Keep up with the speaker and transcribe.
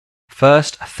1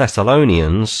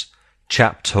 Thessalonians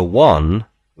chapter 1,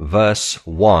 verse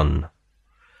 1.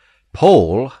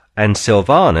 Paul and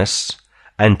Silvanus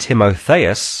and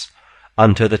Timotheus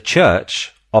unto the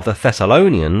church of the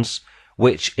Thessalonians,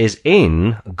 which is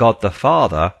in God the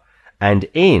Father and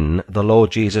in the Lord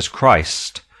Jesus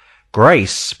Christ,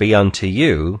 grace be unto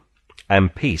you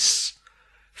and peace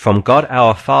from God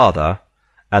our Father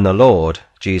and the Lord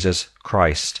Jesus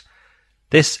Christ.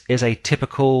 This is a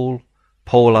typical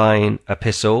Pauline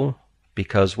epistle,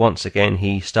 because once again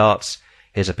he starts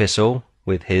his epistle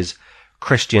with his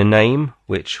Christian name,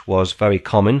 which was very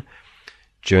common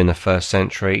during the first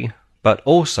century, but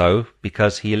also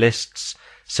because he lists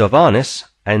Silvanus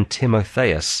and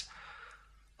Timotheus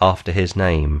after his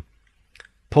name.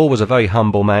 Paul was a very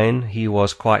humble man. He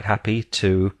was quite happy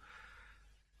to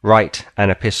write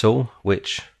an epistle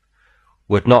which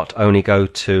would not only go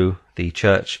to the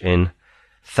church in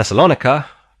Thessalonica,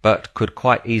 but could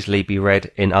quite easily be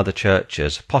read in other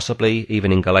churches, possibly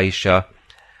even in Galatia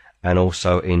and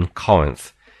also in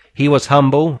Corinth. He was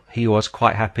humble. He was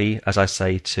quite happy, as I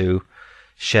say, to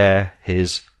share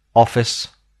his office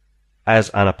as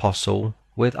an apostle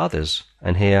with others.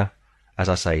 And here, as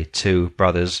I say, two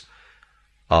brothers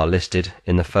are listed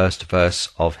in the first verse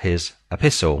of his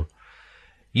epistle.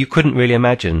 You couldn't really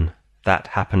imagine that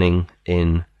happening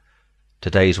in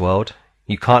today's world.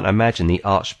 You can't imagine the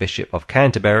Archbishop of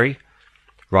Canterbury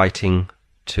writing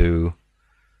to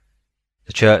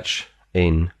the church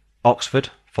in Oxford,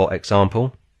 for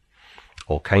example,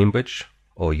 or Cambridge,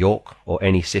 or York, or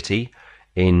any city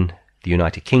in the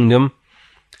United Kingdom,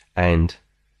 and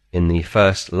in the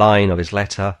first line of his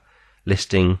letter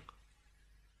listing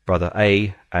Brother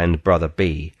A and Brother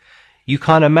B. You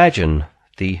can't imagine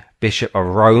the Bishop of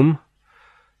Rome,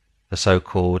 the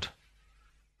so-called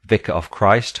Vicar of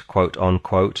Christ, quote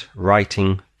unquote,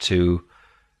 writing to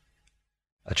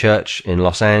a church in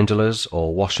Los Angeles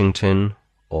or Washington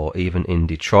or even in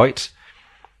Detroit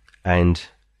and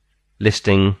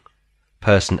listing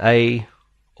person A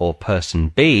or person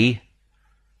B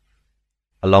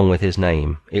along with his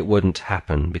name. It wouldn't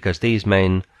happen, because these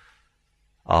men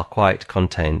are quite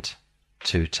content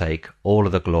to take all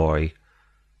of the glory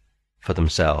for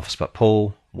themselves. But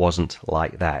Paul wasn't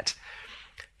like that.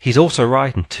 He's also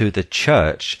writing to the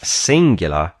church,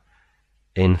 singular,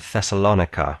 in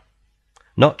Thessalonica.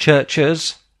 Not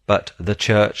churches, but the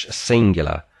church,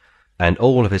 singular. And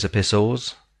all of his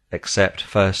epistles, except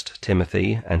 1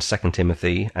 Timothy and 2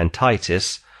 Timothy and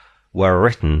Titus, were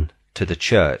written to the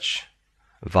church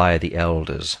via the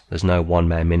elders. There's no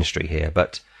one-man ministry here.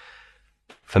 But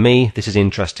for me, this is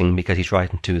interesting because he's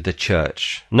writing to the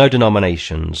church. No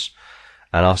denominations.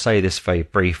 And I'll say this very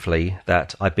briefly,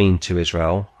 that I've been to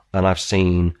Israel and I've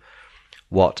seen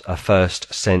what a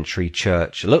first century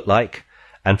church looked like,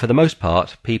 and for the most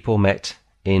part people met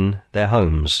in their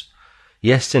homes.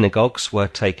 Yes, synagogues were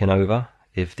taken over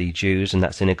if the Jews in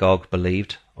that synagogue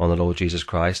believed on the Lord Jesus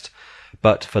Christ,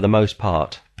 but for the most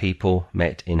part people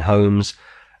met in homes,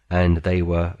 and they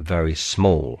were very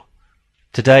small.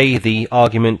 Today the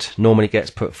argument normally gets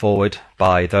put forward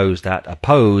by those that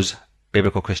oppose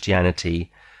biblical Christianity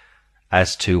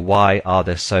as to why are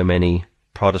there so many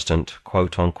Protestant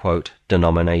quote-unquote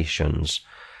denominations.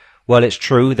 Well, it's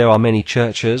true, there are many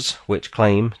churches which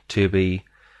claim to be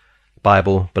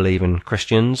Bible-believing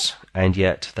Christians, and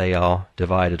yet they are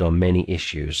divided on many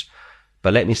issues.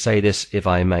 But let me say this, if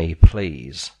I may,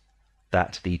 please,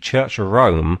 that the Church of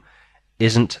Rome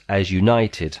isn't as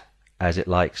united as it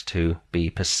likes to be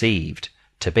perceived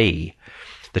to be.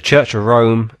 The Church of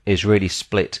Rome is really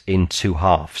split in two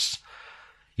halves.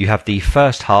 You have the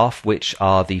first half, which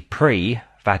are the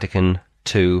pre-Vatican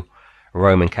II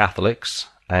Roman Catholics,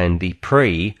 and the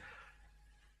pre-Vatican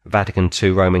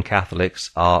II Roman Catholics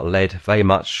are led very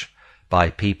much by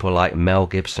people like Mel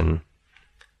Gibson,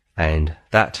 and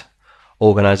that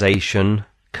organization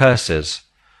curses,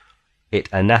 it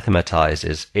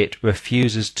anathematizes, it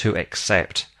refuses to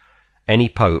accept any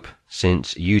pope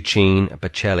since Eugene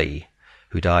Pacelli,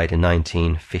 who died in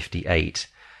 1958.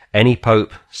 Any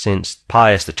pope since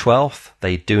Pius XII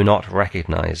they do not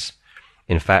recognize.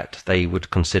 In fact, they would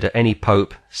consider any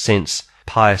pope since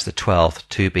Pius XII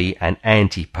to be an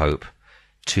anti-pope,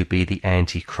 to be the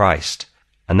Antichrist.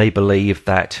 And they believe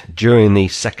that during the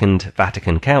Second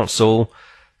Vatican Council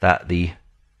that the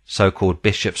so-called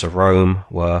bishops of Rome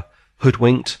were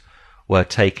hoodwinked, were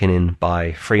taken in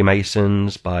by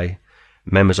Freemasons, by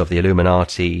members of the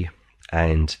Illuminati,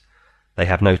 and they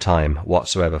have no time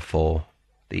whatsoever for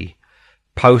the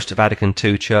post-Vatican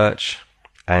II Church,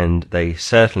 and they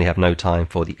certainly have no time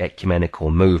for the ecumenical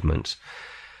movement.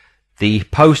 The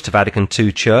post-Vatican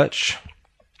II Church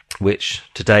which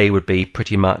today would be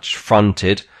pretty much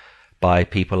fronted by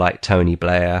people like Tony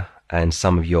Blair and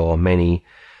some of your many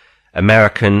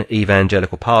American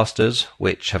evangelical pastors,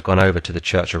 which have gone over to the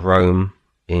Church of Rome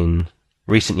in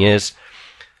recent years,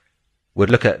 would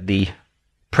look at the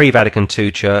pre-Vatican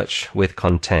II church with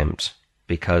contempt,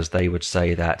 because they would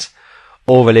say that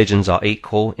all religions are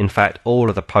equal. In fact, all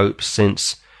of the popes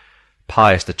since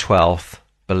Pius XII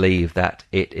believe that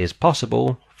it is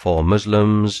possible for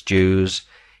Muslims, Jews,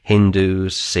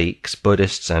 Hindus, Sikhs,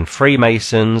 Buddhists and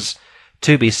Freemasons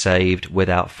to be saved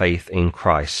without faith in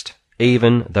Christ,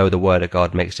 even though the Word of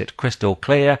God makes it crystal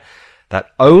clear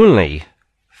that only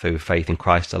through faith in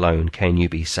Christ alone can you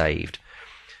be saved.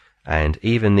 And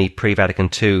even the pre-Vatican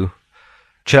II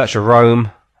Church of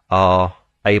Rome are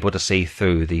able to see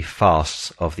through the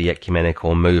fasts of the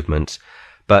ecumenical movement.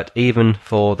 But even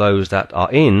for those that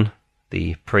are in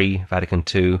the pre-Vatican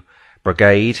II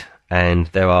brigade, and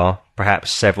there are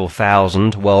perhaps several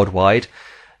thousand worldwide,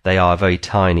 they are a very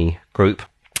tiny group,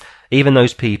 even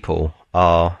those people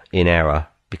are in error,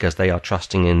 because they are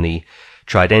trusting in the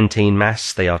Tridentine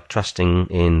Mass, they are trusting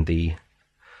in the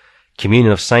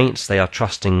Communion of Saints, they are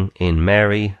trusting in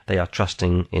Mary, they are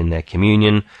trusting in their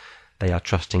communion, they are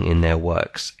trusting in their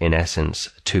works, in essence,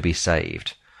 to be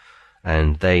saved.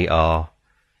 And they are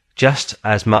just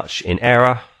as much in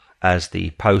error as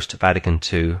the post-Vatican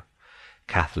II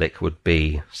Catholic would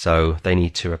be. So they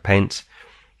need to repent,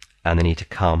 and they need to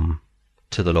come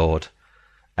to the Lord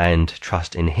and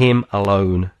trust in Him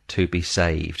alone to be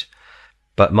saved.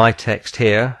 But my text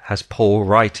here has Paul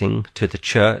writing to the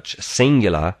church,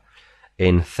 singular,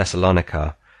 in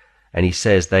Thessalonica, and he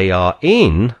says they are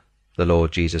in the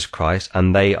Lord Jesus Christ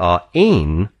and they are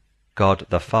in God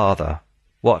the Father.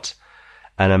 What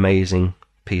an amazing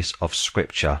piece of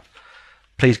scripture.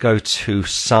 Please go to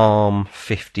Psalm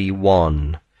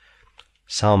 51.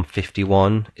 Psalm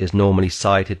 51 is normally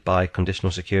cited by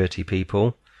conditional security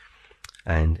people,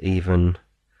 and even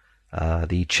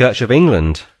the Church of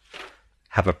England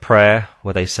have a prayer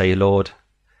where they say, Lord,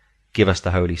 give us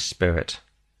the Holy Spirit.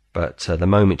 But the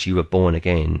moment you were born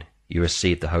again, you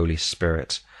received the Holy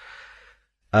Spirit.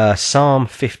 Psalm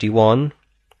 51,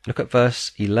 look at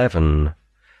verse 11.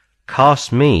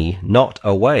 Cast me not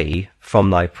away from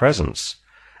thy presence,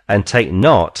 and take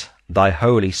not thy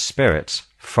Holy Spirit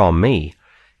from me.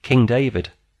 King David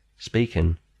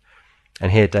speaking.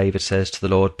 And here David says to the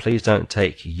Lord, please don't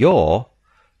take your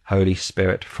Holy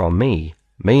Spirit from me,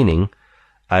 meaning,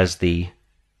 as the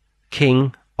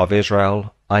King of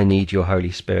Israel, I need your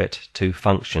Holy Spirit to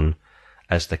function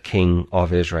as the King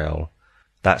of Israel.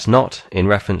 That's not in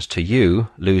reference to you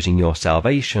losing your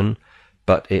salvation,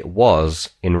 but it was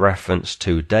in reference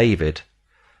to David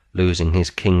losing his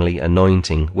kingly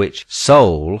anointing, which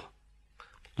Saul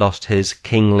lost his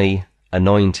kingly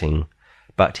anointing,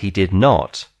 but he did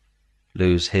not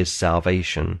lose his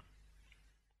salvation.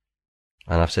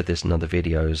 And I've said this in other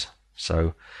videos,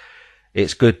 so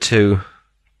it's good to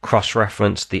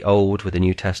cross-reference the Old with the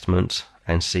New Testament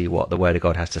and see what the Word of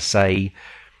God has to say,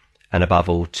 and above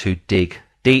all to dig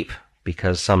deep,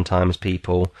 because sometimes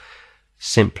people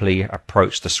simply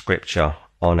approach the Scripture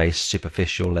on a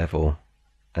superficial level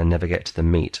and never get to the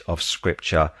meat of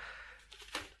Scripture.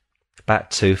 Back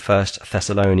to 1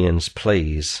 Thessalonians,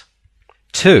 please.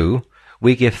 2.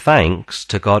 We give thanks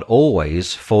to God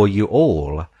always for you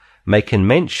all, making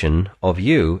mention of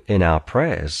you in our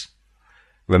prayers,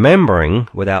 remembering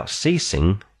without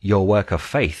ceasing your work of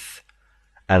faith,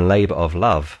 and labour of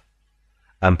love,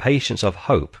 and patience of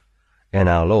hope in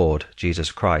our Lord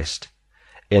Jesus Christ,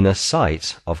 in the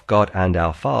sight of God and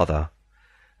our Father,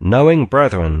 knowing,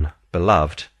 brethren,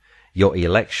 beloved, your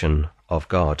election of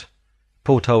God.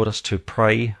 Paul told us to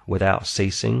pray without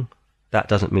ceasing. That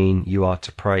doesn't mean you are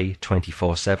to pray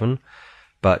 24/7,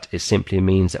 but it simply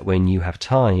means that when you have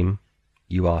time,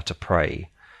 you are to pray,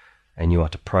 and you are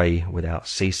to pray without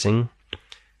ceasing.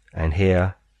 And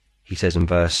here he says in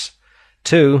verse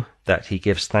 2 that he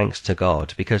gives thanks to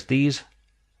God, because these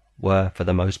were, for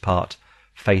the most part,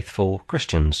 faithful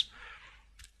Christians,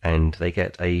 and they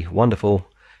get a wonderful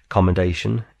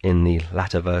commendation in the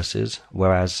latter verses,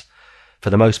 whereas for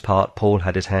the most part Paul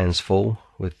had his hands full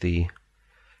with the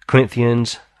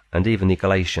Corinthians and even the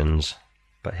Galatians,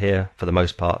 but here for the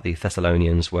most part the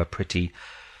Thessalonians were pretty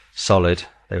solid,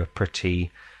 they were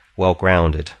pretty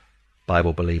well-grounded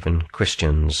Bible-believing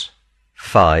Christians.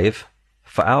 5.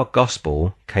 For our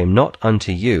gospel came not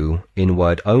unto you in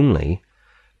word only,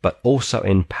 but also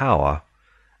in power,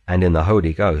 and in the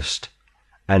Holy Ghost,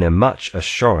 and in much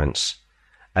assurance,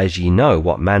 as ye know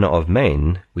what manner of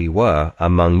men we were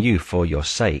among you for your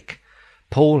sake.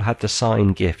 Paul had the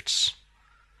sign gifts,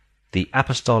 The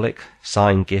apostolic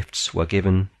sign gifts were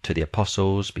given to the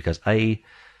apostles because A,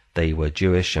 they were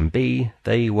Jewish, and B,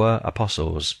 they were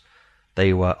apostles.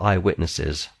 They were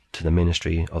eyewitnesses to the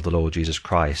ministry of the Lord Jesus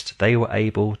Christ. They were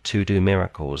able to do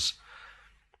miracles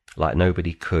like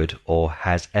nobody could or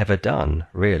has ever done,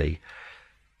 really.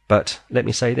 But let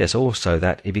me say this also,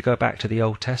 that if you go back to the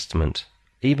Old Testament,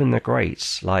 even the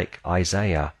greats like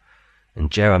Isaiah and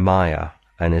Jeremiah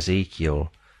and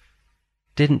Ezekiel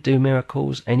didn't do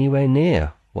miracles anywhere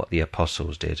near what the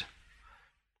apostles did.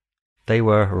 They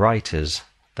were writers,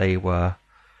 they were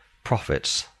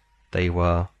prophets, they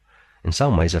were in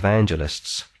some ways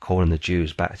evangelists, calling the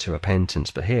Jews back to repentance.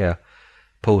 But here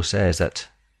Paul says that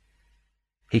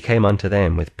he came unto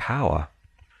them with power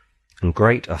and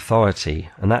great authority,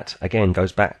 and that again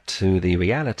goes back to the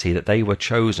reality that they were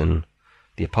chosen,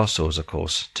 the apostles of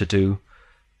course, to do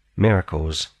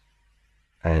miracles,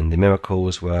 and the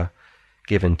miracles were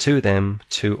given to them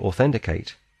to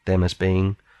authenticate them as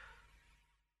being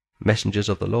messengers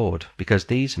of the Lord, because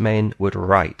these men would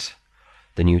write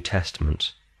the New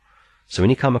Testament. So when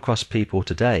you come across people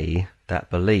today that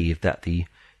believe that the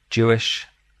Jewish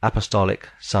apostolic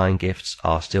sign gifts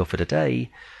are still for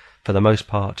today, for the most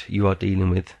part you are dealing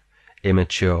with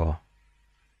immature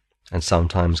and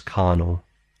sometimes carnal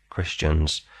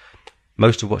Christians.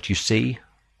 Most of what you see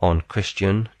on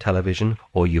Christian television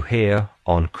or you hear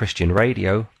on Christian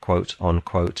radio, quote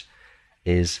unquote,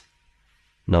 is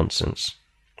nonsense.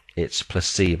 It's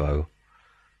placebo.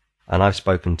 And I've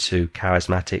spoken to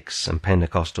charismatics and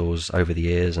Pentecostals over the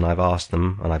years, and I've asked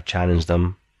them and I've challenged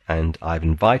them and I've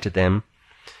invited them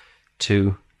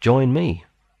to join me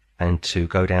and to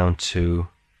go down to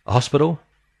a hospital,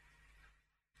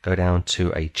 go down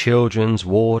to a children's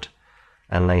ward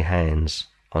and lay hands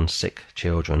on sick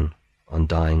children, on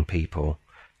dying people.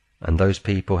 And those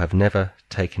people have never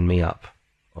taken me up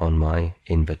on my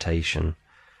invitation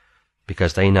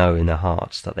because they know in their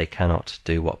hearts that they cannot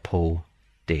do what Paul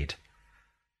did.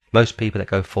 Most people that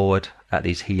go forward at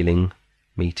these healing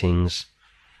meetings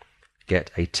get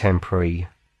a temporary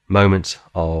moment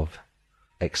of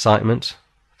excitement.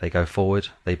 They go forward,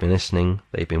 they've been listening,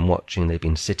 they've been watching, they've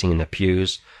been sitting in the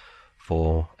pews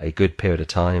for a good period of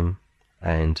time,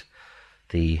 and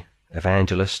the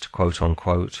evangelist, quote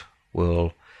unquote,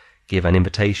 will give an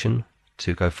invitation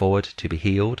to go forward to be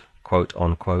healed, quote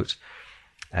unquote,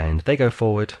 and they go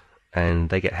forward and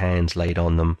they get hands laid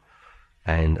on them,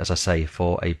 and as I say,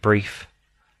 for a brief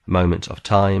moment of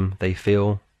time they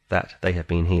feel that they have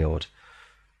been healed.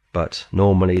 But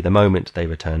normally the moment they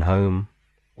return home,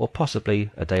 or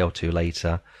possibly a day or two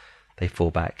later, they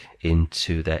fall back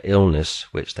into their illness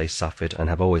which they suffered and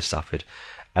have always suffered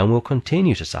and will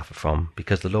continue to suffer from,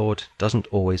 because the Lord doesn't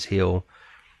always heal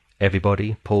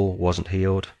everybody. Paul wasn't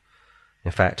healed.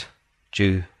 In fact,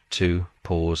 due to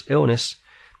Paul's illness,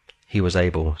 he was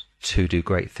able to do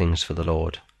great things for the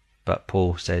Lord. But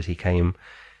Paul says he came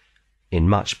in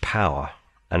much power,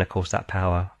 and of course that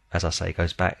power, as I say,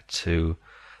 goes back to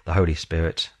the Holy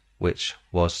Spirit, which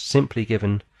was simply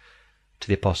given to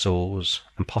the apostles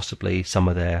and possibly some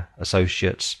of their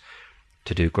associates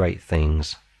to do great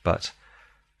things. But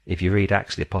if you read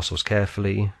Acts of the Apostles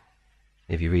carefully,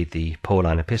 if you read the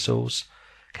Pauline epistles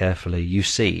carefully, you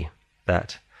see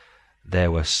that there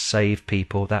were saved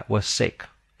people that were sick,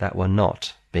 that were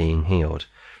not being healed.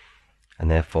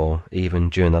 And therefore, even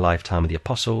during the lifetime of the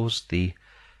apostles, the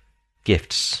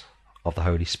gifts of the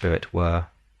Holy Spirit were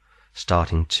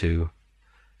starting to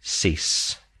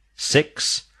cease.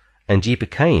 6. And ye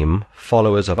became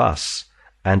followers of us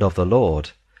and of the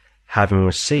Lord, having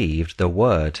received the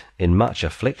word in much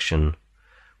affliction,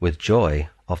 with joy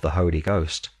of the Holy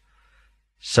Ghost,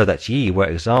 so that ye were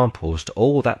examples to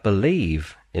all that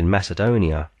believe in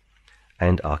Macedonia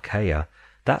and Achaia.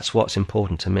 That's what's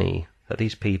important to me, that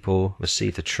these people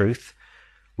receive the truth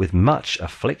with much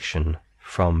affliction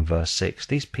from verse 6.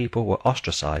 These people were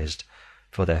ostracized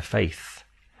for their faith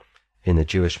in the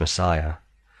Jewish Messiah.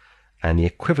 And the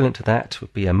equivalent to that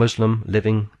would be a Muslim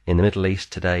living in the Middle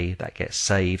East today that gets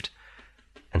saved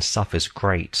and suffers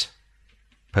great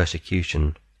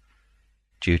persecution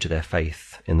due to their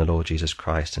faith in the Lord Jesus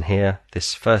Christ. And here,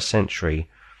 this first century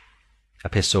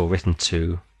epistle written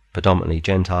to predominantly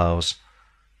Gentiles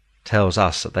tells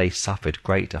us that they suffered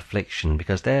great affliction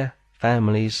because their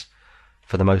families,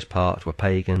 for the most part, were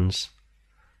pagans,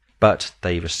 but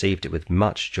they received it with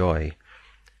much joy.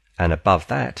 And above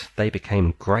that, they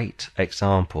became great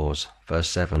examples, verse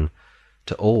 7,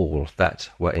 to all that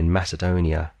were in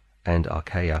Macedonia and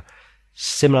Achaia.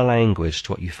 Similar language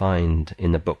to what you find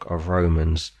in the book of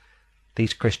Romans.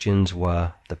 These Christians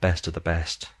were the best of the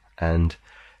best, and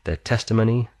their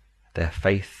testimony, their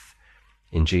faith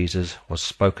in Jesus was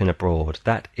spoken abroad.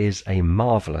 That is a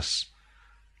marvelous,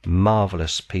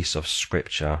 marvelous piece of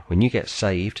scripture. When you get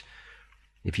saved,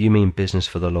 if you mean business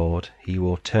for the Lord, he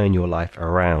will turn your life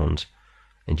around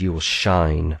and you will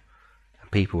shine.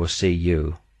 And people will see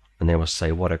you and they will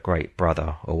say, what a great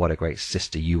brother or what a great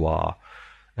sister you are.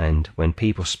 And when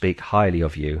people speak highly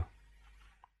of you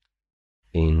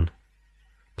in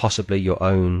possibly your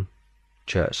own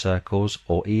church circles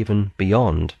or even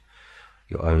beyond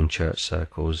your own church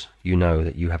circles, you know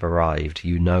that you have arrived.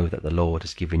 You know that the Lord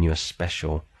has given you a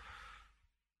special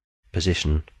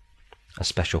position, a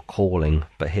special calling.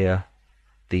 But here,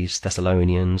 these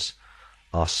Thessalonians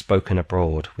are spoken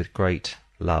abroad with great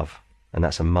love, and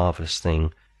that's a marvelous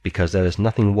thing, because there is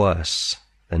nothing worse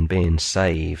than being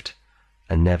saved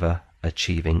and never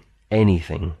achieving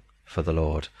anything for the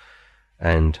Lord.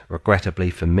 And regrettably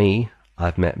for me,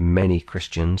 I've met many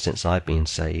Christians since I've been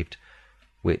saved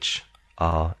which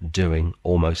are doing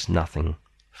almost nothing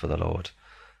for the Lord.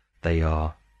 They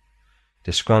are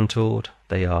disgruntled,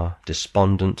 they are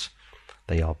despondent,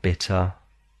 they are bitter,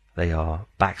 they are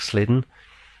backslidden,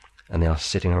 and they are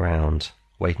sitting around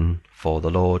waiting for the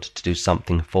Lord to do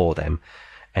something for them.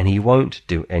 And he won't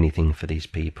do anything for these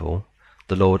people.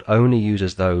 The Lord only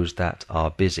uses those that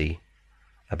are busy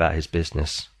about his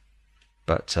business.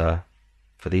 But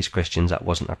for these Christians, that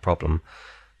wasn't a problem.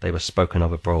 They were spoken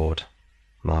of abroad.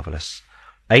 Marvelous.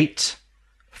 8.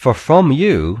 For from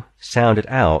you sounded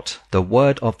out the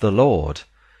word of the Lord,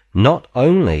 not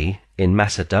only in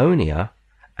Macedonia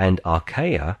and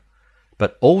Achaia,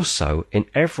 but also in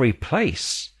every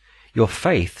place. Your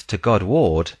faith to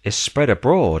God-ward is spread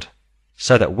abroad,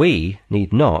 so that we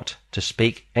need not to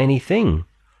speak anything.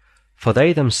 For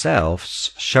they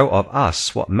themselves show of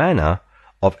us what manner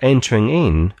of entering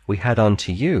in we had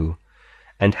unto you,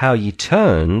 and how ye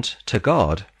turned to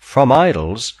God from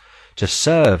idols to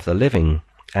serve the living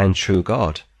and true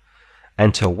God,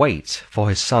 and to wait for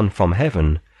his Son from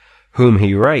heaven, whom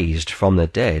he raised from the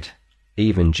dead,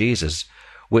 even Jesus,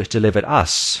 which delivered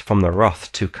us from the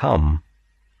wrath to come.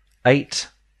 8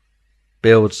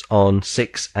 builds on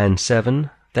 6 and 7.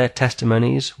 Their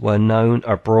testimonies were known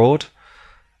abroad,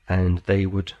 and they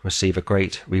would receive a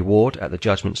great reward at the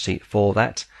judgment seat for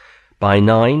that. By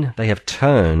 9, they have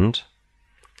turned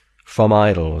from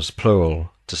idols,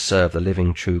 plural, to serve the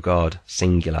living true God,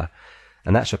 singular.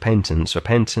 And that's repentance.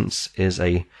 Repentance is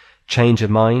a change of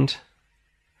mind,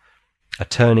 a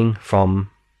turning from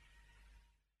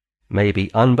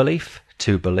maybe unbelief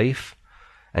to belief.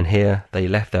 And here they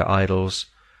left their idols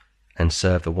and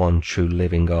served the one true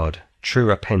living God. True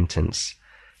repentance.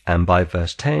 And by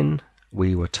verse 10,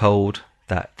 we were told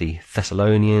that the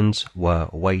Thessalonians were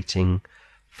waiting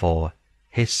for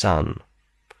his Son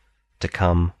to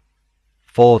come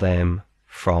for them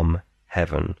from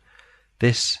heaven.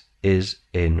 This is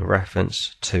in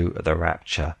reference to the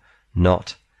rapture,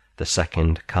 not the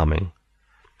second coming.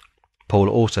 Paul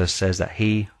also says that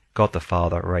he, God the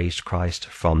Father, raised Christ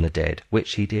from the dead,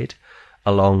 which he did,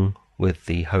 along with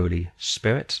the Holy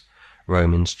Spirit,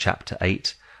 Romans chapter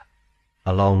 8,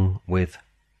 along with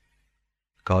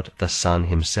God the Son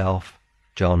himself,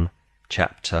 John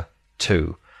chapter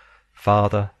 2.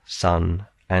 Father, Son,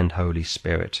 and Holy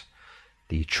Spirit,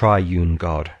 the triune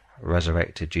God,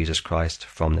 resurrected Jesus Christ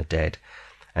from the dead,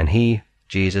 and he,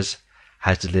 Jesus,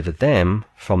 has delivered them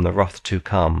from the wrath to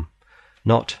come,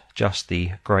 not just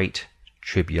the great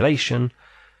tribulation,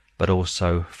 but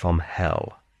also from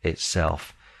hell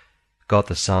itself. God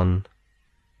the Son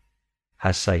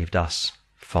has saved us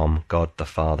from God the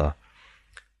Father,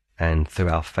 and through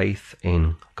our faith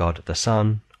in God the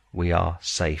Son, we are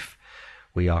safe.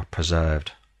 We are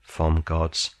preserved from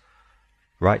God's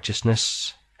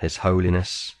righteousness, his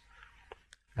holiness,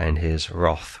 and his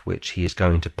wrath, which he is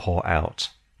going to pour out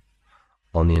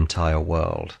on the entire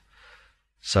world.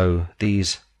 So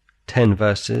these 10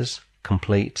 verses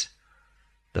complete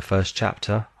the first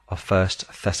chapter of 1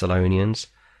 Thessalonians,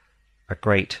 a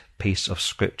great piece of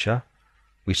scripture.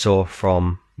 We saw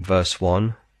from verse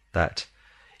 1 that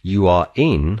you are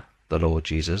in the Lord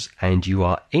Jesus, and you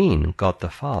are in God the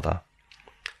Father,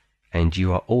 and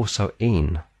you are also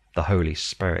in the Holy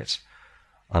Spirit.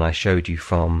 And I showed you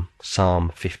from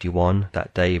Psalm 51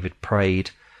 that David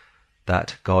prayed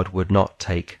that God would not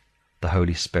take the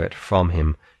Holy Spirit from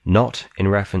him, not in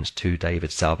reference to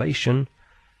David's salvation,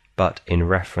 but in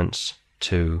reference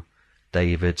to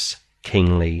David's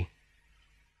kingly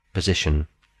position.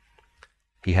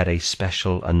 He had a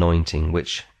special anointing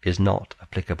which is not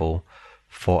applicable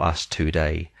for us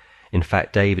today. In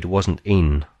fact, David wasn't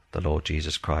in the Lord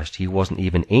Jesus Christ. He wasn't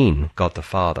even in God the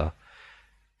Father,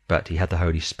 but he had the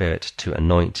Holy Spirit to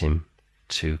anoint him,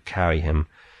 to carry him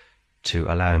to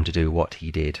allow him to do what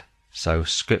he did. So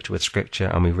scripture with scripture,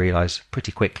 and we realize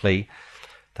pretty quickly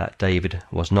that David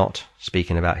was not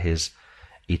speaking about his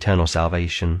eternal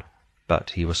salvation,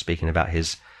 but he was speaking about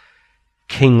his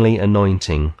kingly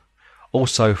anointing.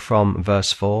 Also from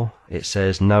verse 4, it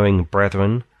says, knowing,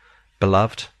 brethren,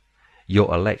 beloved,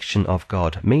 your election of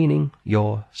God, meaning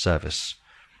your service.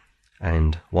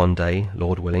 And one day,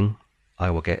 Lord willing, I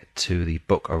will get to the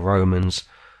book of Romans,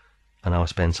 and I'll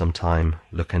spend some time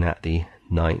looking at the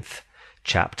 9th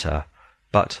chapter.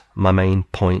 But my main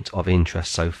point of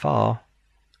interest so far,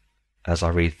 as I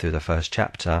read through the first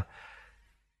chapter,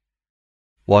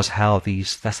 was how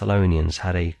these Thessalonians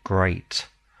had a great,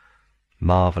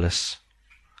 marvellous,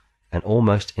 and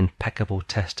almost impeccable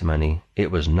testimony.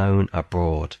 It was known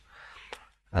abroad,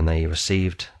 and they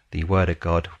received the word of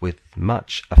God with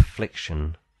much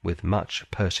affliction, with much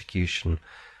persecution.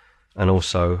 And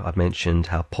also I've mentioned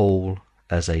how Paul,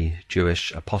 as a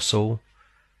Jewish apostle,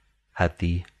 had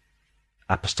the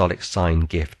apostolic sign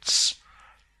gifts,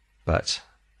 but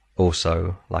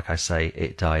also, like I say,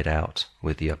 it died out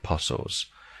with the apostles.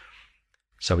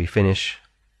 So we finish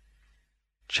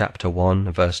chapter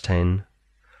 1, verse 10,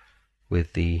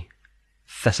 with the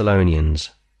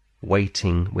Thessalonians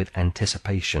waiting with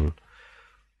anticipation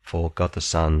for God the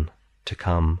Son to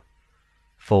come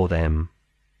for them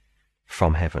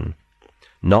from heaven.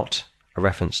 Not a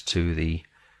reference to the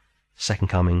second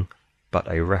coming,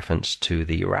 but a reference to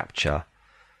the rapture,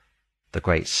 the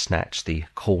great snatch, the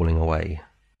calling away.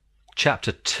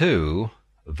 Chapter 2,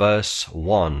 verse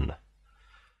 1.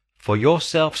 For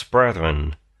yourselves,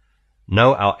 brethren,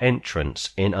 know our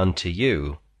entrance in unto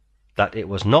you, that it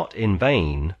was not in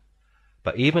vain,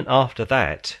 but even after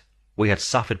that we had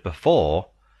suffered before,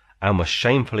 and were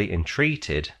shamefully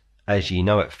entreated, as ye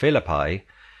know at Philippi,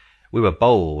 we were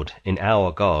bold in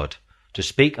our God to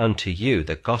speak unto you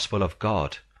the gospel of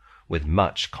God with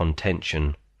much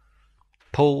contention.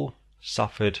 Paul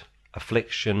suffered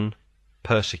affliction,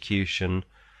 persecution,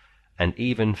 and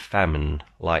even famine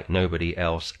like nobody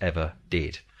else ever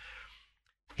did.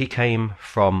 He came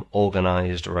from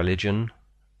organized religion,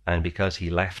 and because he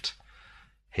left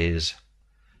his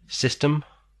system,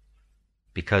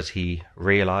 because he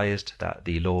realized that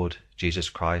the Lord Jesus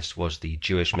Christ was the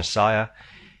Jewish Messiah,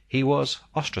 he was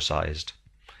ostracized.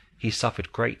 He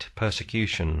suffered great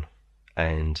persecution,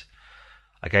 and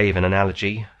I gave an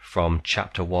analogy from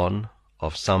chapter 1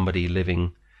 of somebody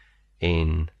living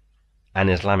in an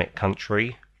Islamic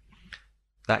country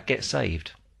that gets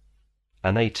saved,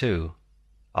 and they too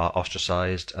are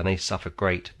ostracized, and they suffer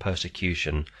great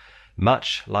persecution,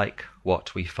 much like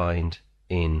what we find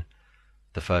in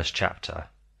the first chapter.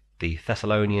 The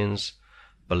Thessalonians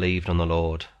believed on the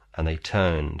Lord, and they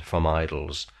turned from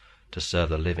idols to serve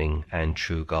the living and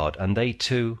true God, and they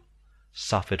too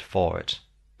suffered for it,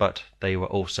 but they were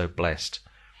also blessed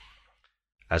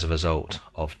as a result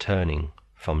of turning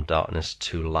from darkness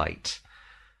to light.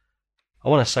 I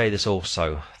want to say this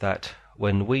also, that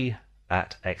when we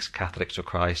at Ex-Catholics for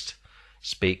Christ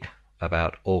speak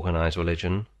about organized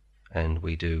religion, and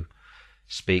we do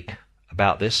speak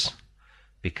about this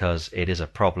because it is a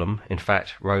problem. In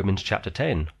fact, Romans chapter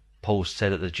 10, Paul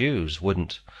said that the Jews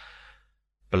wouldn't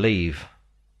believe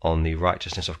on the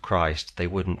righteousness of Christ. They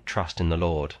wouldn't trust in the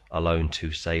Lord alone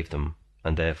to save them,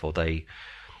 and therefore they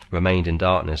remained in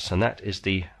darkness. And that is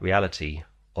the reality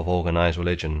of organized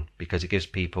religion, because it gives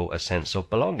people a sense of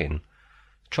belonging.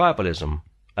 Tribalism,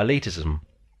 elitism,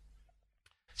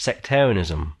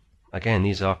 sectarianism, again,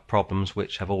 these are problems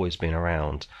which have always been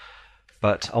around.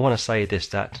 But I want to say this,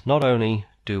 that not only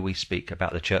do we speak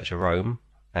about the Church of Rome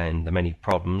and the many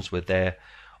problems with their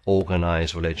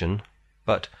organized religion,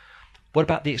 but what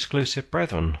about the exclusive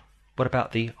brethren? What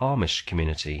about the Amish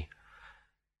community?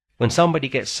 When somebody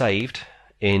gets saved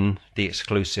in the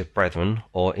exclusive brethren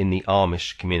or in the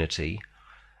Amish community,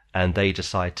 and they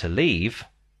decide to leave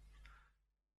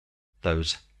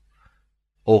those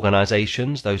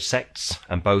organizations, those sects,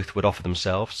 and both would offer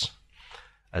themselves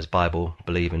as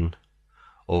Bible-believing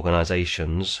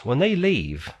organizations, when they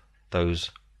leave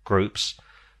those groups,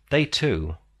 they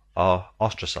too are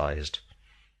ostracized,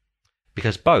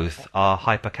 because both are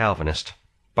hyper-Calvinist.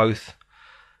 Both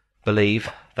believe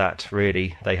that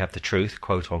really they have the truth,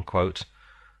 quote unquote,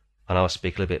 and I'll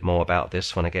speak a little bit more about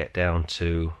this when I get down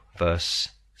to verse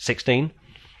 16.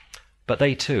 But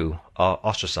they too are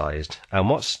ostracized, and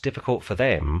what's difficult for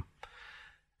them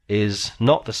is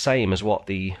not the same as what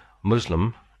the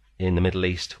Muslim in the Middle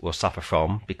East will suffer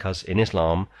from, because in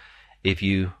Islam, if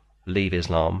you leave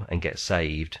Islam and get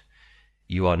saved,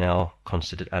 you are now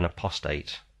considered an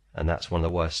apostate, and that's one of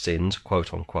the worst sins,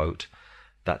 quote unquote,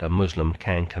 that a Muslim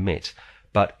can commit.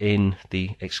 But in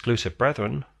the exclusive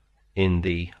brethren, in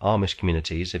the Amish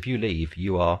communities, if you leave,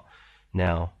 you are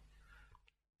now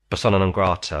persona non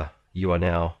grata. You are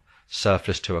now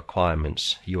surplus to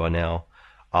requirements. You are now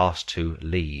asked to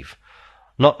leave.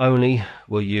 Not only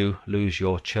will you lose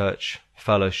your church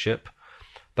fellowship,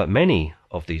 but many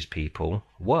of these people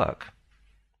work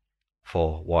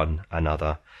for one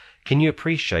another. Can you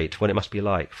appreciate what it must be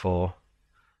like for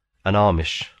an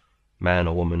Amish man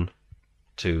or woman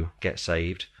to get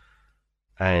saved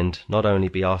and not only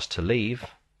be asked to leave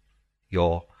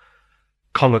your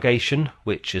congregation,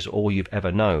 which is all you've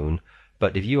ever known,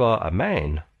 but if you are a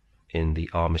man in the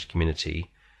Amish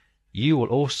community, you will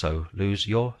also lose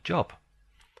your job,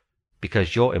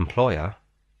 because your employer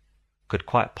could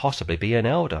quite possibly be an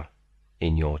elder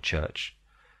in your church.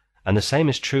 And the same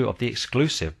is true of the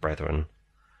exclusive brethren.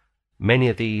 Many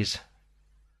of these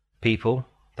people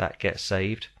that get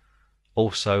saved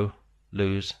also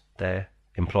lose their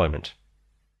employment.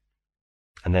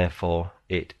 And therefore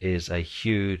it is a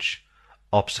huge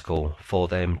obstacle for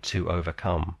them to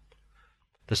overcome.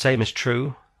 The same is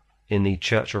true in the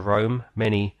Church of Rome.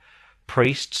 Many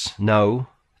priests know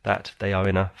that they are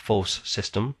in a false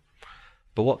system,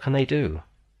 but what can they do?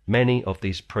 Many of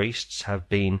these priests have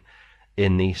been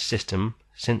in the system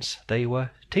since they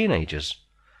were teenagers.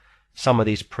 Some of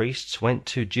these priests went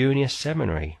to junior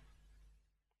seminary.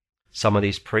 Some of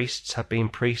these priests have been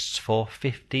priests for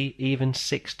 50, even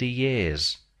 60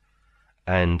 years.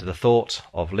 And the thought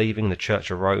of leaving the Church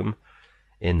of Rome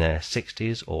in their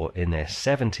 60s or in their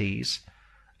 70s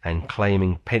and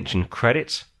claiming pension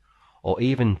credit or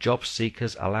even job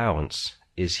seekers allowance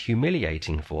is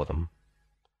humiliating for them.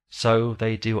 So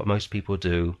they do what most people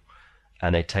do,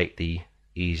 and they take the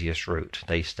easiest route.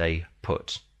 They stay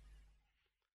put,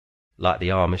 like the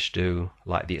Amish do,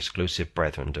 like the exclusive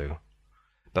brethren do.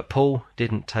 But Paul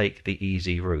didn't take the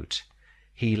easy route.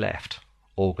 He left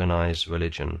organized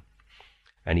religion.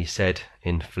 And he said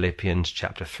in Philippians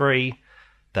chapter 3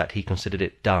 that he considered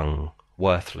it dung,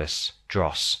 worthless,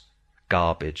 dross,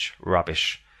 garbage,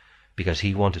 rubbish, because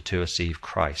he wanted to receive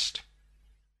Christ.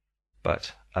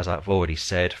 But as I've already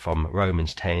said from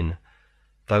Romans 10,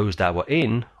 those that were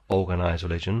in organized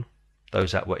religion,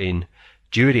 those that were in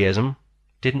Judaism,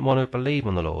 didn't want to believe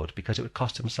on the Lord because it would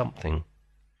cost them something.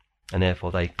 And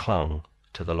therefore they clung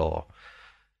to the law.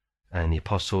 And the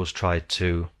apostles tried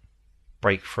to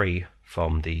break free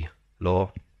from the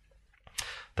law.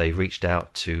 They reached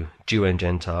out to Jew and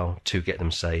Gentile to get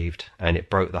them saved, and it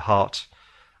broke the heart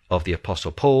of the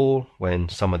Apostle Paul when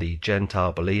some of the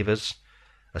Gentile believers,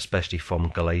 especially from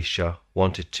Galatia,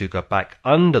 wanted to go back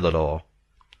under the law,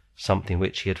 something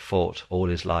which he had fought all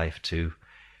his life to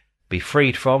be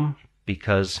freed from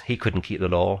because he couldn't keep the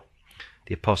law.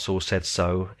 The apostle said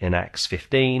so in Acts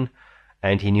 15,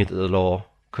 and he knew that the law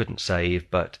couldn't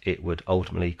save, but it would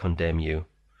ultimately condemn you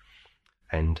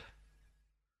and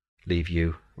leave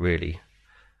you really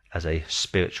as a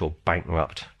spiritual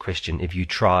bankrupt Christian if you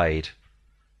tried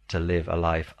to live a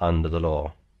life under the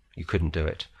law. You couldn't do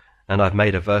it. And I've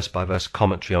made a verse-by-verse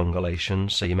commentary on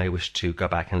Galatians, so you may wish to go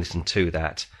back and listen to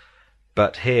that.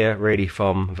 But here, really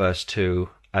from verse 2,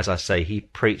 as I say, he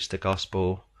preached the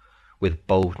gospel with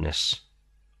boldness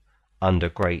under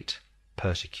great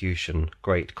persecution,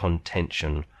 great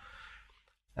contention.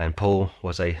 And Paul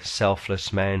was a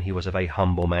selfless man. He was a very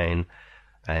humble man.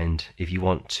 And if you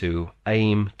want to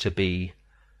aim to be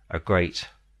a great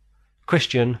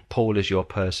Christian, Paul is your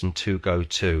person to go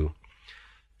to.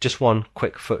 Just one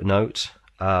quick footnote.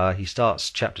 He starts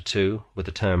chapter 2 with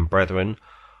the term brethren.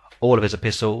 All of his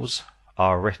epistles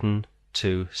are written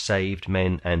to saved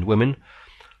men and women.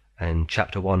 And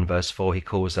chapter 1 verse 4 he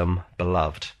calls them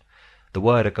beloved. The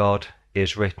word of God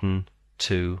is written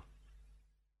to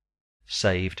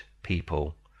saved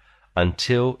people.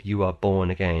 Until you are born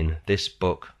again, this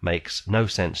book makes no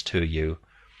sense to you.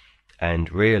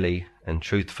 And really and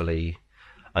truthfully,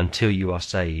 until you are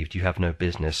saved, you have no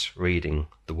business reading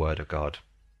the Word of God,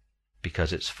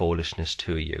 because it's foolishness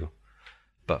to you.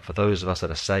 But for those of us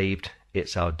that are saved,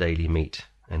 it's our daily meat,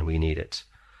 and we need it.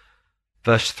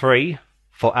 Verse 3,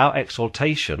 for our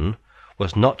exaltation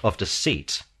was not of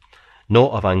deceit,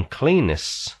 nor of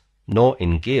uncleanness, nor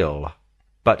in guile,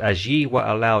 but as ye were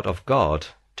allowed of God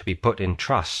to be put in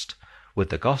trust with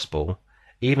the gospel,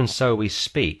 even so we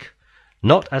speak,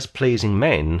 not as pleasing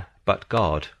men, but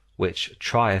God, which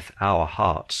trieth our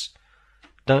hearts.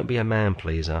 Don't be a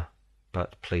man-pleaser,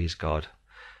 but please God.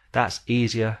 That's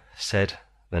easier said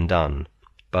than done,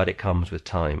 but it comes with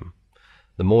time.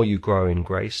 The more you grow in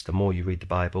grace, the more you read the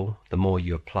Bible, the more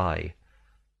you apply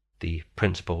the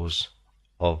principles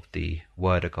of the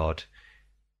Word of God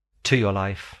to your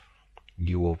life,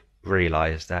 you will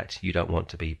realize that you don't want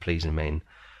to be pleasing men,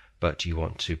 but you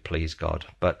want to please God.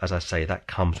 But as I say, that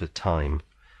comes with time,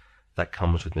 that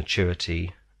comes with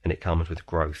maturity, and it comes with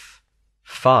growth.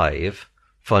 5.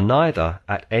 For neither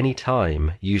at any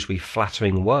time use we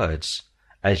flattering words,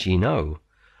 as ye know,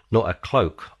 nor a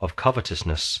cloak of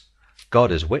covetousness,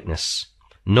 God is witness,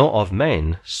 nor of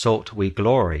men sought we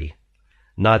glory,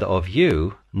 neither of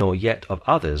you, nor yet of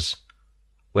others,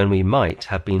 when we might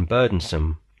have been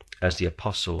burdensome, as the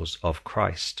apostles of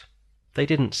Christ. They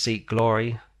didn't seek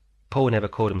glory. Paul never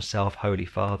called himself Holy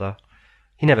Father.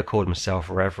 He never called himself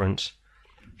Reverend.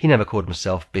 He never called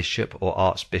himself Bishop or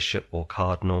Archbishop or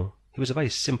Cardinal. He was a very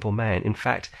simple man. In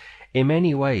fact, in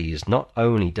many ways, not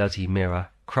only does he mirror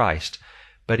Christ,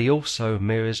 but he also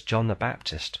mirrors John the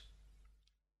Baptist,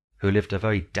 who lived a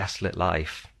very desolate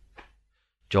life.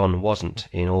 John wasn't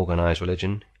in organized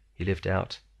religion. He lived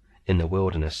out in the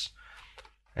wilderness.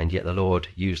 And yet the Lord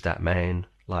used that man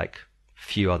like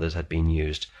few others had been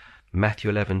used. Matthew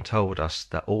 11 told us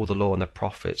that all the law and the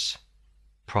prophets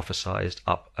prophesied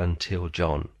up until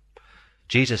John.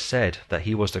 Jesus said that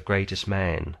he was the greatest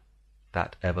man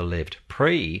that ever lived,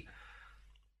 pre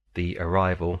the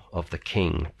arrival of the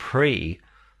king, pre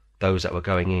those that were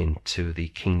going into the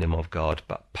kingdom of God,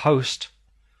 but post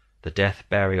the death,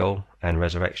 burial, and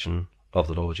resurrection of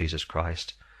the Lord Jesus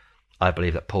Christ. I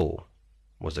believe that Paul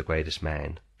was the greatest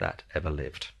man that ever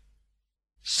lived.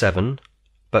 7.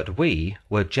 But we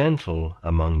were gentle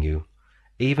among you,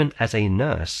 even as a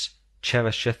nurse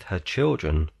cherisheth her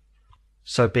children.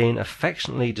 So being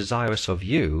affectionately desirous of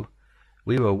you,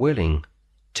 we were willing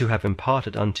to have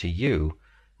imparted unto you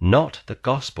not the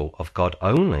gospel of God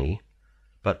only,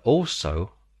 but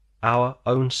also our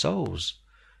own souls,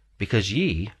 because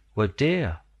ye were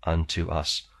dear unto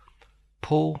us.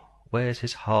 Paul wears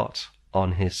his heart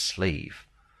on his sleeve.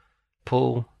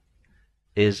 Paul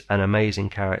is an amazing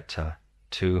character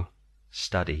to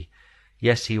study.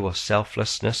 Yes, he was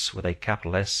selflessness with a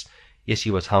capital S. Yes,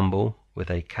 he was humble with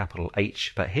a capital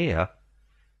H. But here,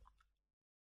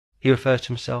 he refers to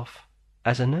himself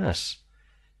as a nurse,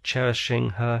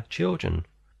 cherishing her children.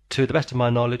 To the best of my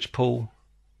knowledge, Paul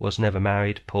was never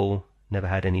married. Paul never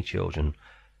had any children.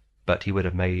 But he would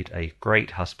have made a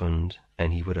great husband,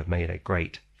 and he would have made a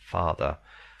great father.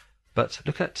 But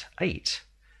look at 8.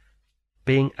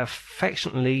 Being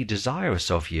affectionately desirous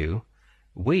of you,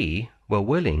 we were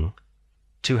willing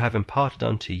to have imparted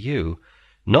unto you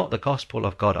not the gospel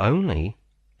of God only,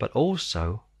 but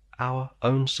also our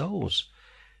own souls,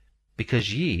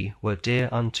 because ye were dear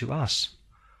unto us.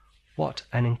 What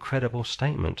an incredible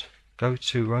statement. Go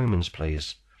to Romans,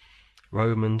 please.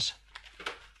 Romans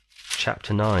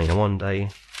chapter 9. And one day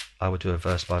I will do a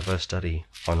verse-by-verse study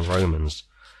on Romans.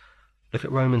 Look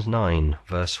at Romans 9,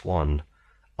 verse 1.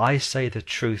 I say the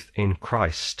truth in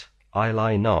Christ, I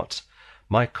lie not,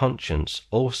 my conscience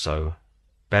also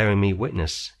bearing me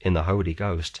witness in the Holy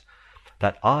Ghost,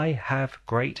 that I have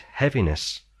great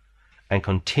heaviness and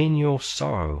continual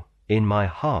sorrow in my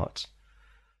heart.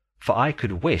 For I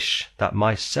could wish that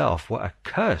myself were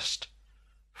accursed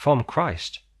from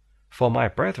Christ for my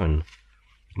brethren,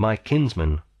 my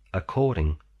kinsmen,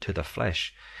 according to the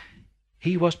flesh.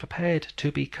 He was prepared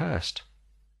to be cursed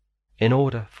in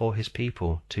order for his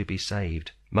people to be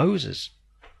saved. Moses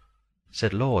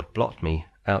said, Lord, blot me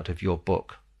out of your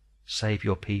book. Save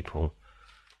your people.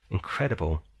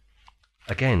 Incredible.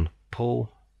 Again,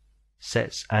 Paul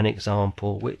sets an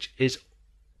example which is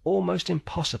almost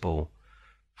impossible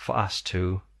for us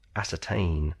to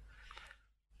ascertain.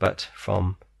 But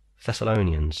from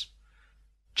Thessalonians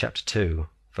chapter 2,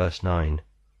 verse 9,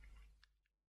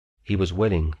 he was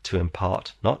willing to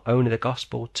impart not only the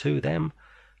gospel to them,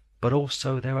 but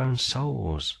also their own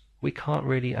souls. We can't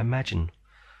really imagine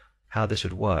how this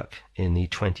would work in the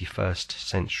 21st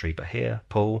century, but here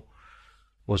Paul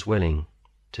was willing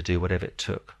to do whatever it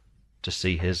took to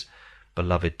see his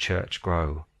beloved church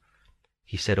grow.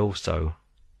 He said also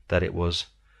that it was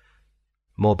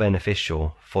more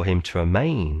beneficial for him to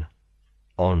remain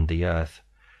on the earth,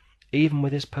 even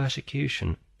with his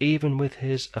persecution, even with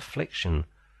his affliction,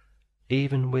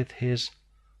 even with his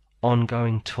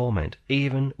ongoing torment,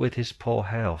 even with his poor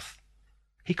health.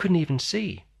 He couldn't even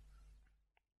see.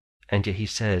 And yet he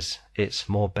says, it's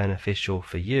more beneficial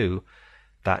for you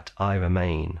that I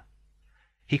remain.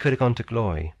 He could have gone to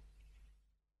glory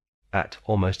at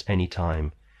almost any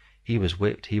time. He was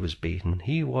whipped, he was beaten,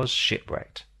 he was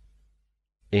shipwrecked.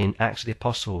 In Acts of the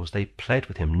Apostles, they pled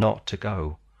with him not to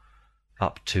go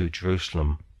up to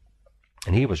Jerusalem.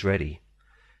 And he was ready.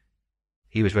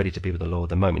 He was ready to be with the Lord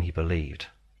the moment he believed.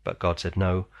 But God said,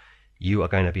 no, you are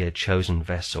going to be a chosen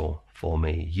vessel for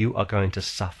me. You are going to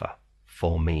suffer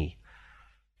for me.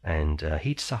 And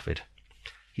he'd suffered.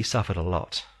 He suffered a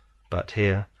lot. But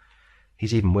here,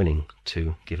 he's even willing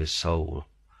to give his soul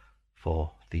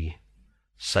for the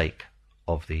sake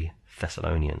of the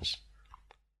Thessalonians.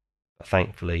 But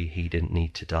thankfully, he didn't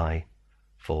need to die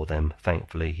for them.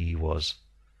 Thankfully, he was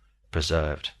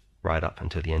preserved right up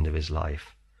until the end of his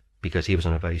life, because he was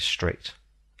on a very strict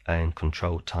and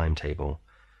controlled timetable,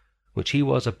 which he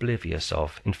was oblivious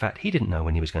of. In fact, he didn't know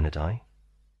when he was going to die.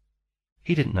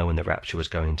 He didn't know when the rapture was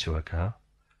going to occur.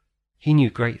 He knew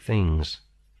great things,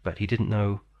 but he didn't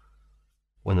know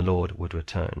when the Lord would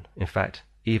return. In fact,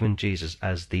 even Jesus,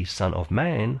 as the Son of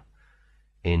Man,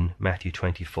 in Matthew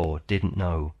 24, didn't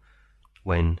know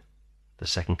when the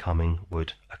second coming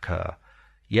would occur.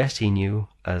 Yes, he knew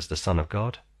as the Son of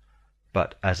God,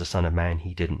 but as the Son of Man,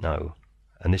 he didn't know.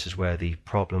 And this is where the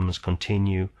problems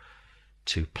continue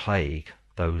to plague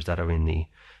those that are in the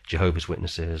Jehovah's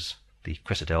Witnesses, the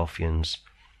Christadelphians,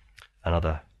 and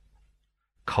other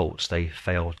cults. They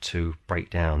fail to break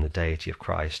down the deity of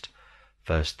Christ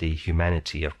versus the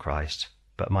humanity of Christ.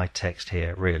 But my text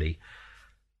here, really,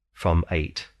 from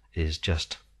 8, is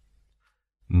just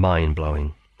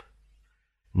mind-blowing.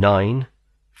 9,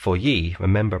 For ye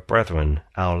remember, brethren,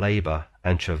 our labour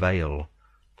and travail,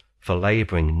 for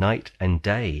labouring night and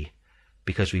day,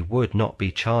 because we would not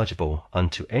be chargeable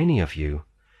unto any of you.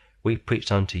 We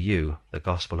preached unto you the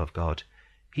gospel of God.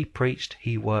 He preached,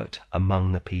 he worked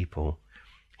among the people.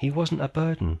 He wasn't a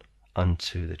burden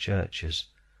unto the churches.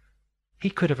 He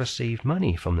could have received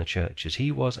money from the churches.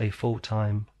 He was a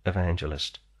full-time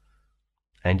evangelist.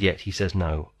 And yet he says,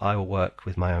 no, I will work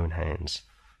with my own hands.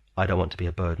 I don't want to be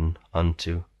a burden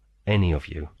unto any of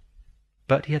you.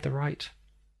 But he had the right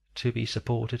to be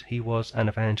supported. He was an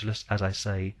evangelist, as I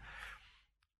say.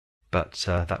 But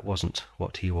that wasn't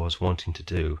what he was wanting to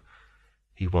do.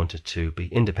 He wanted to be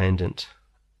independent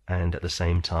and at the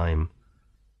same time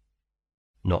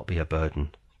not be a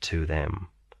burden to them.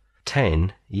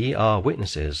 10, Ye are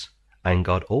witnesses, and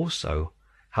God also,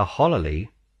 how holily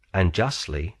and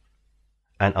justly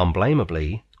and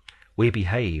unblameably we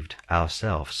behaved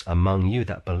ourselves among you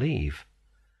that believe,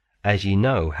 as ye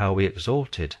know how we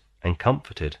exhorted and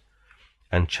comforted,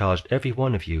 and charged every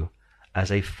one of you,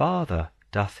 as a father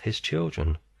doth his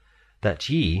children, that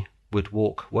ye would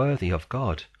walk worthy of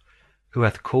God, who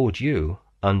hath called you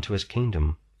unto his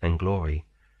kingdom and glory.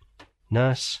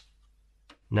 Nurse,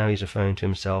 now he's referring to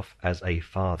himself as a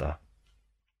father.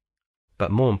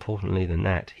 But more importantly than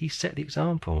that, he set the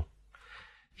example.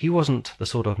 He wasn't the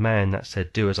sort of man that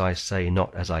said, do as I say,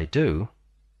 not as I do.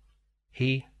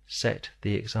 He set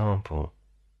the example.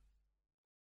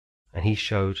 And he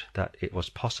showed that it was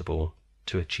possible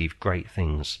to achieve great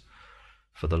things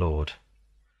for the Lord.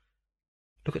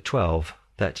 Look at 12,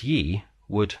 that ye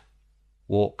would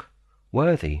walk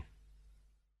worthy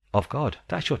of God.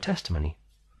 That's your testimony.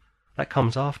 That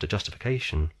comes after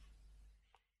justification.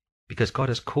 Because God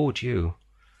has called you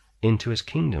into his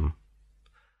kingdom.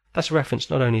 That's a reference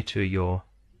not only to your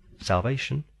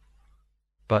salvation,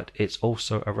 but it's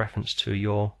also a reference to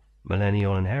your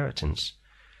millennial inheritance.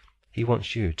 He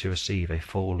wants you to receive a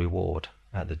full reward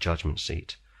at the judgment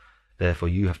seat. Therefore,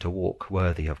 you have to walk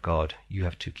worthy of God. You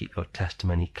have to keep your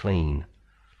testimony clean.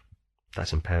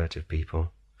 That's imperative,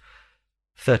 people.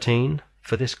 13,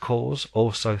 For this cause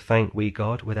also thank we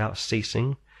God without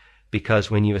ceasing,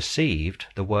 because when you received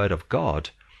the word of God,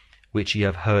 which ye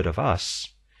have heard of us,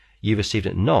 ye received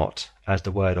it not as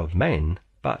the word of men,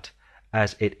 but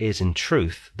as it is in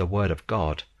truth the word of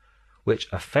God, which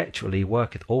effectually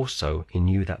worketh also in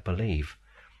you that believe.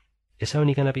 It's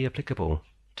only going to be applicable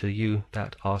to you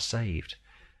that are saved.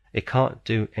 It can't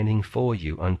do anything for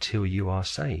you until you are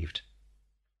saved.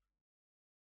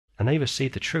 And they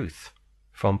received the truth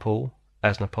from Paul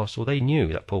as an apostle. They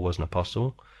knew that Paul was an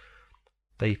apostle.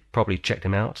 They probably checked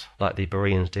him out like the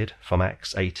Bereans did from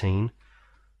Acts 18.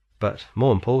 But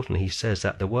more importantly, he says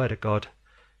that the word of God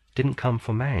didn't come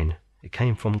from man. It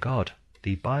came from God.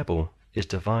 The Bible is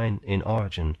divine in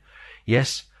origin.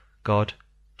 Yes, God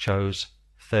chose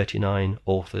 39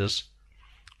 authors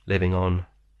living on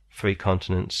 3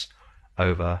 continents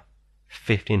over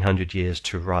 1,500 years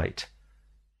to write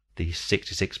the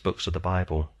 66 books of the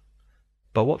Bible.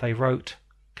 But what they wrote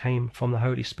came from the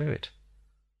Holy Spirit.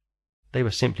 They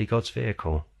were simply God's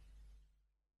vehicle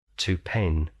to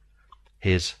pen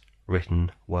his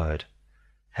written word.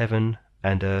 Heaven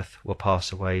and earth will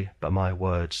pass away, but my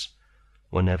words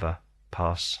will never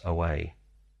pass away.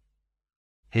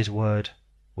 His word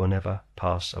will never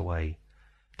pass away.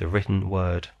 The written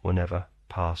word will never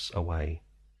pass away.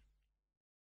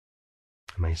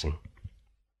 Amazing.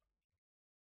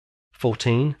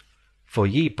 14, For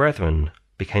ye, brethren,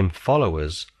 became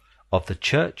followers of the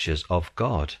churches of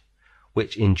God,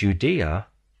 which in Judea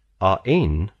are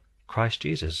in Christ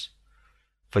Jesus.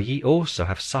 For ye also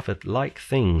have suffered like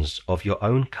things of your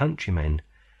own countrymen,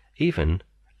 even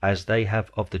as they have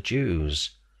of the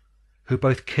Jews, who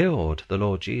both killed the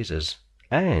Lord Jesus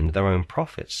and their own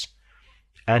prophets,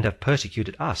 and have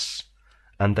persecuted us,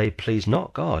 and they please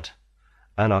not God,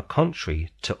 and are contrary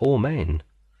to all men,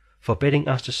 forbidding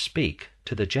us to speak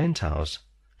to the Gentiles,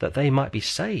 that they might be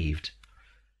saved,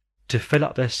 to fill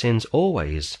up their sins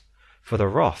always, for the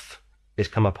wrath is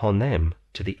come upon them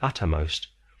to the uttermost.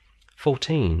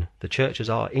 14. The churches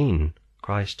are in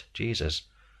Christ Jesus.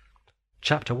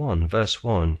 Chapter 1, verse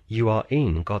 1, you are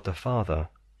in God the Father,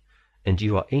 and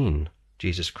you are in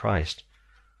Jesus Christ.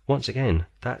 Once again,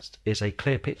 that is a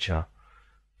clear picture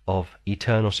of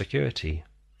eternal security.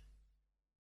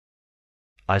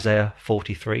 Isaiah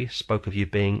 43 spoke of you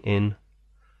being in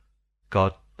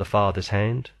God the Father's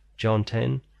hand. John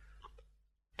 10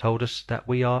 told us that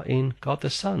we are in God the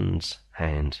Son's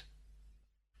hand.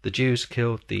 The Jews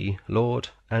killed the Lord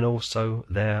and also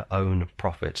their own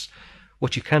prophets.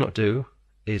 What you cannot do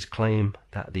is claim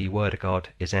that the Word of God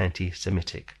is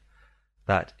anti-Semitic.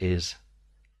 That is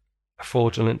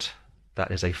fraudulent,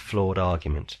 that is a flawed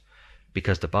argument,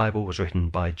 because the Bible was written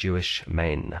by Jewish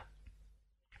men.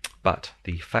 But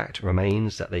the fact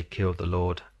remains that they killed the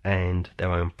Lord and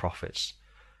their own prophets.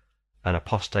 An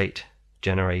apostate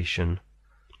generation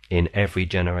in every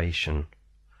generation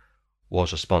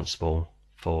was responsible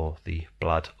for the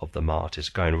blood of the martyrs,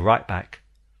 going right back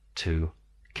to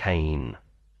Cain.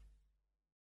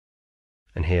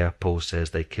 And here Paul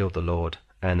says they killed the Lord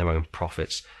and their own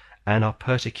prophets and are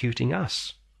persecuting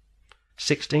us.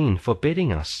 16,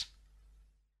 forbidding us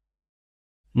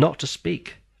not to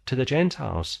speak to the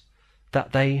Gentiles,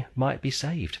 that they might be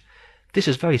saved. This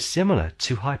is very similar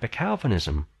to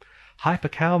Hyper-Calvinism.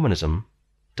 Hyper-Calvinism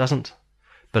doesn't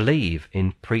believe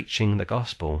in preaching the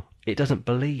gospel. It doesn't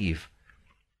believe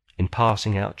in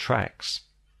passing out tracts,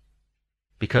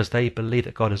 because they believe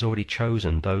that God has already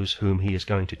chosen those whom he is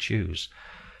going to choose.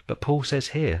 But Paul says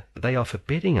here that they are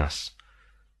forbidding us.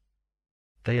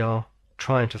 They are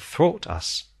trying to thwart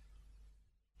us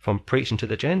from preaching to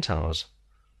the Gentiles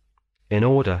in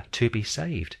order to be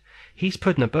saved. He's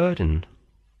putting a burden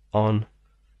on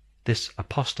this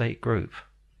apostate group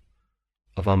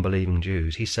of unbelieving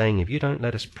Jews. He's saying, if you don't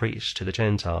let us preach to the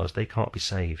Gentiles, they can't be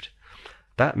saved.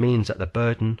 That means that the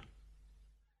burden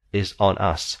is on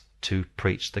us to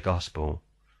preach the gospel.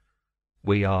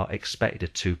 We are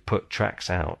expected to put tracts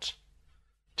out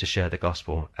to share the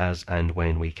gospel as and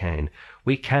when we can.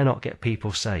 We cannot get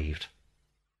people saved.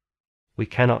 We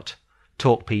cannot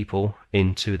talk people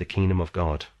into the kingdom of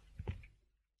God.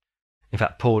 In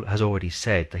fact, Paul has already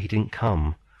said that he didn't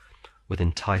come with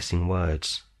enticing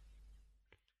words,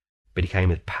 but he came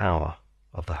with power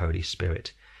of the Holy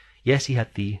Spirit. Yes, he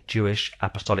had the Jewish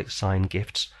apostolic sign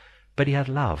gifts, but he had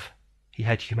love, he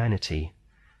had humanity,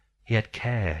 he had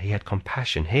care, he had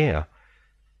compassion. Here,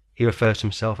 he refers to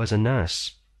himself as a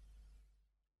nurse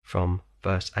from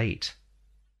verse 8,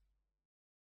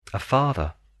 a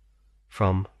father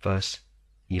from verse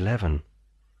 11.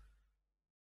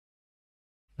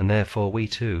 And therefore we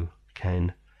too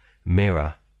can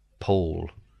mirror Paul.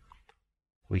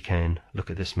 We can look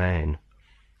at this man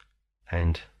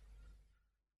and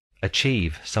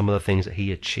achieve some of the things that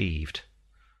he achieved.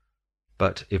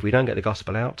 But if we don't get the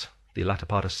gospel out, the latter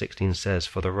part of 16 says,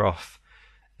 for the wrath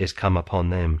is come upon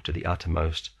them to the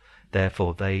uttermost.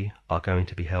 Therefore they are going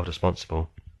to be held responsible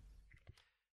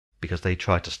because they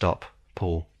tried to stop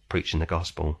Paul preaching the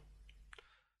gospel.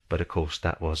 But of course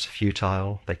that was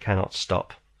futile. They cannot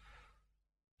stop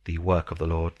the work of the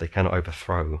Lord. They cannot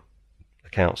overthrow the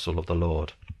counsel of the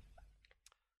Lord.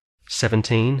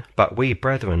 17, but we,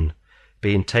 brethren,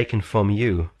 being taken from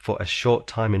you for a short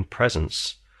time in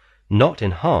presence, not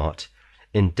in heart,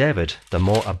 endeavoured the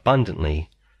more abundantly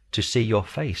to see your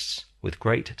face with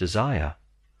great desire.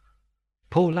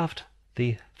 Paul loved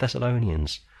the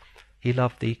Thessalonians. He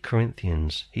loved the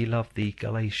Corinthians. He loved the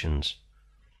Galatians.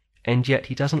 And yet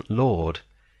he doesn't lord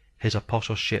his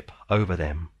apostleship over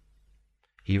them.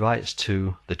 He writes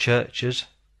to the churches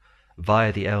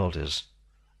via the elders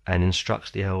and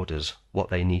instructs the elders what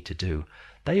they need to do.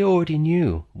 They already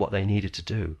knew what they needed to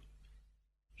do.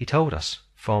 He told us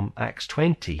from Acts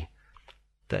 20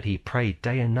 that he prayed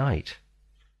day and night.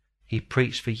 He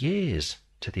preached for years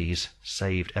to these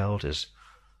saved elders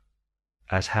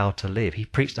as how to live. He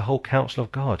preached the whole counsel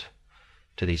of God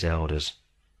to these elders.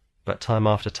 But time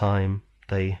after time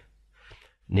they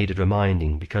needed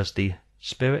reminding, because the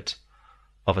spirit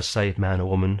of a saved man or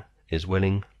woman is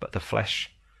willing, but the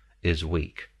flesh is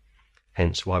weak.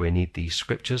 Hence why we need the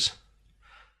scriptures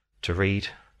to read,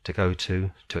 to go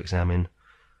to examine,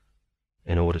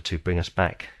 in order to bring us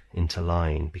back into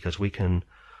line, because we can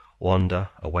wander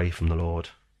away from the Lord.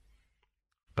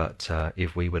 But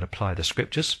if we would apply the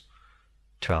scriptures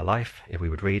to our life, if we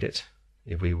would read it,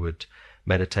 if we would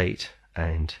meditate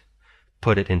and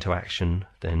put it into action,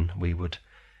 then we would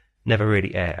never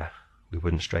really err. We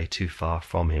wouldn't stray too far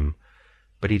from him.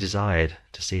 But he desired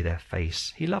to see their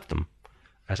face. He loved them.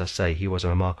 As I say, he was a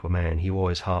remarkable man. He wore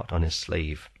his heart on his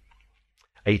sleeve.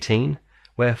 18.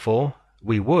 Wherefore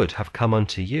we would have come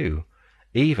unto you,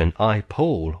 even I,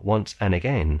 Paul, once and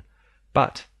again,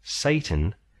 but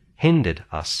Satan hindered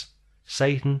us.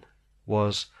 Satan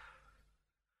was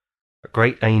a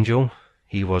great angel.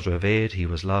 He was revered, he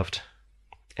was loved,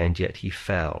 and yet he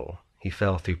fell. He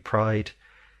fell through pride.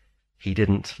 He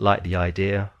didn't like the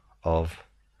idea of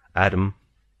Adam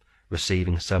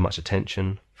receiving so much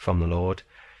attention from the Lord.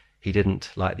 He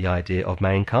didn't like the idea of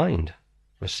mankind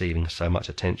receiving so much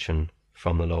attention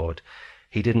from the Lord.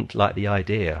 He didn't like the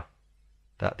idea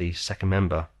that the second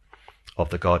member of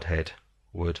the Godhead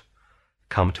would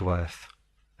come to earth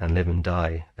and live and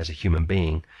die as a human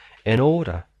being in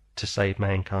order to save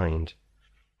mankind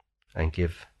and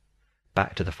give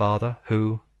back to the Father,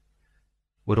 who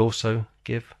would also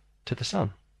give to the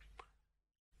Son.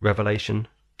 Revelation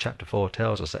chapter 4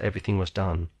 tells us that everything was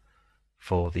done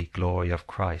for the glory of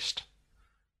Christ.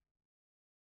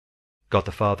 God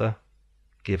the Father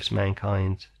gives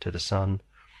mankind to the Son,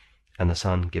 and the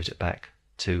Son gives it back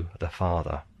to the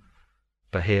Father.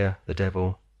 But here the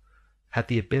devil had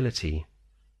the ability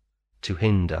to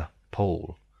hinder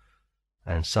Paul,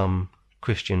 and some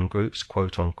Christian groups,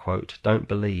 quote unquote, don't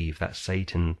believe that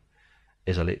Satan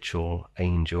is a literal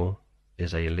angel,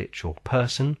 is a literal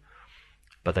person,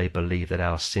 but they believe that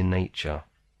our sin nature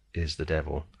is the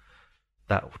devil.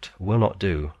 That will not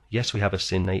do. Yes, we have a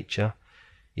sin nature.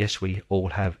 Yes, we all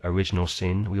have original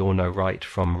sin. We all know right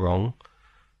from wrong,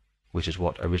 which is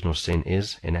what original sin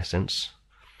is in essence.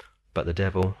 But the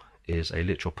devil is a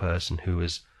literal person who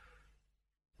is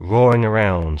roaring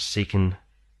around seeking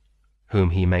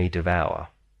whom he may devour.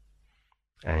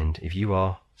 And if you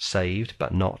are saved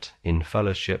but not in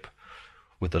fellowship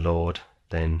with the Lord,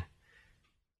 then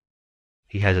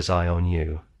he has his eye on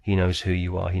you. He knows who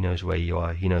you are. He knows where you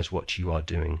are. He knows what you are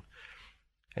doing.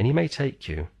 And he may take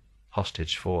you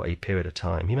hostage for a period of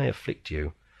time. He may afflict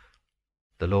you.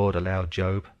 The Lord allowed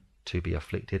Job to be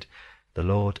afflicted. The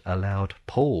Lord allowed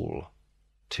Paul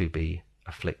to be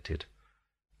afflicted.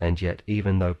 And yet,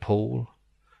 even though Paul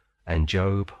and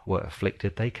Job were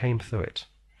afflicted, they came through it.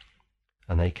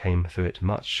 And they came through it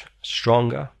much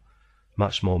stronger,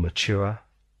 much more mature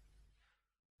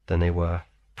than they were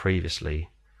previously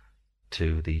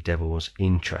to the devil's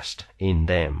interest in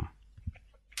them.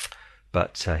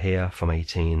 But here from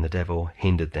 18, the devil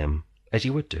hindered them, as he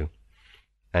would do.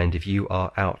 And if you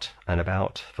are out and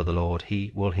about for the Lord,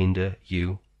 he will hinder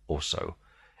you also.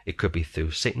 It could be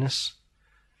through sickness.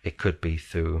 It could be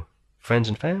through friends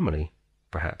and family,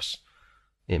 perhaps.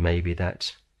 It may be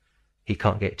that he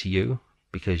can't get to you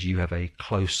because you have a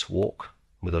close walk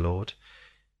with the Lord.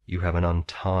 You have an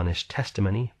untarnished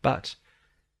testimony, but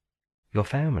your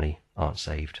family aren't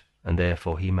saved, and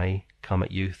therefore he may come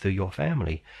at you through your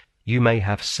family. You may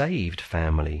have saved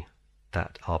family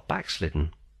that are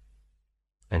backslidden,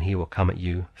 and he will come at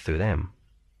you through them.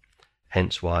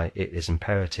 Hence why it is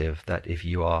imperative that if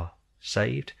you are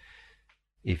saved,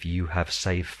 if you have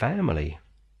saved family,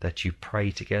 that you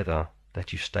pray together,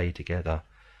 that you stay together,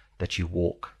 that you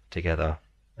walk together,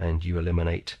 and you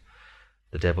eliminate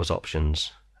the devil's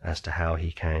options as to how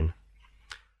he can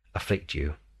afflict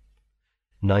you.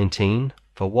 19.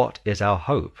 For what is our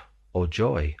hope, or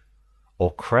joy,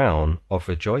 or crown of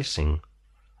rejoicing?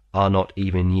 Are not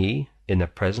even ye in the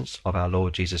presence of our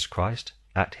Lord Jesus Christ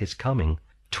at his coming?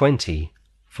 20.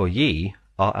 For ye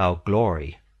are our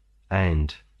glory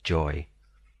and joy.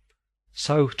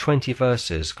 So 20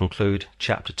 verses conclude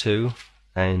chapter 2,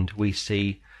 and we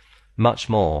see much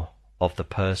more of the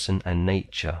person and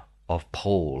nature of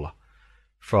Paul.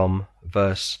 From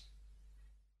verse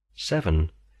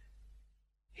 7,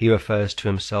 he refers to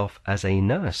himself as a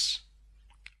nurse.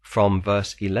 From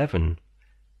verse 11,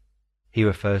 he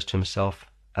refers to himself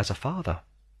as a father.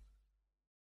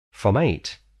 From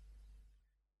 8,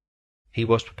 he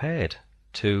was prepared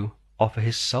to offer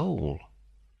his soul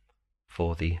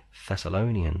for the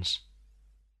Thessalonians.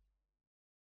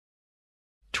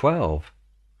 12,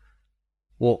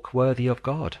 walk worthy of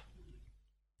God,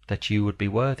 that you would be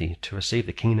worthy to receive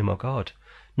the kingdom of God.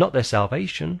 Not their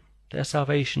salvation. Their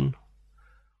salvation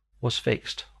was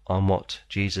fixed on what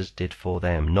Jesus did for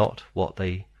them, not what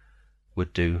they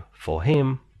would do for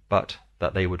him, but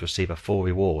that they would receive a full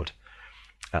reward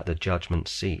at the judgment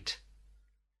seat.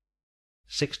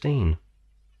 16.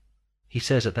 He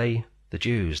says that they, the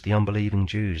Jews, the unbelieving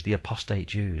Jews, the apostate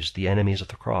Jews, the enemies of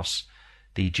the cross,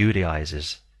 the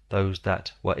Judaizers, those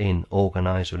that were in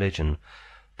organized religion,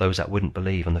 those that wouldn't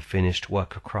believe on the finished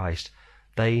work of Christ,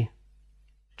 they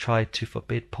tried to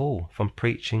forbid Paul from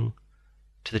preaching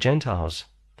to the Gentiles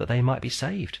that they might be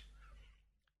saved.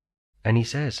 And he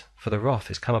says, for the wrath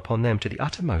is come upon them to the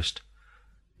uttermost,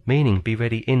 meaning be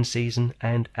ready in season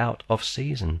and out of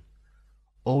season.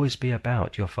 Always be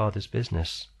about your Father's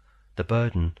business. The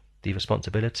burden, the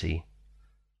responsibility,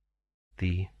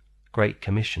 the Great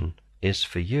Commission is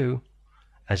for you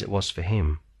as it was for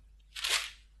him.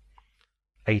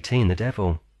 18. The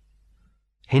devil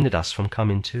hindered us from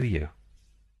coming to you.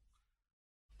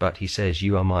 But he says,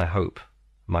 you are my hope,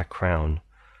 my crown,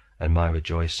 and my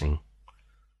rejoicing.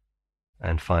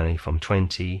 And finally, from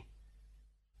 20,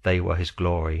 they were his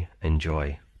glory and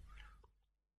joy.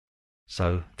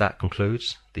 So that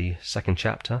concludes the second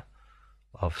chapter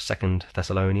of 2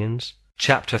 Thessalonians.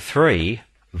 Chapter 3,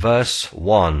 verse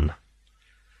 1.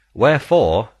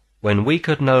 Wherefore, when we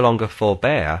could no longer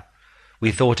forbear,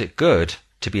 we thought it good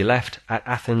to be left at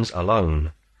Athens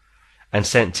alone, and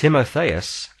sent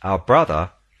Timotheus, our brother,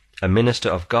 a minister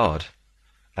of God,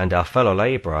 and our fellow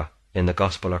labourer in the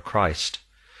gospel of Christ,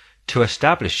 to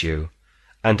establish you,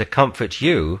 and to comfort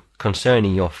you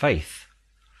concerning your faith,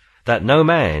 that no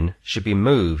man should be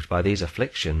moved by these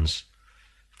afflictions.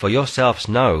 For yourselves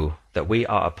know that we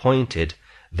are appointed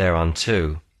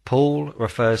thereunto. Paul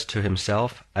refers to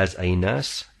himself as a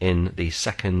nurse in the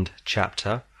 2nd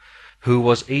chapter, who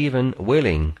was even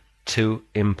willing to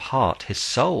impart his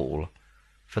soul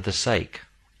for the sake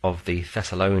of the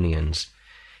Thessalonians.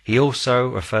 He also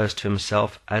refers to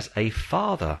himself as a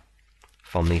father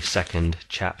from the 2nd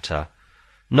chapter.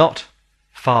 Not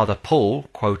Father Paul,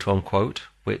 quote unquote,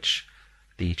 which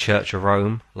the Church of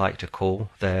Rome like to call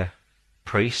their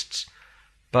priests,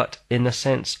 but in the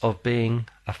sense of being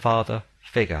a father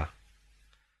figure.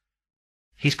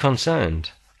 He's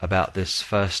concerned about this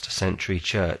first century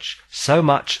church, so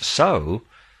much so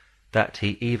that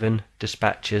he even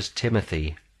dispatches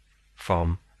Timothy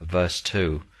from verse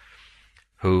 2,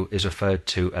 who is referred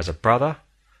to as a brother,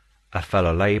 a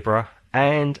fellow labourer,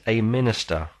 and a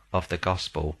minister of the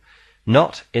gospel,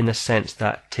 not in the sense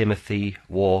that Timothy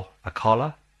wore a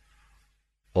collar,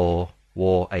 or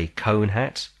wore a cone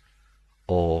hat,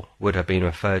 or would have been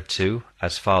referred to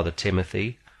as Father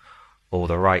Timothy, or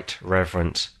the Right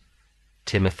Reverend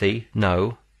Timothy,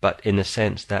 no, but in the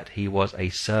sense that he was a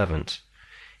servant,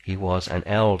 he was an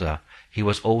elder, he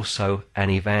was also an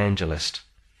evangelist.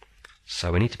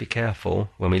 So we need to be careful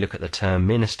when we look at the term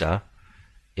minister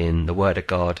in the Word of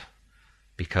God,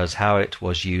 because how it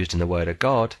was used in the Word of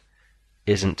God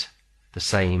isn't the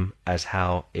same as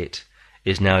how it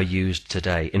is now used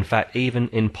today. In fact, even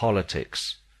in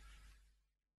politics,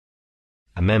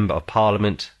 a member of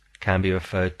Parliament can be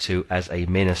referred to as a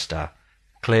minister,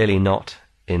 clearly not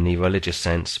in the religious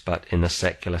sense, but in the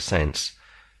secular sense.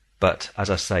 But, as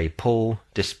I say, Paul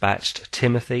dispatched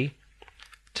Timothy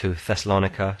to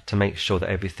Thessalonica to make sure that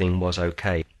everything was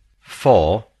okay.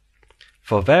 For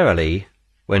verily,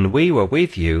 when we were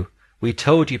with you, we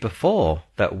told you before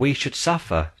that we should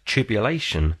suffer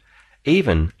tribulation,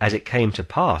 even as it came to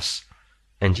pass.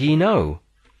 And ye know,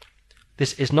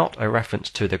 this is not a reference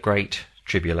to the great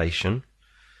tribulation,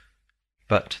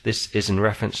 but this is in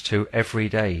reference to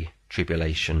everyday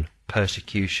tribulation,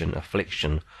 persecution,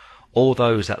 affliction. All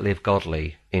those that live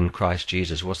godly in Christ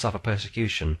Jesus will suffer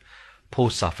persecution. Paul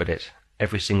suffered it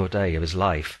every single day of his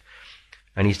life.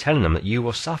 And he's telling them that you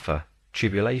will suffer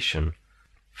tribulation.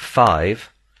 5.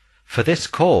 For this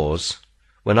cause,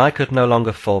 when I could no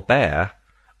longer forbear,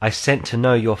 I sent to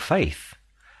know your faith,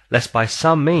 lest by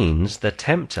some means the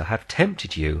tempter have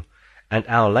tempted you, and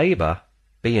our labour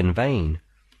be in vain.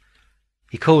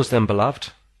 He calls them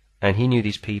beloved, and he knew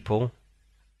these people,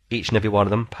 each and every one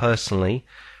of them, personally,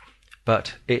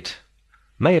 but it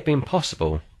may have been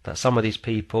possible that some of these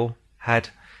people had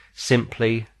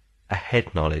simply a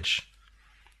head knowledge,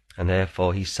 and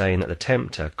therefore he's saying that the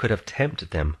tempter could have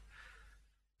tempted them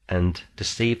and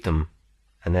deceived them,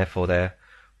 and therefore their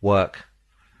work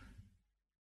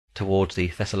towards the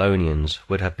Thessalonians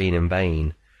would have been in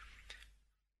vain.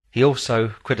 He also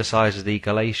criticizes the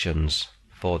Galatians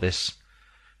for this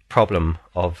problem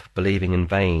of believing in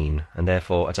vain, and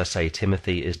therefore, as I say,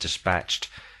 Timothy is dispatched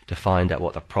to find out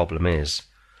what the problem is.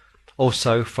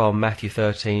 Also, from Matthew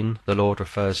 13, the Lord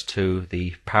refers to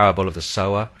the parable of the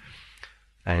sower,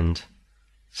 and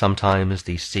sometimes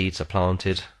these seeds are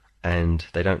planted and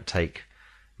they don't take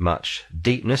much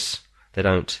deepness, they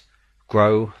don't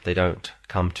grow, they don't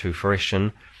come to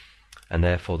fruition, and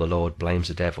therefore the Lord blames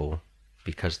the devil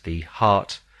because the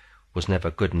heart was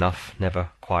never good enough, never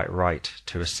quite right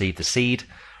to receive the seed,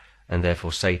 and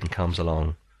therefore Satan comes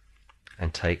along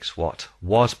and takes what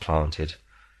was planted.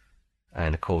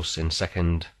 And of course in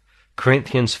 2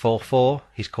 Corinthians 4:4,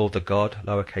 he's called the God,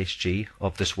 lowercase g,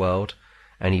 of this world,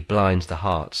 and he blinds the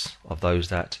hearts of those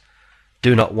that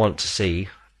do not want to see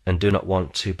and do not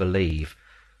want to believe.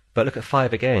 But look at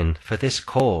 5 again. For this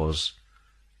cause,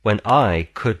 when I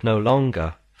could no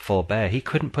longer forbear, he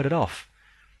couldn't put it off.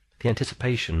 The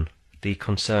anticipation, the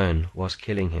concern was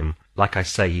killing him. Like I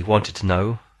say, he wanted to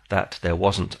know that there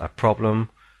wasn't a problem,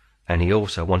 and he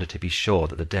also wanted to be sure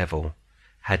that the devil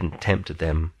hadn't tempted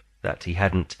them, that he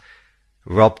hadn't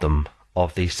robbed them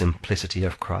of the simplicity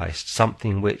of Christ,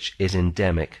 something which is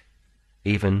endemic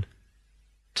even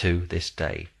to this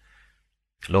day.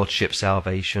 Lordship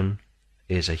salvation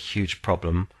is a huge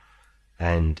problem,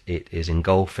 and it is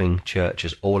engulfing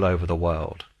churches all over the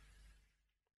world.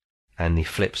 And the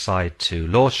flip side to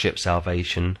Lordship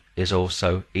salvation is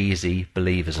also easy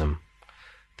believism.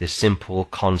 This simple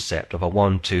concept of a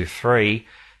 1, 2, 3,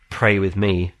 pray with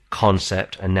me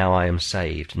concept, and now I am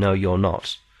saved. No, you're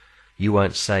not. You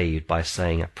weren't saved by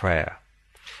saying a prayer.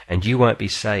 And you won't be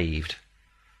saved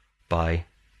by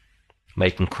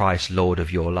making Christ Lord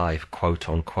of your life, quote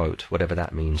unquote, whatever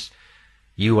that means.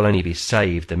 You will only be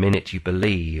saved the minute you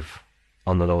believe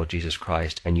on the Lord Jesus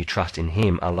Christ and you trust in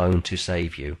him alone to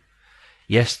save you.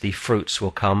 Yes, the fruits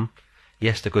will come.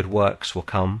 Yes, the good works will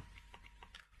come.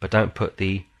 But don't put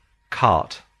the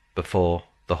cart before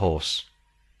the horse.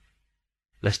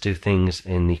 Let's do things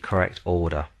in the correct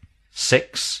order.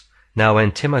 6. Now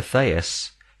when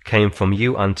Timotheus came from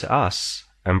you unto us,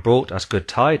 and brought us good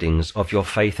tidings of your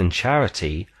faith and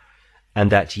charity,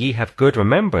 and that ye have good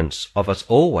remembrance of us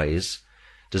always,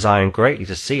 desiring greatly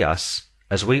to see us,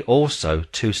 as we also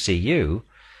to see you,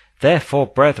 therefore,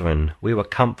 brethren, we were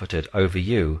comforted over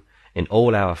you in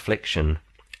all our affliction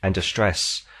and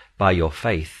distress by your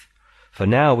faith. For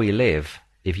now we live,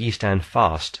 if ye stand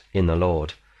fast in the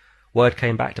Lord. Word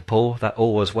came back to Paul that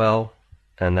all was well,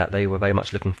 and that they were very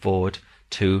much looking forward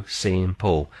to seeing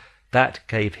Paul. That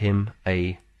gave him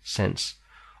a sense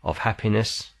of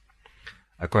happiness,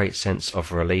 a great sense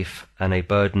of relief, and a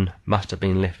burden must have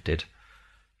been lifted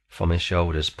from his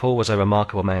shoulders. Paul was a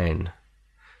remarkable man.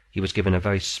 He was given a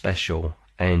very special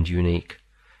and unique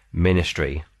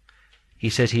ministry. He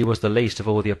said he was the least of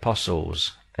all the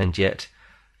apostles, and yet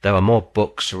there are more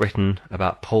books written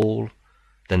about Paul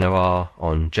than there are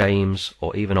on James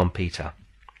or even on Peter.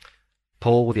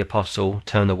 Paul the apostle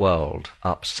turned the world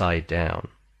upside down.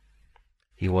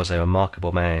 He was a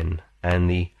remarkable man, and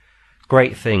the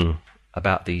great thing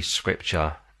about the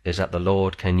scripture is that the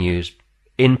Lord can use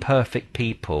imperfect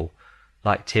people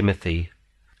like Timothy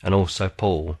and also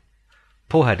Paul.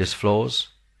 Paul had his flaws.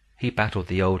 He battled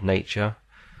the old nature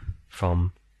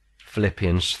from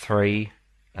Philippians 3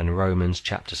 and Romans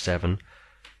chapter 7,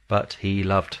 but he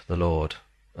loved the Lord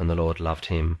and the Lord loved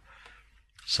him.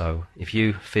 So if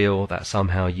you feel that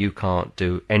somehow you can't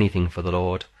do anything for the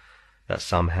Lord, that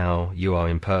somehow you are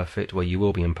imperfect, well, you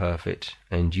will be imperfect,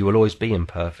 and you will always be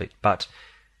imperfect. But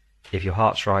if your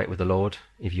heart's right with the Lord,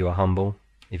 if you are humble,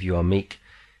 if you are meek,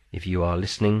 if you are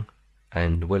listening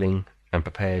and willing and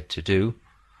prepared to do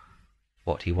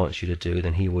what he wants you to do,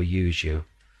 then he will use you.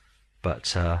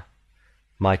 But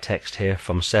my text here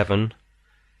from 7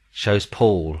 shows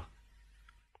Paul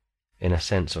in a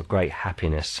sense of great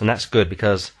happiness. And that's good,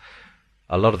 because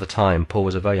a lot of the time Paul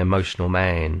was a very emotional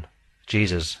man.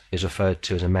 Jesus is referred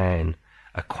to as a man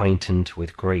acquainted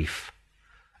with grief,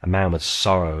 a man with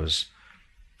sorrows.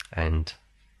 And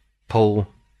Paul,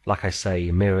 like I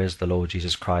say, mirrors the Lord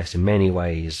Jesus Christ in many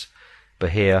ways.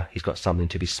 But here he's got something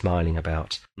to be smiling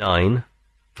about. 9.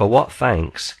 For what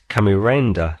thanks can we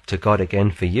render to God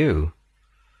again for you,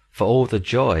 for all the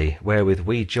joy wherewith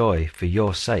we joy for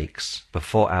your sakes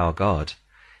before our God,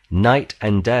 night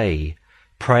and day,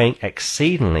 praying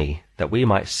exceedingly that we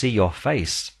might see your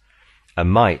face, and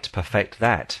might perfect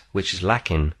that which is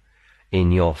lacking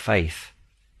in your faith.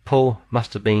 Paul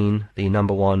must have been the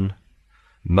number one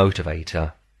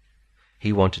motivator.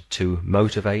 He wanted to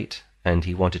motivate and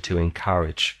he wanted to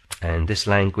encourage. And this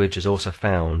language is also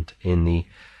found in the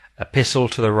Epistle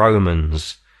to the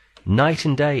Romans. Night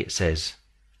and day, it says,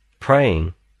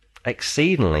 praying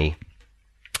exceedingly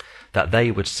that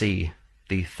they would see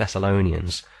the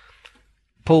Thessalonians.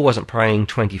 Paul wasn't praying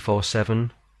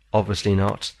 24/7, obviously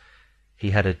not. He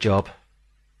had a job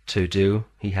to do.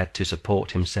 He had to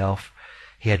support himself.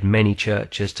 He had many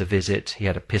churches to visit. He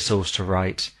had epistles to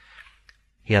write.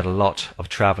 He had a lot of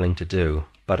travelling to do.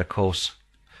 But of course,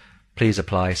 please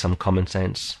apply some common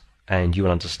sense, and you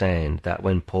will understand that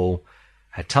when Paul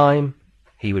had time,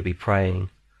 he would be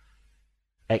praying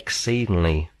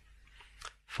exceedingly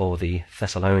for the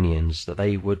Thessalonians, that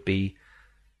they would be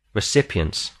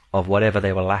recipients of whatever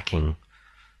they were lacking.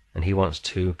 And he wants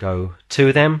to go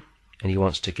to them, and he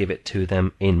wants to give it to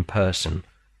them in person.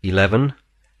 11.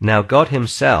 Now God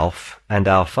himself and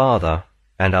our Father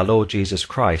and our Lord Jesus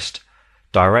Christ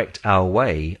direct our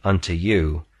way unto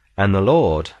you, and the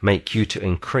Lord make you to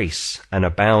increase and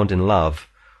abound in love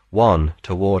one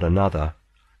toward another,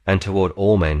 and toward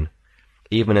all men,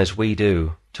 even as we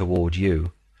do toward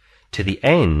you, to the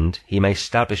end he may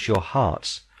establish your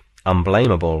hearts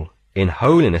unblameable in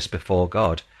holiness before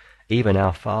God, even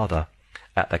our Father,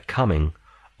 at the coming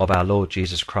of our Lord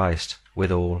Jesus Christ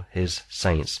with all his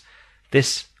saints.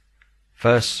 This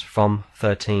verse from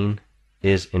 13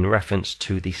 is in reference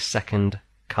to the second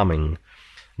coming,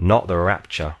 not the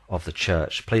rapture of the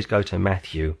church. Please go to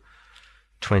Matthew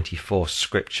 24,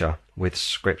 scripture with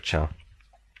scripture.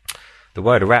 The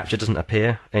word rapture doesn't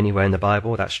appear anywhere in the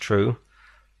Bible, that's true,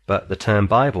 but the term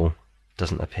Bible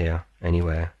doesn't appear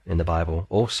anywhere in the Bible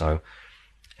also,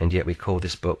 and yet we call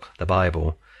this book the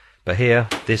Bible. But here,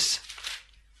 this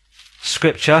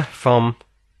scripture from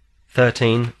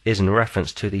 13 is in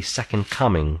reference to the second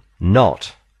coming,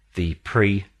 not the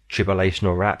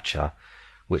pre-tribulational rapture,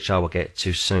 which I will get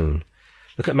to soon.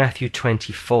 Look at Matthew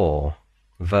 24,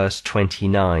 verse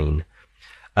 29.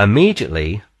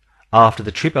 Immediately after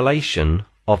the tribulation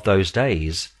of those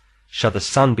days shall the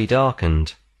sun be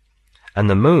darkened, and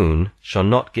the moon shall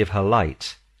not give her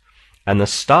light, and the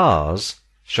stars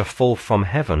shall fall from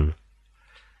heaven,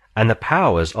 and the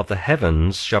powers of the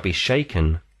heavens shall be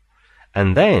shaken.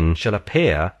 And then shall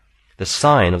appear the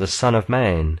sign of the Son of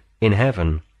Man in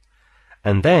heaven.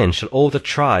 And then shall all the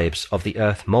tribes of the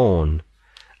earth mourn,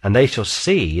 and they shall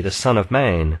see the Son of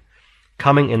Man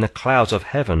coming in the clouds of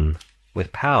heaven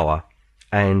with power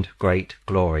and great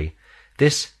glory.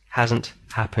 This hasn't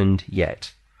happened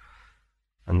yet.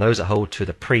 And those that hold to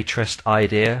the preterist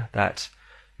idea that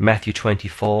Matthew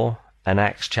 24 and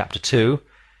Acts chapter 2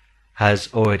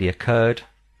 has already occurred,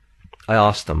 I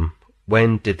ask them,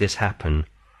 when did this happen?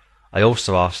 I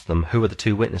also asked them, who are the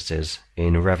two witnesses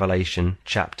in Revelation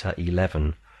chapter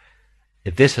 11?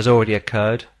 If this has already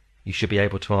occurred, you should be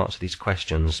able to answer these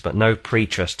questions, but no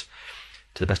preterist,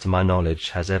 to the best of my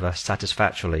knowledge, has ever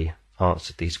satisfactorily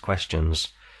answered these questions.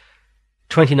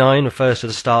 29 refers to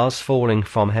the stars falling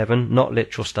from heaven, not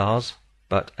literal stars,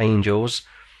 but angels,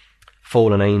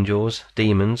 fallen angels,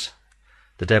 demons,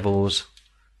 the devil's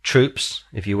troops,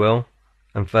 if you will.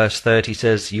 And verse 30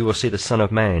 says, you will see the Son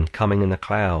of Man coming in the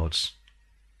clouds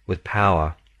with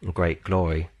power and great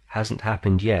glory. Hasn't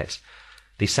happened yet.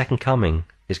 The second coming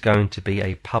is going to be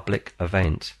a public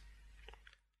event,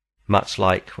 much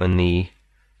like when the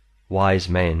wise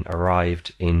men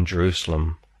arrived in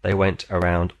Jerusalem. They went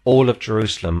around all of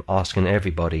Jerusalem asking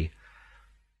everybody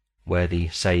where the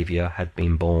Saviour had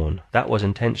been born. That was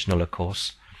intentional, of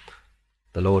course.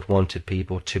 The Lord wanted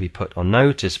people to be put on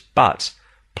notice, but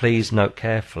please note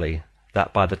carefully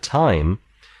that by the time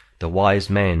the wise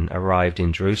men arrived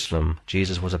in Jerusalem,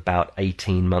 Jesus was about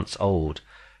 18 months old.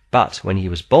 But when he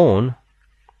was born,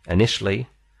 initially,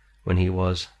 when he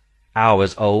was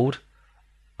hours old,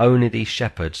 only the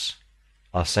shepherds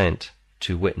are sent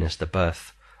to witness the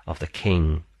birth of the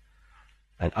King.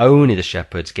 And only the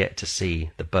shepherds get to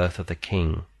see the birth of the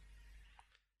King.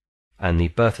 And the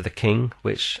birth of the King,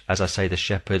 which, as I say, the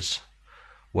shepherds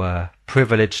were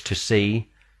privileged to see,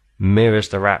 mirrors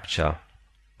the rapture.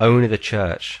 Only the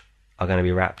church are going to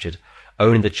be raptured.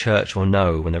 Only the church will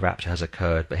know when the rapture has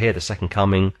occurred. But here the second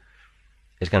coming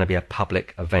is going to be a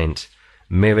public event,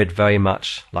 mirrored very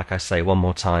much, like I say one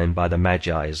more time, by the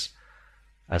Magi's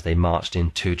as they marched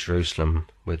into Jerusalem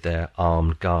with their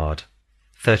armed guard.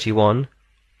 31.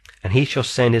 And he shall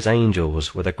send his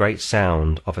angels with a great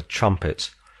sound of a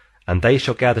trumpet, and they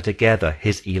shall gather together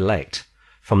his elect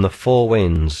from the four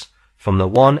winds, from the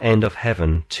one end of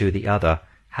heaven to the other.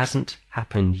 Hasn't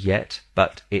happened yet,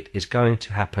 but it is going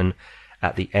to happen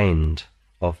at the end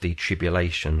of the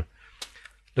tribulation.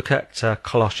 Look at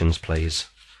Colossians, please.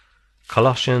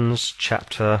 Colossians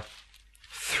chapter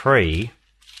 3,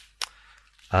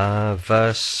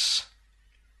 verse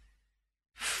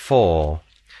 4.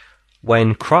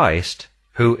 When Christ,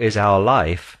 who is our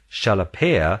life, shall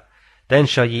appear, then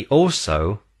shall ye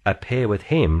also appear with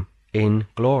him in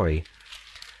glory.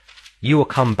 You will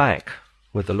come back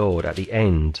with the Lord at the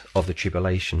end of the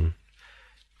tribulation,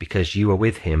 because you were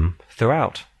with him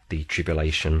throughout the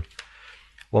tribulation.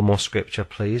 One more scripture,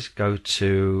 please. Go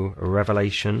to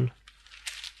Revelation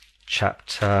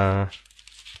chapter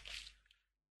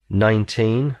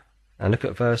 19, and look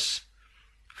at verse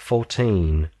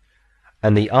 14.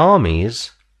 And the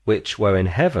armies which were in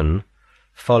heaven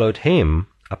followed him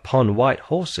upon white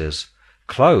horses,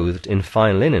 clothed in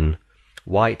fine linen,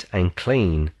 white and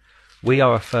clean. We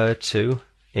are referred to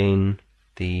in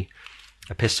the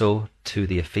epistle to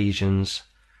the Ephesians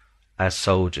as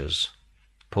soldiers.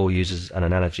 Paul uses an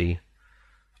analogy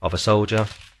of a soldier,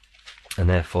 and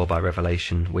therefore by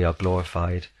revelation we are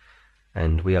glorified,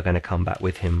 and we are going to come back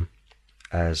with him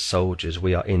as soldiers.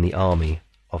 We are in the army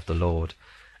of the Lord,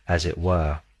 as it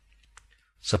were.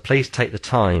 So please take the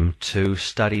time to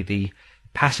study the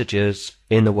passages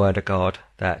in the Word of God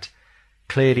that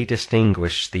clearly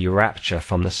distinguish the rapture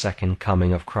from the second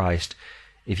coming of Christ.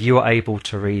 If you are able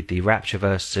to read the rapture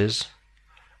verses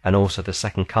and also the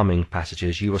second coming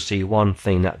passages, you will see one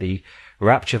thing, that the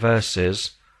rapture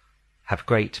verses have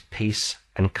great peace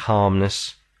and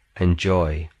calmness and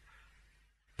joy.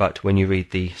 But when you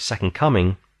read the second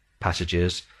coming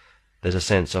passages, there's a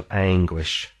sense of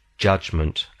anguish,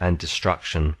 judgment, and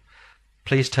destruction.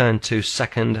 Please turn to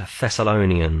 2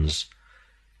 Thessalonians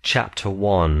chapter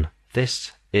 1.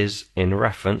 This is in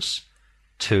reference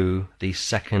to the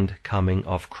second coming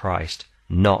of Christ,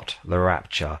 not the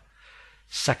rapture.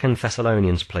 2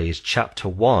 Thessalonians, please, chapter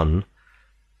 1,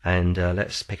 and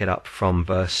let's pick it up from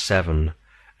verse 7.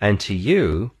 And to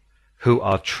you who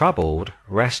are troubled,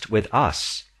 rest with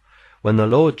us, when the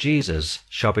Lord Jesus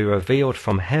shall be revealed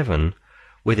from heaven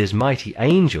with his mighty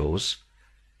angels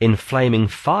in flaming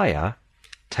fire,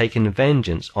 taking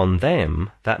vengeance on them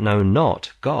that know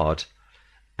not God,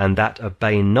 and that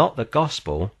obey not the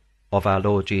gospel of our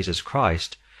Lord Jesus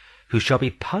Christ, who shall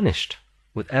be punished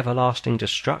with everlasting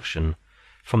destruction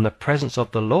from the presence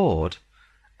of the Lord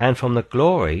and from the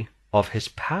glory of his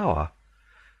power,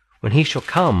 when he shall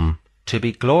come to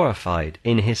be glorified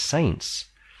in his saints,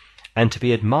 and to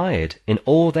be admired in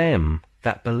all them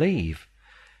that believe,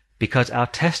 because our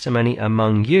testimony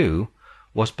among you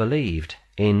was believed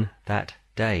in that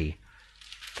day.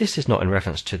 This is not in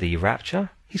reference to the rapture.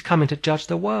 He's coming to judge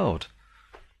the world.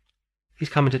 He's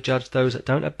coming to judge those that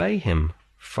don't obey him,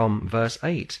 from verse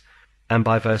 8. And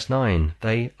by verse 9,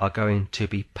 they are going to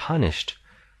be punished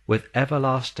with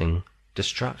everlasting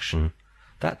destruction.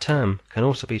 That term can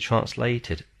also be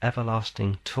translated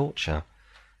everlasting torture.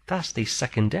 That's the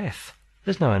second death.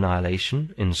 There's no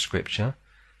annihilation in Scripture.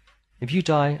 If you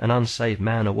die an unsaved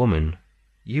man or woman,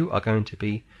 you are going to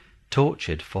be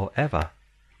tortured forever.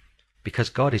 Because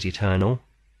God is eternal,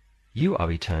 you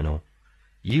are eternal.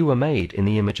 You were made in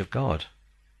the image of God,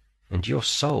 and your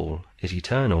soul is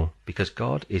eternal because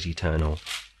God is eternal.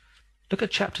 Look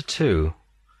at chapter 2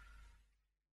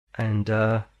 and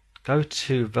go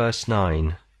to verse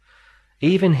 9.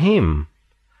 Even him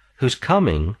whose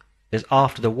coming is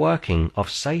after the working of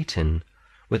Satan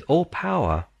with all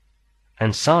power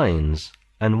and signs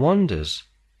and wonders.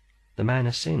 The man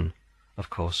of sin, of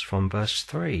course, from verse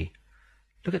 3.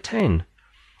 Look at 10.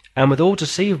 And with all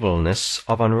deceivableness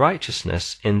of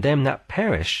unrighteousness in them that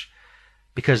perish,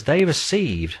 because they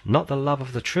received not the love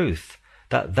of the truth,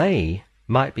 that they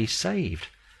might be saved.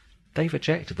 They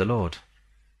rejected the Lord.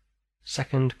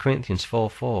 2 Corinthians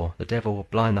 4:4. The devil will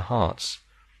blind the hearts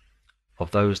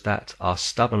of those that are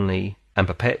stubbornly and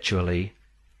perpetually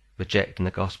rejecting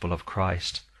the gospel of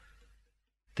Christ.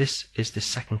 This is the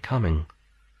second coming.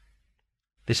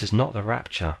 This is not the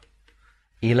rapture.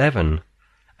 11.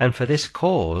 And for this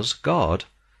cause God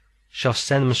shall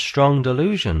send them strong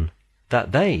delusion,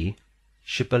 that they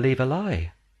should believe a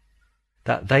lie,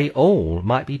 that they all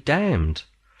might be damned,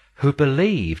 who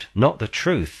believed not the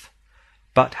truth,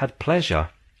 but had pleasure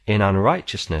in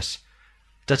unrighteousness.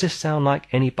 Does this sound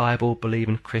like any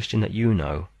Bible-believing Christian that you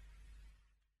know?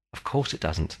 Of course it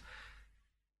doesn't.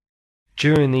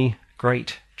 During the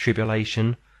Great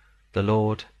Tribulation, the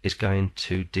Lord is going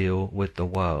to deal with the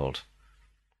world.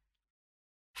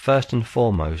 First and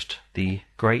foremost, the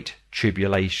Great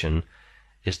Tribulation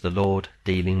is the Lord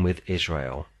dealing with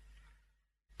Israel.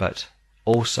 But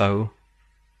also,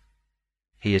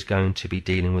 he is going to be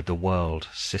dealing with the world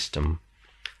system.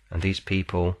 And these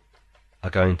people are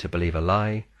going to believe a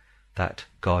lie that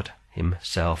God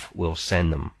himself will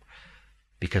send them.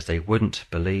 Because they wouldn't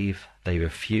believe, they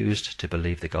refused to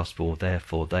believe the gospel,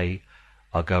 therefore they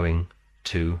are going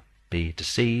to be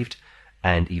deceived,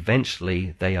 and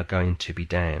eventually they are going to be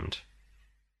damned.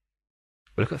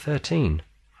 Look at 13.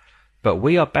 But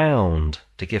we are bound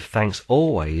to give thanks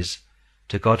always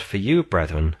to God for you,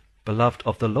 brethren, beloved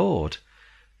of the Lord,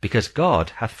 because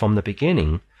God hath from the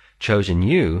beginning chosen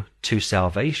you to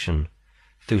salvation,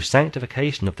 through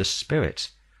sanctification of the Spirit,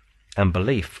 and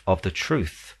belief of the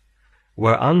truth,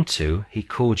 whereunto he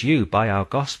called you by our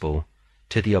gospel,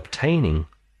 to the obtaining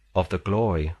of the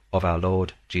glory of our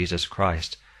Lord Jesus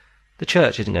Christ. The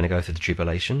church isn't going to go through the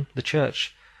tribulation. The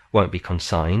church won't be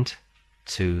consigned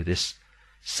to this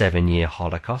 7-year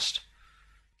Holocaust.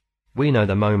 We know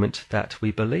the moment that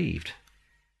we believed.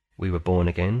 We were born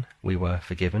again, we were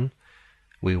forgiven,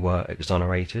 we were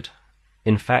exonerated.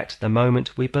 In fact, the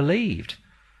moment we believed,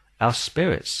 our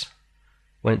spirits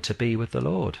went to be with the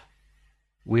Lord.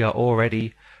 We are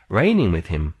already reigning with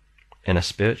him in a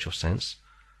spiritual sense,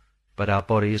 but our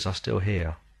bodies are still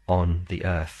here on the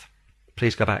earth.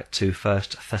 Please go back to 1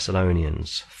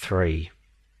 Thessalonians 3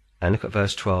 and look at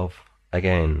verse 12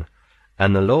 again.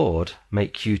 And the Lord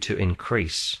make you to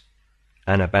increase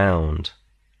and abound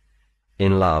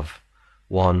in love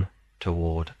one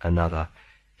toward another.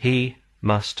 He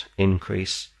must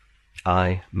increase,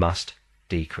 I must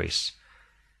decrease.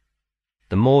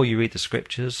 The more you read the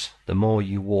scriptures, the more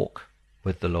you walk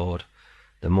with the Lord,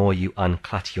 the more you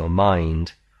unclutter your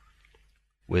mind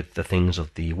with the things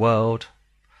of the world,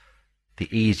 the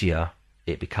easier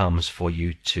it becomes for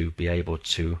you to be able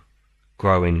to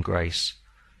grow in grace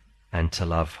and to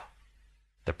love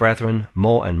the brethren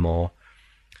more and more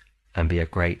and be a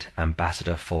great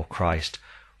ambassador for Christ.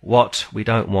 What we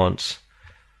don't want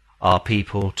are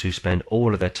people to spend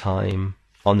all of their time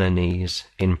on their knees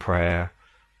in prayer,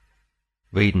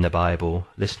 reading the Bible,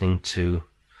 listening to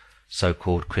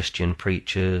so-called Christian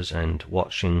preachers and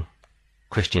watching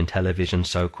Christian television,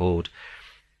 so-called,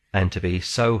 and to be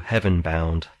so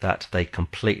heaven-bound that they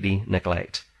completely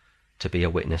neglect to be a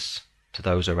witness to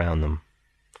those around them.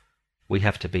 We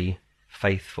have to be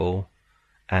faithful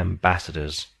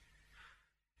ambassadors.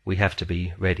 We have to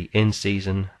be ready in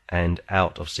season and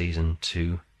out of season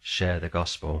to share the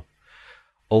gospel.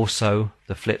 Also,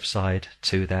 the flip side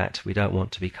to that, we don't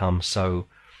want to become so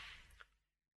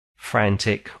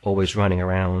frantic, always running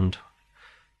around,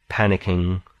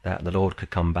 panicking that the Lord could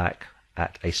come back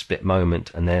at a split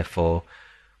moment, and therefore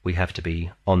we have to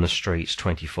be on the streets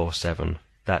 24/7.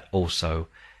 That also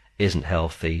isn't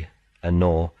healthy, and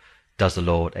nor does the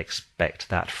Lord expect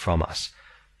that from us.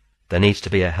 There needs to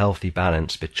be a healthy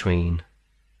balance between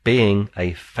being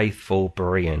a faithful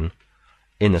Berean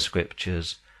in the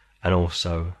scriptures and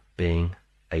also being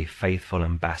a faithful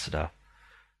ambassador,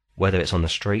 whether it's on the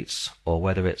streets or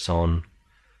whether it's on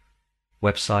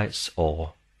websites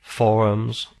or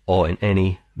forums or in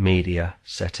any media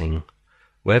setting.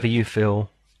 Wherever you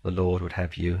feel the Lord would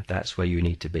have you, that's where you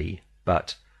need to be.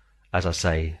 But as I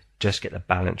say, just get the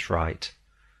balance right.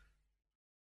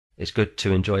 It's good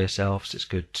to enjoy yourselves, it's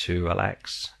good to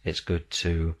relax, it's good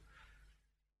to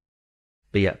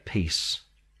be at peace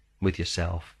with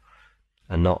yourself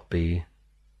and not be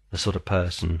the sort of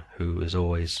person who is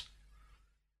always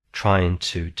trying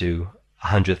to do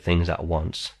 100 things at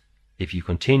once. If you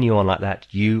continue on like that,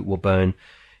 you will burn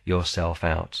yourself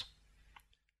out.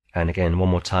 And again, one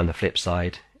more time, the flip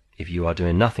side, if you are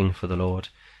doing nothing for the Lord,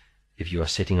 if you are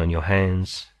sitting on your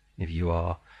hands, if you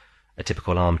are a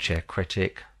typical armchair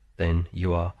critic, then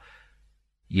you are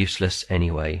useless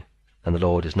anyway, and the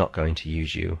Lord is not going to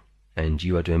use you, and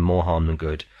you are doing more harm than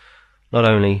good, not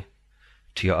only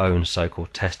to your own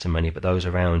so-called testimony, but those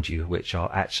around you which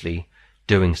are actually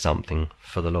doing something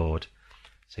for the Lord.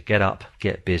 So get up,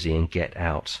 get busy, and get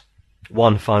out.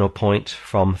 One final point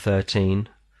from 13.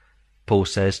 Paul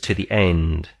says, to the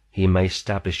end he may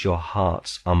establish your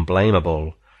hearts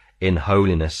unblameable in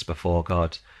holiness before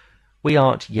God. We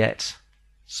aren't yet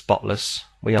spotless.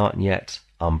 We aren't yet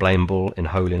unblameable in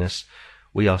holiness.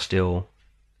 We are still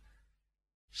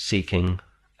seeking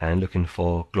and looking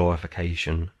for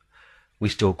glorification. We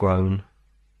still groan.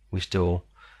 We still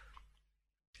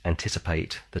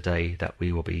anticipate the day that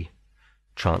we will be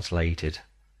translated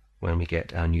when we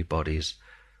get our new bodies.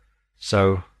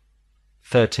 So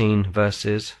 13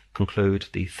 verses conclude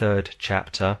the 3rd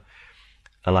chapter,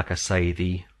 and like I say,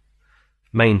 the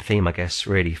main theme, I guess,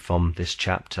 really from this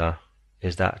chapter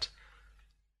is that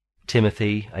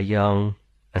Timothy, a young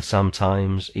and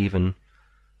sometimes even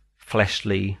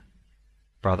fleshly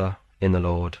brother in the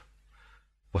Lord,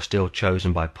 was still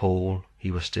chosen by Paul. He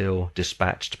was still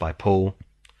dispatched by Paul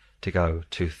to go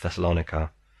to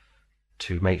Thessalonica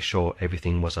to make sure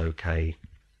everything was okay.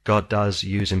 God does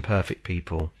use imperfect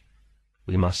people.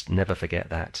 We must never forget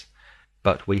that.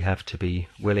 But we have to be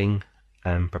willing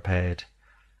and prepared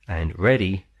and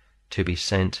ready to be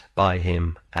sent by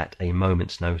him at a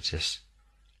moment's notice,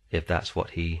 if that's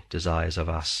what he desires of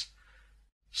us.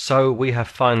 So we have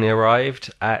finally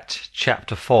arrived at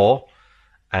chapter 4,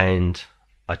 and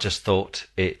I just thought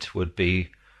it would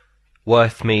be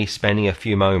worth me spending a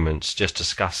few moments just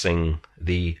discussing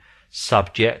the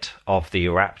subject of the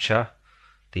rapture,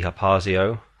 the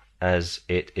harpazo, as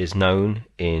it is known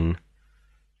in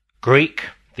Greek,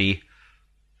 the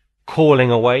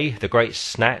calling away, the great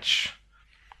snatch,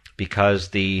 because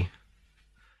the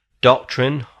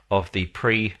doctrine of the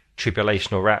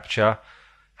pre-tribulational rapture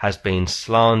has been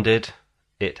slandered,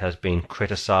 it has been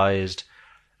criticized,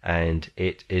 and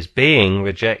it is being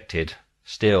rejected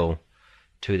still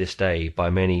to this day by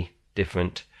many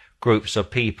different groups of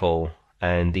people.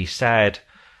 And the sad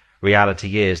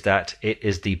reality is that it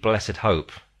is the blessed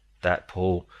hope that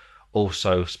Paul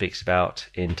also speaks about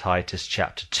in Titus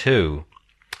chapter 2.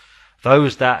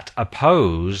 Those that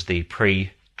oppose the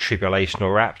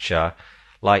pre-tribulational rapture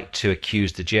like to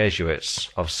accuse the Jesuits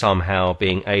of somehow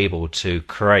being able to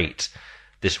create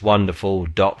this wonderful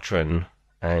doctrine,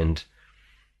 and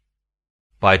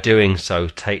by doing so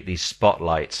take the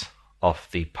spotlight off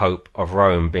the Pope of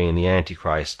Rome being the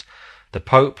Antichrist. The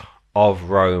Pope of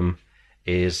Rome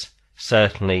is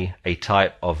certainly a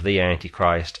type of the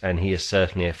Antichrist, and he is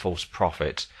certainly a false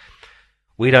prophet.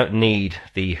 We don't need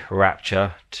the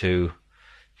rapture to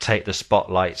take the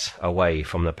spotlight away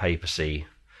from the papacy.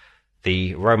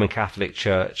 The Roman Catholic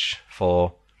Church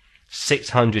for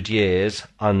 600 years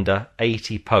under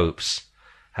 80 popes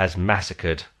has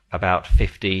massacred about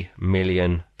 50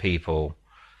 million people.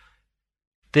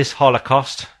 This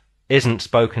Holocaust isn't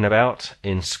spoken about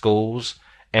in schools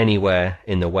anywhere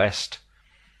in the West,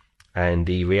 and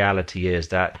the reality is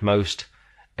that most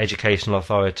educational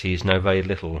authorities know very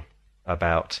little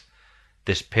about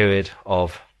this period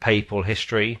of papal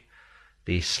history,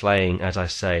 the slaying, as I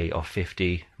say, of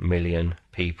 50 million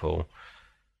people.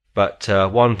 But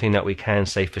one thing that we can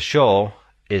say for sure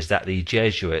is that the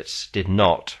Jesuits did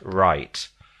not write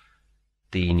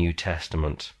the New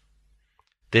Testament.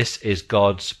 This is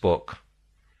God's book.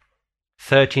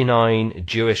 39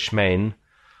 Jewish men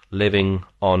living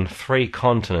on 3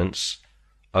 continents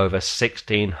over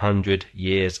 1600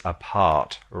 years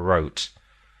apart wrote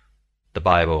the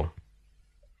Bible.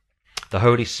 The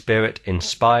Holy Spirit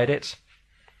inspired it,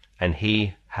 and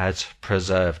he has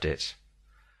preserved it.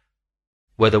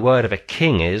 Where the word of a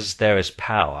king is, there is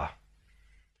power.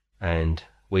 And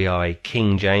we are a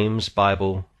King James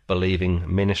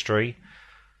Bible-believing ministry,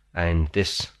 and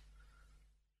this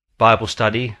Bible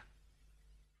study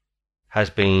has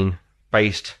been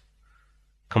based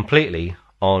completely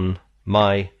on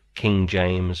my King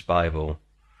James Bible.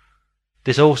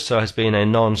 This also has been a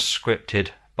non-scripted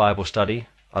Bible study.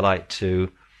 I like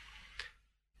to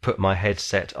put my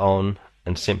headset on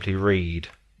and simply read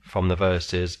from the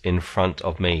verses in front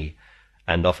of me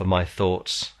and offer my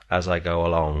thoughts as I go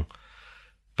along.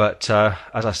 But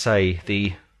as I say,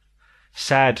 the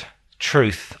sad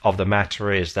truth of the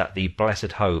matter is that the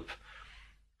blessed hope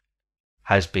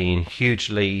has been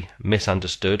hugely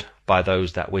misunderstood by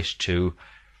those that wish to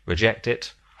reject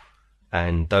it,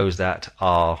 and those that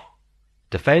are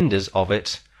defenders of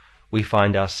it. We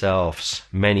find ourselves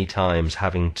many times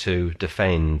having to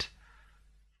defend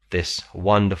this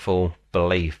wonderful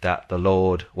belief that the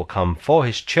Lord will come for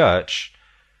his church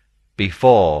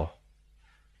before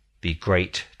the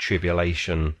Great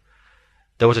Tribulation.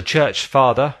 There was a church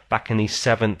father back in the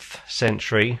 7th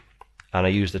century, and I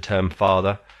use the term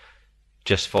father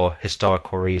just for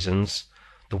historical reasons.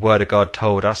 The Word of God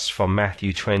told us from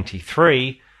Matthew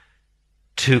 23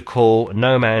 to call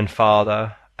no man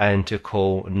father and to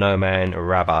call no man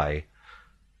rabbi.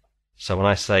 So when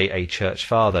I say a church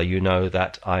father, you know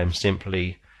that I am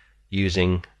simply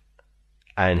using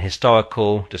an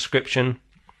historical description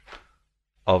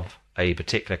of a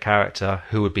particular character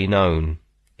who would be known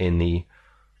in the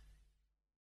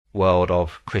world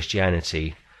of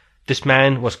Christianity. This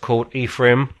man was called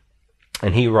Ephraim,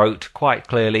 and he wrote quite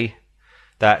clearly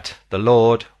that the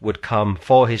Lord would come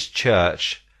for his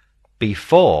church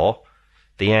before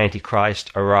the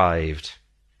Antichrist arrived.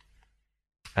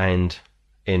 And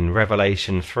in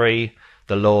Revelation 3,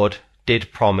 the Lord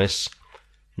did promise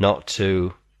not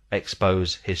to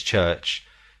expose his church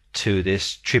to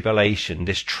this tribulation,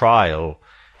 this trial,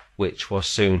 which was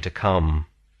soon to come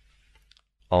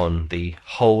on the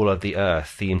whole of the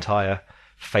earth. The entire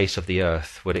face of the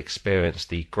earth would experience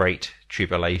the great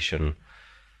tribulation.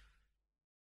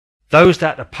 Those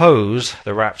that oppose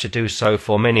the rapture do so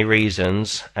for many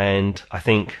reasons, and I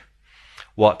think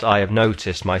what I have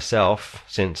noticed myself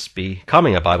since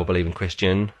becoming a Bible-believing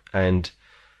Christian and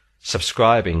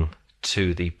subscribing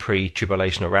to the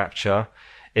pre-tribulational rapture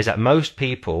is that most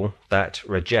people that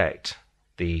reject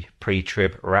the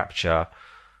pre-trib rapture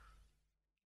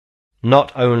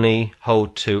not only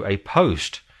hold to a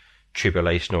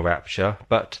post-tribulational rapture,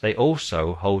 but they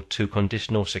also hold to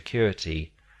conditional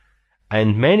security.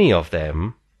 And many of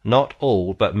them, not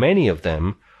all, but many of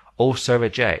them, also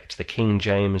reject the King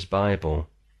James Bible.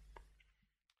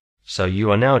 So you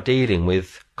are now dealing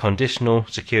with conditional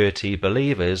security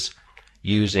believers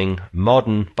using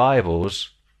modern Bibles,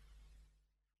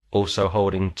 also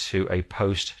holding to a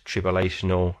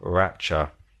post-tribulational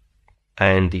rapture.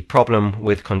 And the problem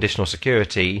with conditional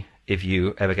security, if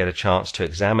you ever get a chance to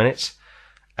examine it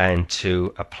and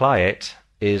to apply it,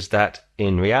 is that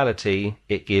in reality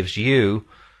it gives you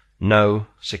no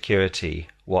security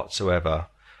whatsoever,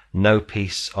 no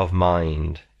peace of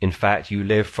mind. In fact, you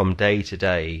live from day to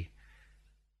day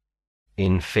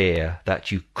in fear that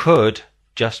you could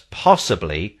just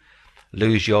possibly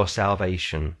lose your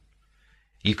salvation.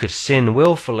 You could sin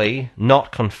willfully,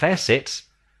 not confess it,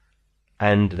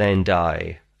 and then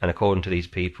die. And according to these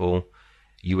people,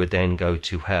 you would then go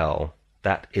to hell.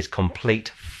 That is complete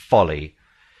folly.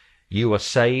 You were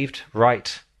saved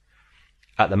right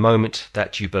at the moment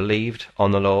that you believed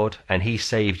on the Lord, and he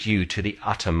saved you to the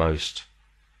uttermost.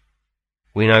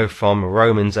 We know from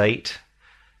Romans 8,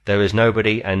 there is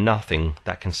nobody and nothing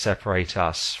that can separate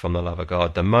us from the love of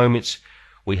God. The moment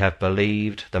we have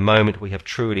believed, the moment we have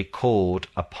truly called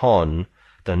upon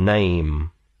the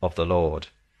name of the Lord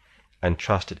and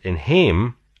trusted in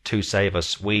him to save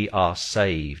us, we are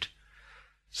saved.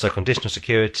 So conditional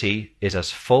security is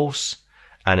as false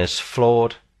and as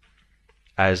flawed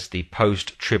as the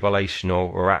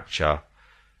post-tribulational rapture.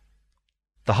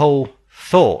 The whole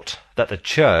thought that the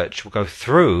church will go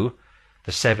through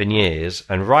the 7 years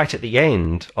and right at the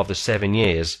end of the 7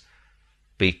 years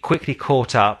be quickly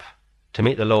caught up to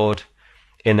meet the Lord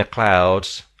in the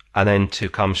clouds and then to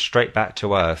come straight back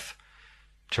to earth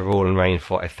to rule and reign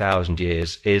for 1,000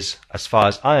 years is, as far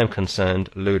as I am concerned,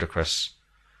 ludicrous.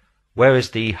 Where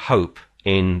is the hope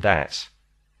in that?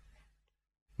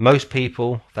 Most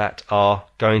people that are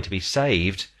going to be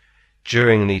saved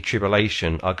during the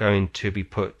tribulation are going to be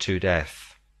put to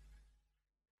death.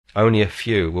 Only a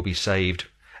few will be saved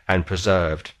and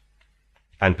preserved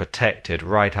and protected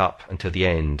right up until the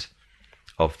end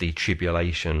of the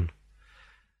tribulation.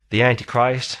 The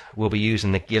Antichrist will be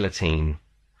using the guillotine,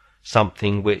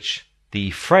 something which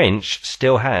the French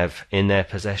still have in their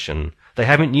possession. They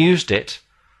haven't used it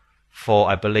for,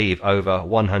 I believe, over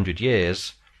 100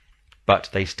 years, but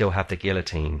they still have the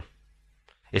guillotine.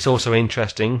 It's also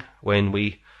interesting when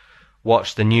we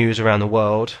watch the news around the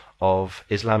world of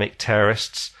Islamic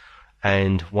terrorists,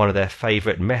 and one of their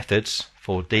favourite methods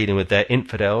for dealing with their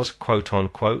infidels, quote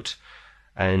unquote,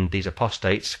 and these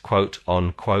apostates, quote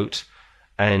unquote,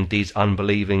 and these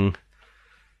unbelieving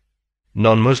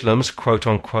non-Muslims, quote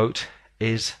unquote,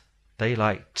 is they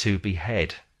like to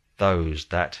behead those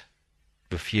that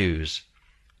refuse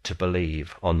to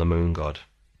believe on the moon god.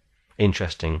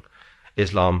 Interesting.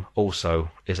 Islam also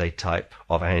is a type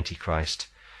of Antichrist.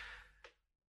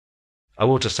 I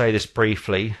will just say this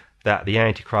briefly, that the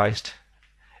Antichrist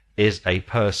is a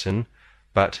person,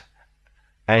 but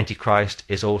Antichrist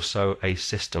is also a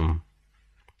system.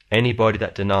 Anybody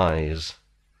that denies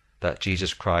that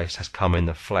Jesus Christ has come in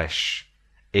the flesh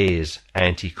is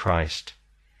Antichrist.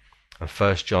 And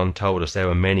 1 John told us there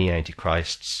were many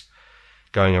Antichrists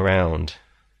going around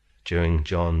during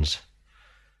John's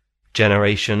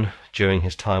generation, during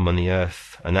his time on the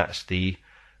earth, and that's the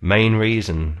main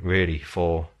reason really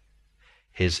for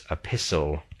his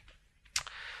epistle.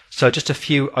 So just a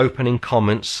few opening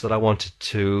comments that I wanted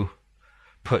to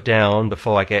put down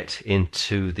before I get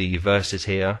into the verses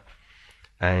here.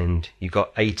 And you've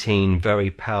got 18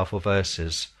 very powerful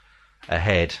verses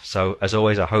ahead. So as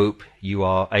always, I hope you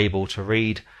are able to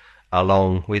read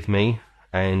along with me.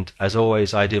 And as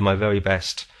always, I do my very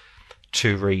best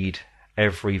to read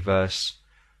every verse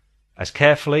as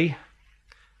carefully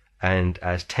and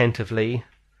as tentatively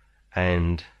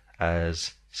and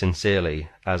as sincerely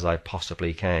as I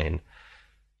possibly can.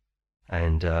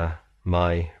 And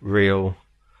my real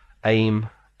aim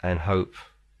and hope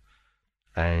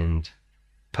and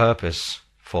purpose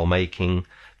for making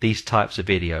these types of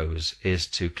videos is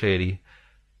to clearly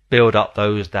build up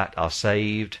those that are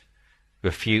saved,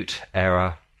 refute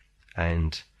error,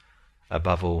 and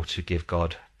above all to give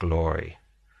God glory.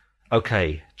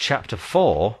 Okay, chapter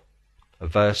 4,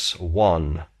 verse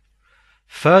 1.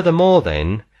 Furthermore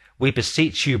then, we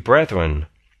beseech you, brethren,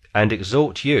 and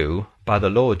exhort you by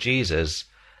the Lord Jesus,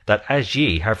 that as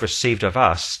ye have received of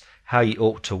us how ye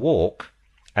ought to walk,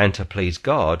 and to please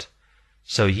God,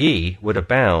 so ye would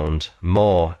abound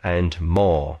more and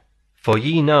more. For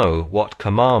ye know what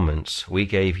commandments we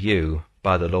gave you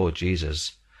by the Lord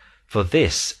Jesus. For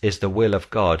this is the will of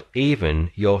God,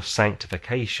 even your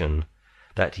sanctification,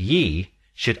 that ye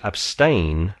should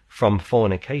abstain from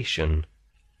fornication.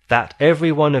 that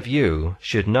every one of you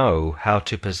should know how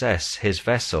to possess his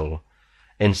vessel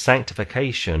in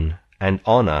sanctification and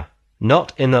honour,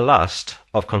 not in the lust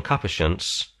of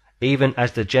concupiscence, even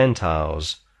as the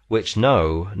Gentiles, which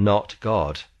know not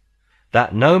God,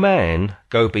 that no man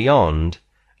go beyond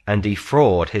and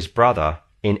defraud his brother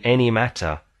in any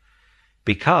matter,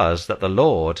 because that the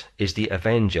Lord is the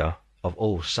avenger of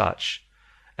all such,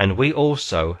 and we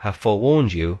also have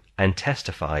forewarned you and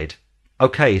testified.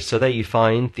 Okay, so there you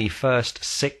find the first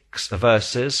 6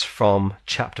 verses from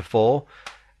chapter 4,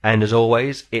 and as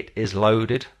always, it is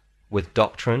loaded with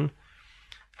doctrine.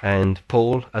 And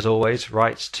Paul, as always,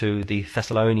 writes to the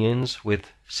Thessalonians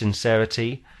with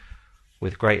sincerity,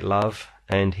 with great love,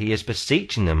 and he is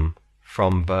beseeching them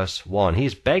from verse 1. He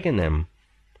is begging them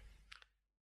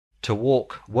to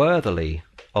walk worthily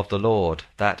of the Lord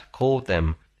that called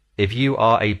them. If you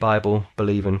are a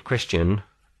Bible-believing Christian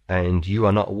and you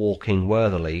are not walking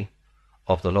worthily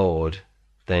of the Lord,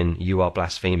 then you are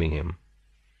blaspheming him,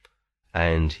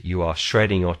 and you are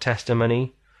shredding your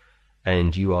testimony,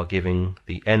 and you are giving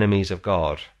the enemies of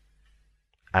God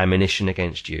ammunition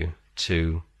against you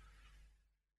to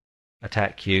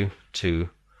attack you, to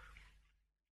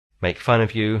make fun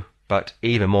of you, but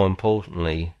even more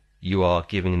importantly, you are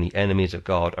giving the enemies of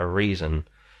God a reason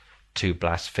to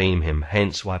blaspheme him.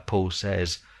 Hence why Paul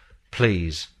says,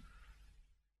 please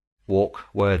walk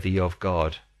worthy of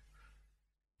God.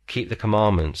 Keep the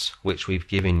commandments which we've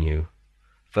given you.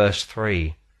 Verse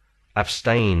 3,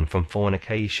 abstain from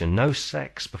fornication, no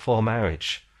sex before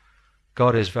marriage.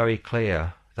 God is very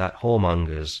clear that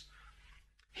whoremongers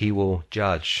he will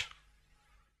judge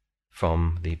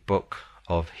from the book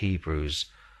of Hebrews.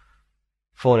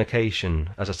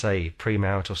 Fornication, as I say,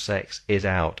 premarital sex is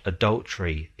out.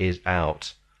 Adultery is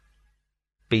out.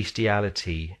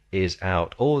 Bestiality is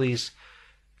out. All these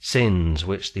sins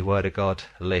which the Word of God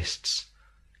lists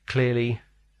clearly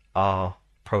are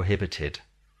prohibited.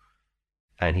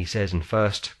 And he says in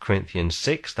 1 Corinthians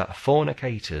 6 that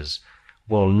fornicators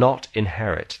will not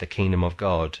inherit the kingdom of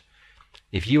God.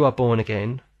 If you are born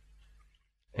again,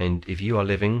 and if you are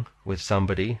living with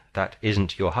somebody that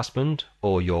isn't your husband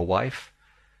or your wife,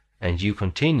 and you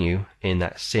continue in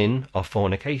that sin of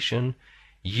fornication,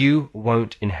 you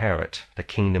won't inherit the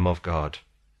kingdom of God.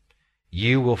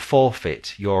 You will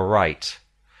forfeit your right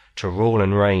to rule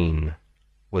and reign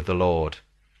with the Lord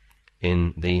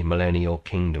in the millennial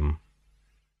kingdom.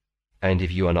 And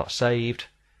if you are not saved,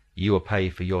 you will pay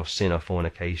for your sin of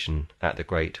fornication at the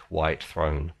great white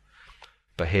throne.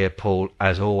 But here Paul,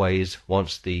 as always,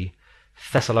 wants the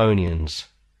Thessalonians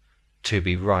to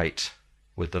be right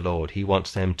with the Lord. He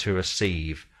wants them to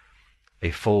receive a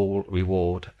full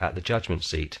reward at the judgment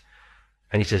seat.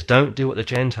 And he says, don't do what the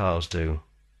Gentiles do,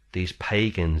 these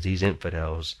pagans, these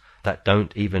infidels that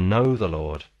don't even know the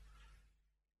Lord.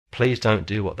 Please don't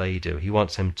do what they do. He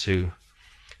wants them to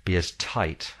be as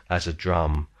tight as a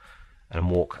drum and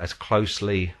walk as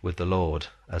closely with the Lord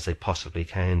as they possibly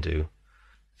can do.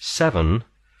 7,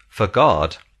 for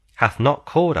God hath not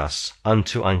called us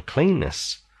unto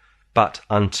uncleanness, but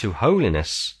unto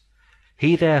holiness.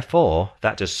 He therefore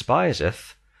that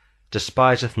despiseth,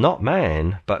 despiseth not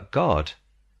man, but God,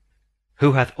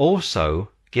 who hath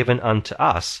also given unto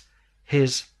us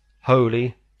his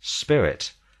Holy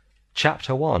Spirit.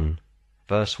 Chapter 1,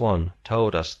 verse 1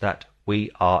 told us that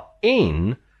we are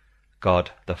in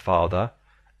God the Father,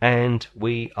 and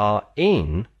we are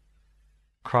in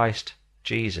Christ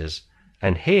Jesus.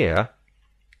 And here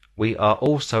we are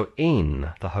also in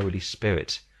the Holy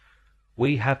Spirit.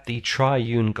 We have the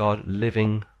triune God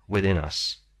living within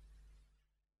us.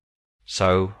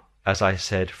 So, as I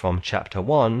said from chapter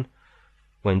 1,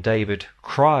 when David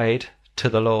cried to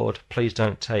the Lord, please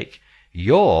don't take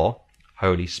your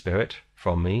Holy Spirit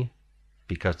from me,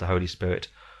 because the Holy Spirit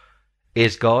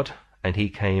is God and he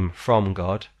came from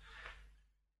God,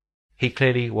 he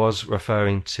clearly was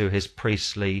referring to his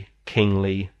priestly,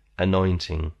 kingly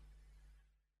anointing.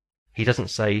 He doesn't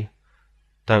say,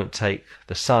 don't take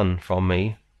the Son from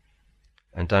me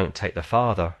and don't take the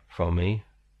Father from me,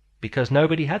 because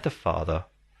nobody had the Father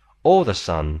or the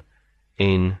Son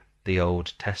in the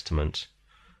Old Testament.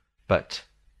 But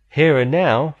here and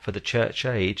now, for the church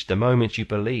age, the moment you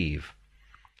believe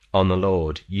on the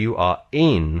Lord, you are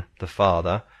in the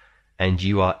Father, and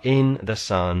you are in the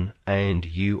Son, and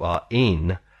you are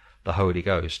in the Holy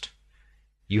Ghost.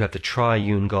 You have the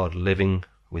triune God living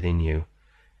within you.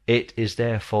 It is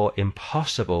therefore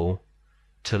impossible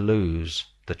to lose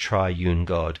the triune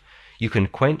God. You can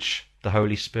quench the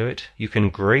Holy Spirit, you can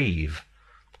grieve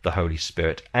the Holy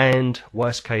Spirit, and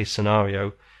worst case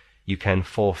scenario, you can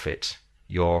forfeit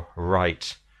your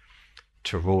right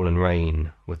to rule and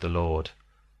reign with the Lord.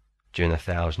 during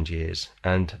 1,000 years,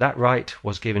 and that right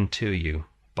was given to you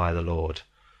by the Lord.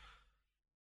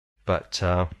 But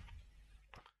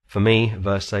for me,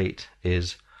 verse 8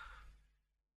 is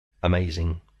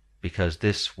amazing, because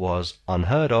this was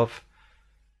unheard of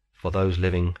for those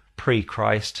living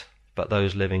pre-Christ, but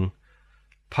those living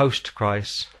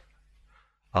post-Christ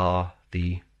are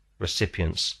the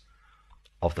recipients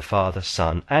of the Father,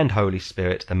 Son, and Holy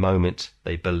Spirit the moment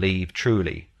they believe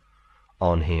truly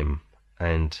on Him.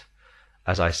 And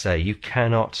as I say, you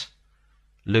cannot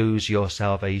lose your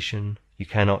salvation. You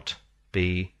cannot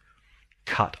be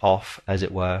cut off, as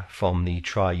it were, from the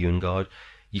triune God.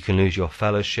 You can lose your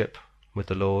fellowship with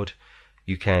the Lord.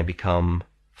 You can become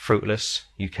fruitless.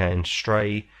 You can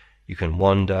stray. You can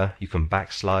wander. You can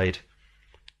backslide.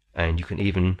 And you can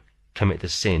even commit the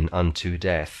sin unto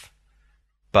death.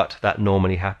 But that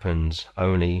normally happens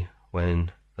only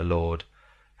when the Lord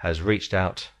has reached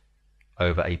out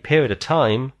over a period of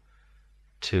time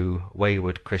to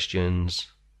wayward Christians,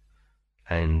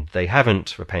 and they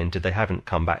haven't repented, they haven't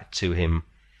come back to Him,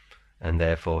 and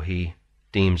therefore He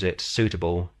deems it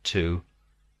suitable to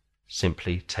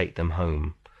simply take them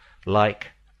home, like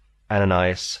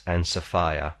Ananias and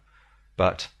Sapphira.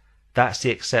 But that's the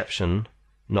exception,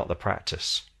 not the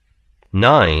practice.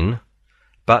 9.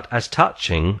 But as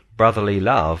touching brotherly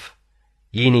love,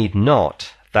 ye need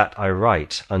not that I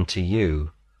write unto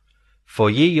you, for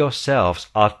ye yourselves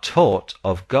are taught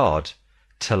of God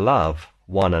to love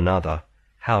one another.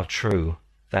 How true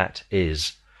that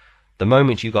is. The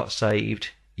moment you got saved,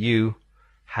 you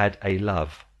had a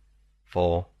love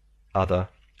for other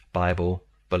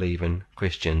Bible-believing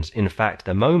Christians. In fact,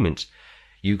 the moment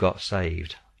you got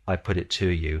saved, I put it to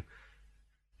you,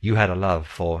 you had a love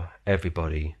for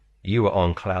everybody. You were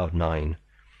on cloud 9.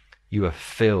 You were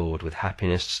filled with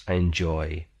happiness and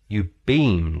joy. You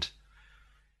beamed.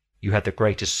 You had the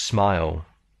greatest smile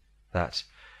that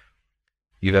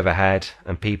you've ever had,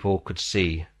 and people could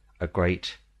see a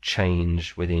great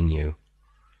change within you.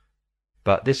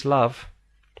 But this love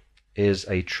is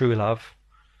a true love.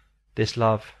 This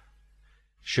love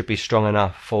should be strong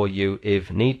enough for you,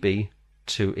 if need be,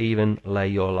 to even lay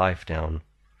your life down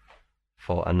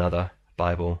for another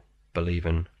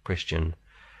Bible-believing Christian.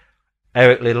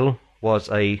 Eric Liddell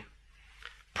was a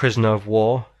prisoner of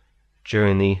war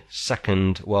during the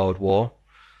Second World War,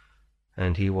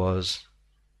 and he was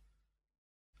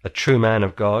a true man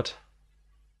of God,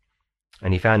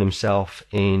 and he found himself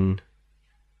in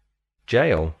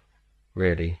jail,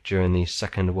 really, during the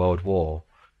Second World War,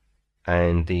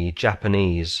 and the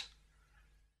Japanese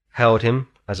held him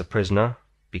as a prisoner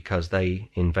because they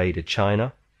invaded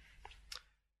China.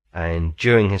 And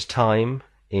during his time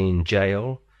in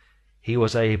jail, he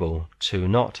was able to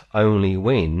not only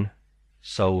win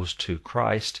souls to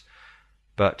Christ,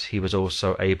 but he was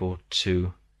also able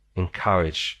to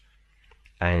encourage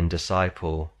and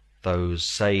disciple those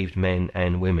saved men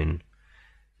and women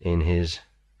in his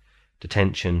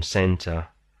detention center.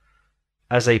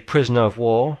 As a prisoner of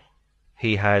war,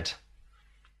 he had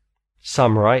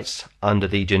some rights under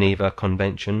the Geneva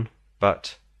Convention,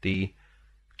 but the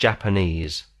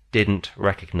Japanese didn't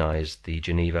recognize the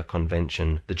Geneva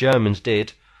Convention. The Germans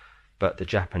did, but the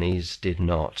Japanese did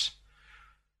not.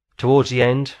 Towards the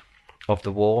end of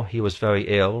the war, he was very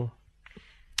ill,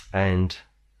 and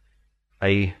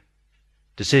a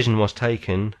decision was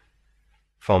taken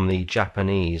from the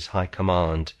Japanese High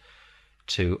Command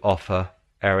to offer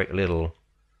Eric Liddell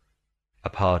a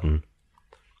pardon.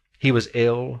 He was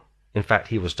ill. In fact,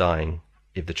 he was dying,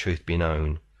 if the truth be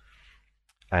known.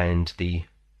 And the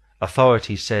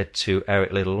authority said to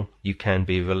Eric Liddell, you can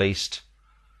be released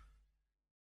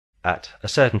at a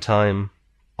certain time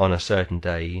on a certain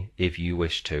day if you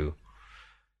wish to.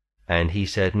 And he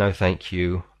said, no thank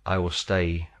you, I will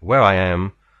stay where I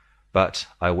am, but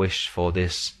I wish for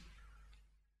this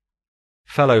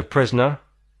fellow prisoner,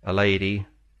 a lady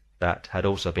that had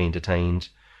also been detained,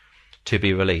 to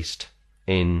be released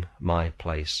in my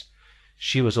place.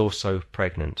 She was also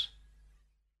pregnant,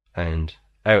 and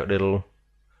Eric Liddell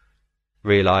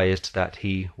realized that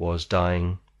he was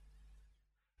dying.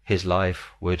 His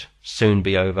life would soon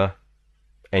be over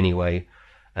anyway,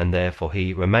 and therefore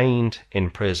he remained in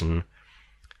prison,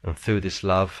 and through this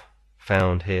love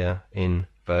found here in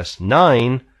verse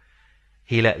 9,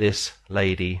 he let this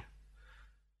lady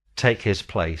take his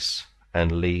place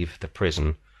and leave the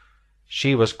prison.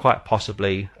 She was quite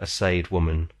possibly a saved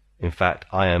woman. In fact,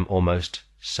 I am almost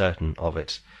certain of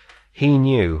it. He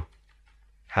knew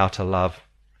how to love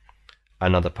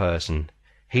another person.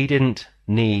 He didn't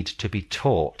need to be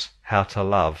taught how to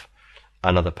love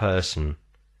another person.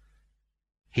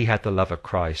 He had the love of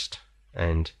Christ,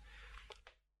 and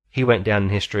He went down in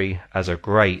history as a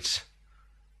great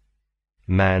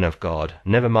man of God.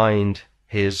 Never mind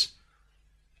his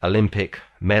Olympic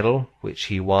medal, which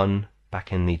he won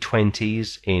back in the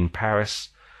 20s in Paris,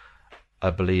 I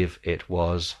believe it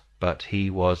was, but he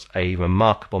was a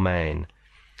remarkable man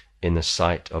in the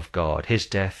sight of God. His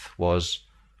death was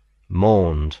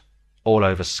mourned all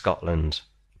over Scotland,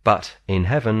 but in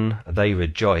heaven they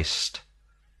rejoiced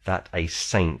that a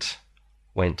saint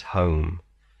went home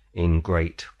in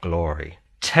great glory.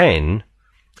 10.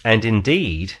 And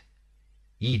indeed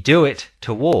ye do it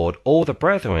toward all the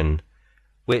brethren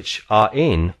which are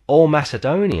in all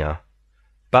Macedonia.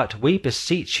 But we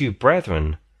beseech you,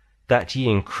 brethren, that ye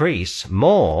increase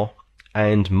more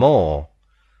and more,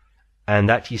 and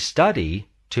that ye study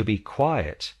to be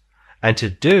quiet, and to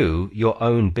do your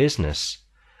own business,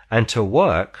 and to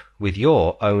work with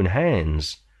your own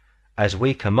hands, as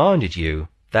we commanded you,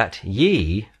 that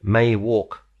ye may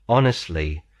walk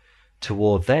honestly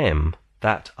toward them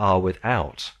that are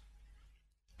without,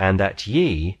 and that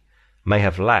ye may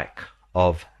have lack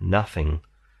of nothing.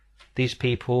 These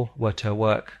people were to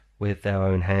work with their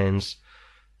own hands.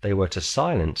 They were to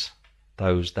silence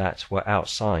those that were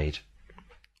outside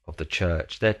of the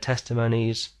church. Their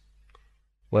testimonies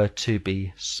were to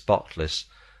be spotless.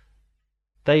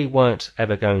 They weren't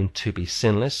ever going to be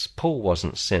sinless. Paul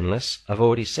wasn't sinless. I've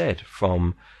already said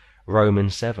from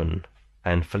Romans 7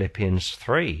 and Philippians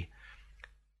 3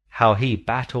 how he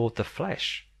battled the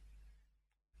flesh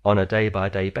on a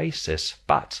day-by-day basis,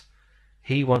 but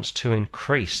he wants to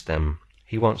increase them.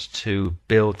 He wants to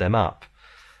build them up.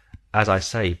 As I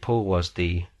say, Paul was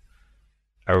the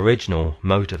original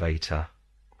motivator,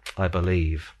 I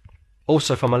believe.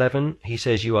 Also from 11, he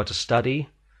says you are to study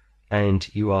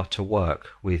and you are to work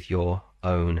with your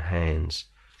own hands.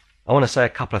 I want to say a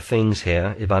couple of things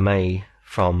here, if I may,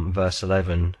 from verse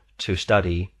 11, to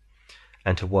study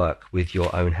and to work with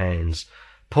your own hands.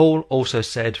 Paul also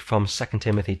said from 2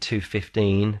 Timothy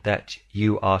 2:15 that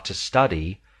you are to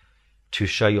study to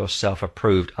show yourself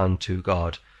approved unto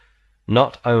God.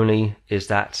 Not only is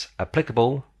that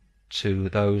applicable to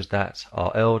those that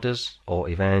are elders or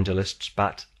evangelists,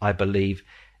 but I believe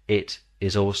it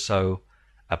is also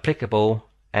applicable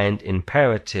and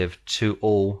imperative to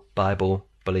all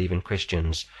Bible-believing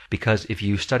Christians. Because if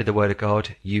you study the Word of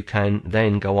God, you can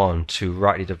then go on to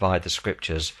rightly divide the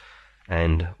Scriptures.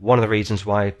 And one of the reasons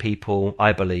why people,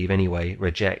 I believe anyway,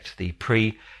 reject the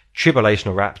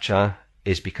pre-tribulational rapture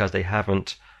is because they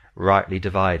haven't rightly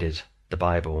divided the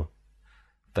Bible.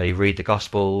 They read the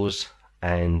Gospels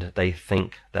and they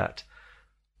think that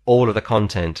all of the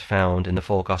content found in the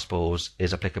four Gospels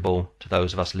is applicable to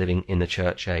those of us living in the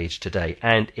church age today,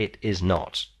 and it is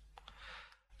not.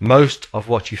 Most of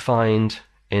what you find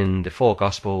in the four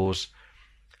Gospels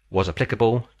was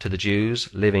applicable to the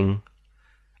Jews living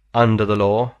under the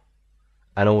law,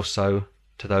 and also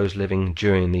to those living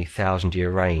during the 1,000-year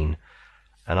reign,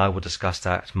 and I will discuss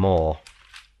that more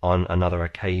on another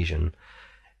occasion.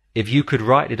 If you could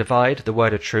rightly divide the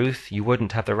word of truth, you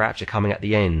wouldn't have the rapture coming at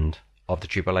the end of the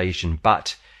tribulation,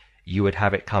 but you would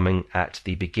have it coming at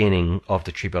the beginning of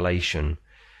the tribulation.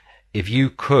 If you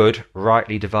could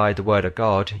rightly divide the word of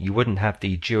God, you wouldn't have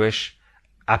the Jewish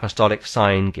apostolic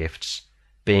sign gifts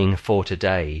being for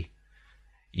today.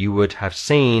 You would have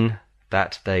seen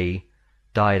that they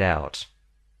died out,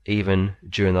 even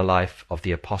during the life of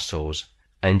the apostles.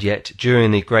 And yet,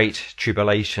 during the Great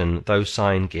Tribulation, those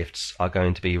sign gifts are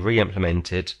going to be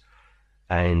re-implemented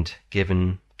and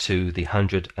given to the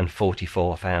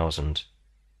 144,000.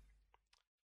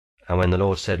 And when the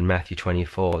Lord said in Matthew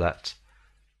 24 that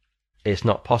it's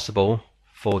not possible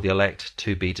for the elect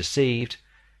to be deceived,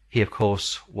 he of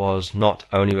course was not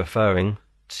only referring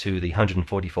to the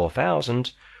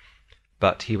 144,000,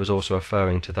 but he was also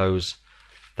referring to those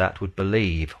that would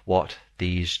believe what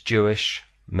these Jewish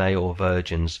male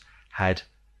virgins had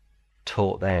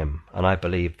taught them, and I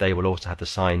believe they will also have the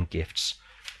sign gifts.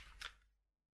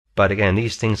 But again,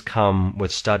 these things come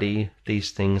with study,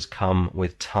 these things come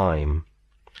with time.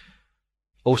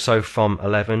 Also from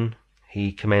 11,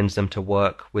 he commends them to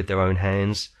work with their own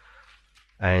hands,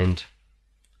 and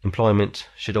employment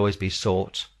should always be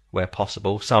sought where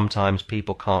possible. Sometimes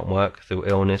people can't work through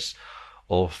illness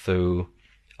or through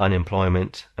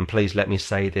unemployment, and please let me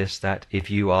say this, that if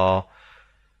you are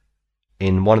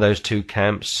in one of those two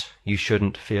camps, you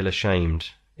shouldn't feel ashamed.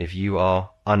 If you are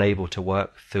unable to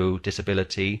work through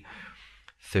disability,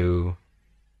 through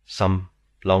some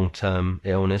long-term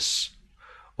illness,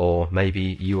 or maybe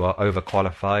you are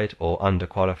overqualified or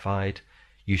underqualified,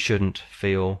 you shouldn't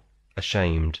feel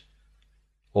ashamed.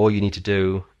 All you need to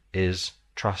do is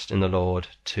trust in the Lord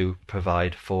to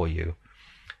provide for you.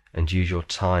 and use your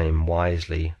time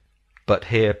wisely. But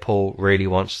here Paul really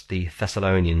wants the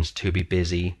Thessalonians to be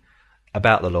busy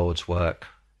about the Lord's work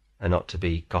and not to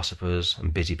be gossipers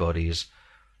and busybodies,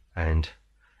 and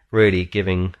really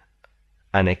giving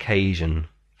an occasion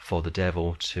for the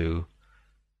devil to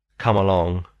come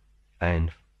along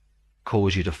and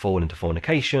cause you to fall into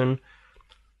fornication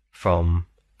from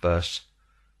verse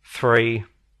 3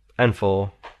 and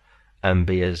 4, and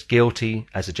be as guilty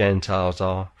as the Gentiles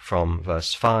are from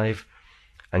verse 5,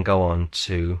 and go on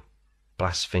to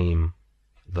blaspheme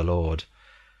the Lord,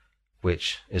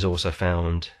 which is also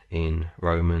found in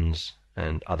Romans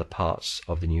and other parts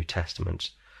of the New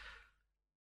Testament.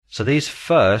 So these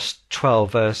first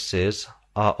 12 verses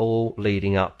are all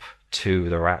leading up to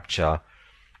the rapture,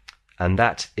 and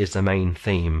that is the main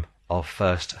theme of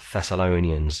 1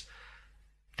 Thessalonians.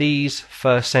 These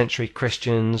first century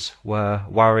Christians were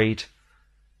worried,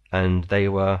 and they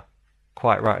were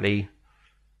quite rightly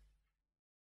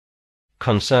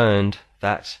concerned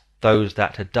that those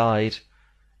that had died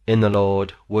in the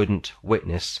Lord wouldn't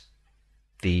witness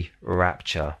the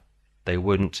rapture. They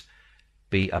wouldn't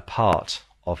be a part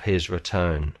of his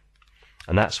return.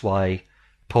 And that's why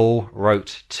Paul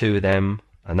wrote to them,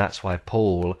 and that's why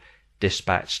Paul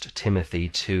dispatched Timothy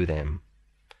to them.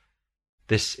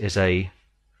 This is a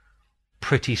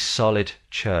pretty solid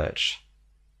church.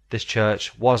 This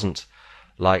church wasn't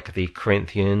like the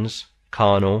Corinthians,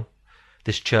 carnal.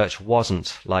 This church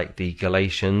wasn't like the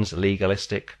Galatians,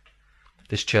 legalistic.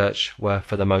 This church were,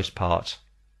 for the most part,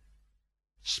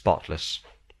 spotless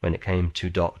when it came to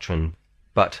doctrine.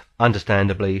 But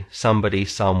understandably, somebody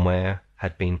somewhere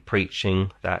had been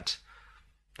preaching that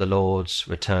the Lord's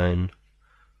return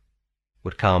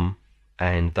would come,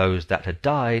 and those that had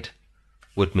died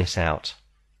would miss out.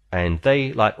 And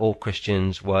they, like all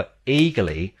Christians, were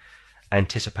eagerly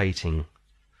anticipating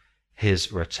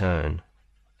his return.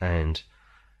 And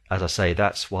as I say,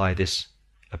 that's why this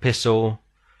epistle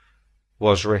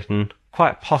was written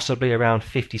quite possibly around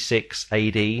 56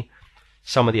 AD.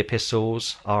 Some of the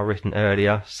epistles are written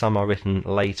earlier, some are written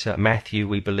later. Matthew,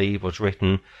 we believe, was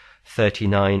written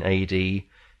 39 AD.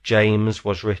 James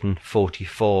was written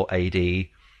 44 AD.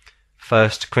 1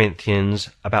 Corinthians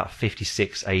about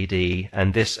 56 AD.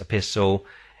 And this epistle,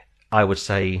 I would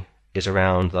say, is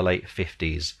around the late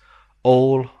 50s.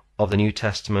 All of the New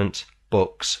Testament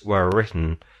books were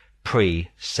written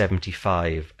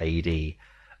pre-75 AD,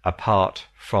 apart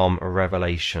from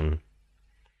Revelation.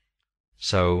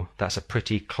 So that's a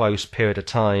pretty close period of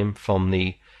time from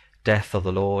the death of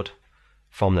the Lord,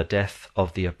 from the death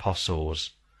of the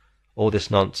apostles. All this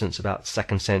nonsense about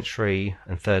 2nd century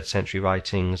and 3rd century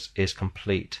writings is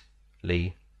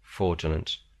completely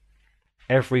fraudulent.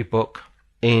 Every book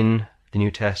in the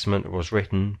New Testament was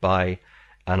written by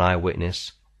an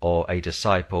eyewitness or a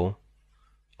disciple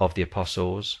of the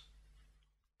apostles,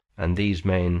 and these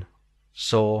men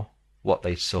saw what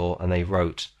they saw and they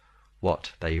wrote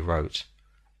what they wrote.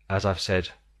 As I've said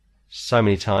so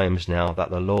many times now, that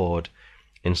the Lord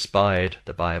inspired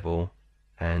the Bible,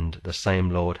 and the same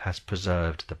Lord has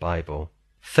preserved the Bible.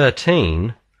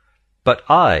 13. But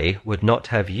I would not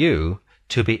have you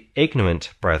to be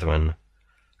ignorant, brethren,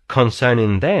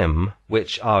 concerning them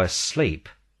which are asleep,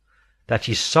 that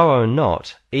ye sorrow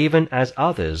not, even as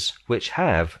others which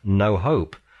have no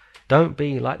hope. Don't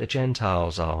be like the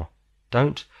Gentiles are.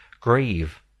 Don't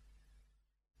grieve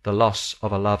the loss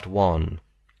of a loved one.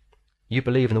 You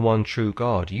believe in the one true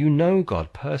God. You know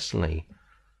God personally.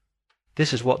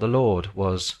 This is what the Lord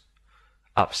was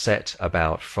upset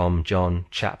about from John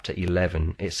chapter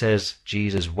 11. It says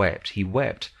Jesus wept. He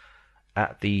wept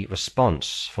at the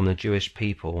response from the Jewish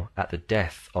people at the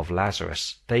death of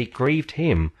Lazarus. They grieved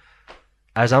him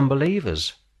as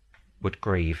unbelievers would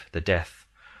grieve the death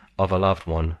of a loved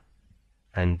one.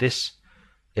 And this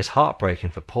is heartbreaking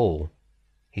for Paul.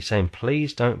 He's saying,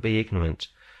 please don't be ignorant.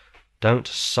 Don't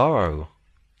sorrow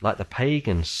like the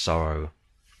pagans sorrow.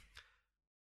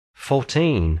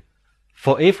 14.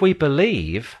 For if we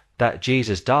believe that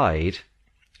Jesus died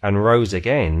and rose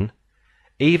again,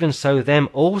 even so them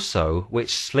also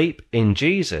which sleep in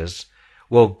Jesus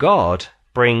will God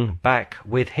bring back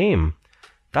with him.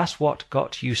 That's what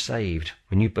got you saved,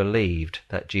 when you believed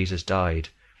that Jesus died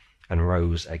and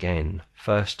rose again.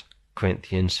 1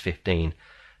 Corinthians 15.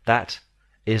 That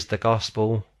is the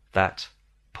gospel that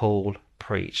Paul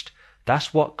preached.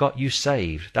 That's what got you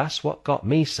saved. That's what got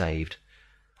me saved.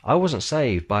 I wasn't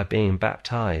saved by being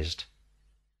baptized.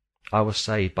 I was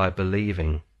saved by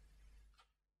believing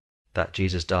that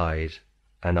Jesus died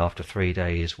and after 3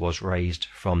 days was raised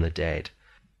from the dead.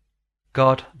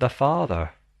 God the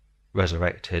Father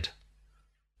resurrected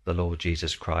the Lord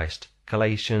Jesus Christ.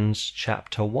 Galatians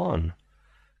chapter 1.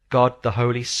 God the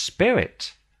Holy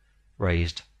Spirit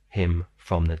raised him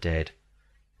from the dead.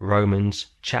 Romans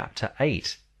chapter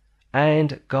 8.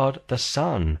 And God the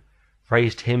Son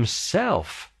raised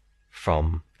himself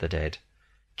from the dead.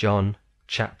 John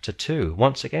chapter 2.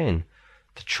 Once again,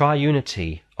 the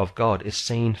triunity of God is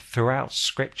seen throughout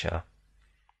Scripture.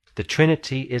 The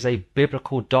Trinity is a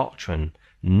biblical doctrine,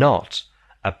 not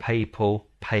a papal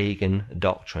pagan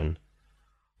doctrine.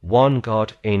 One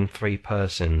God in three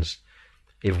persons.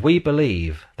 If we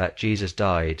believe that Jesus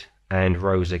died and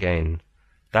rose again,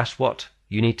 that's what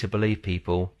you need to believe,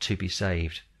 people, to be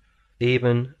saved.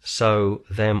 Even so,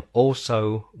 them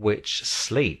also which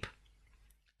sleep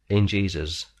in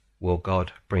Jesus will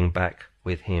God bring back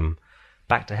with him,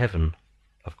 back to heaven,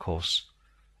 of course,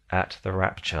 at the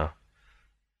rapture.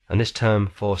 And this term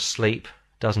for sleep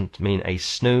doesn't mean a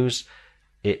snooze.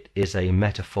 It is a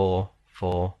metaphor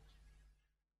for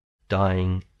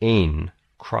dying in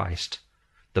Christ.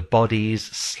 The bodies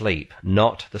sleep,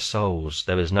 not the souls.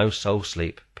 There is no soul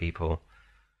sleep, people.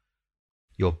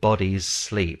 Your bodies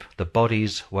sleep. The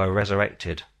bodies were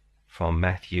resurrected from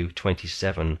Matthew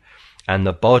 27, and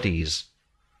the bodies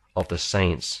of the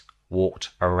saints walked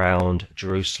around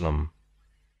Jerusalem.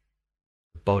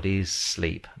 The bodies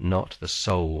sleep, not the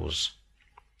souls.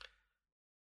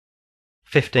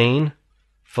 15.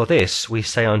 For this we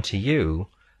say unto you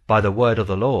by the word of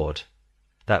the Lord,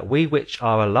 that we which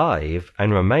are alive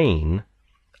and remain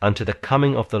unto the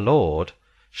coming of the Lord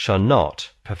shall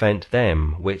not prevent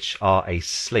them which are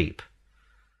asleep.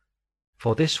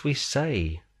 For this we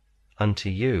say unto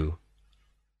you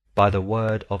by the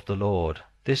word of the Lord.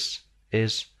 This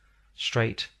is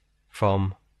straight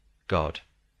from God.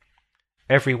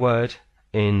 Every word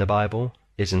in the Bible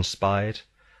is inspired,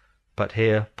 but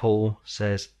here Paul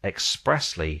says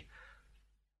expressly,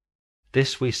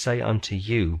 this we say unto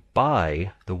you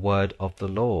by the word of the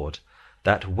Lord,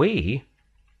 that we,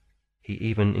 he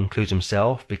even includes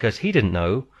himself because he didn't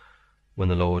know when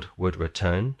the Lord would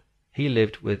return. He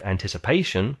lived with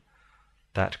anticipation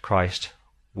that Christ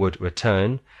would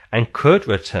return and could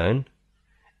return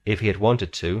if he had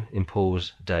wanted to in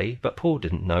Paul's day, but Paul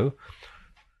didn't know.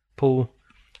 Paul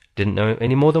didn't know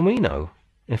any more than we know.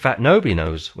 In fact, nobody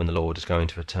knows when the Lord is going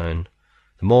to return.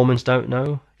 The Mormons don't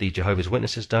know, the Jehovah's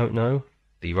Witnesses don't know,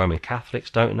 the Roman Catholics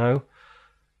don't know,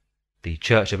 the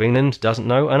Church of England doesn't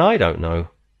know, and I don't know.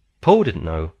 Paul didn't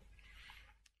know.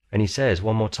 And he says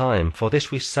one more time, for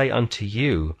this we say unto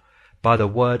you by the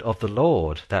word of the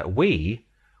Lord, that we,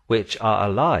 which are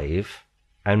alive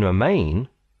and remain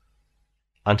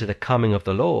unto the coming of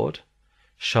the Lord,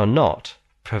 shall not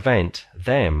prevent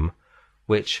them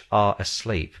which are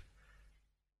asleep.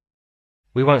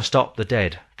 We won't stop the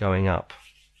dead going up.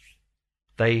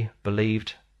 They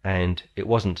believed, and it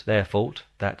wasn't their fault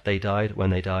that they died when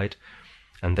they died,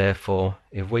 and therefore,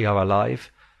 if we are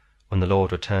alive, when the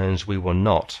Lord returns, we will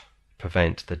not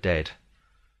prevent the dead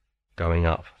going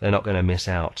up. They're not going to miss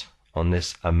out on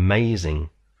this amazing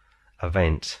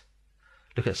event.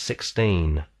 Look at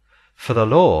 16. For the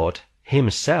Lord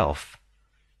himself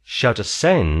shall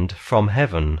descend from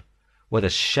heaven with a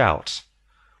shout,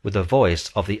 with the voice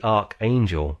of the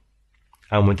archangel,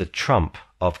 and with the trump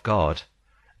of God,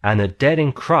 and the dead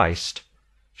in Christ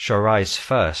shall rise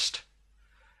first.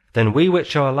 Then we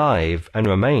which are alive and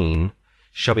remain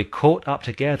shall be caught up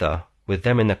together with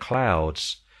them in the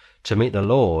clouds to meet the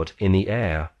Lord in the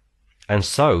air, and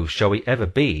so shall we ever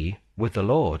be with the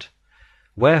Lord.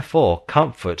 Wherefore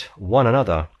comfort one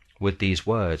another with these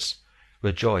words.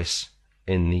 Rejoice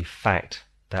in the fact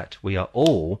that we are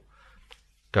all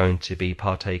going to be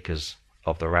partakers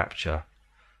of the rapture.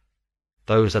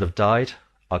 Those that have died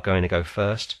are going to go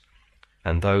first,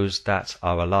 and those that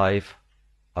are alive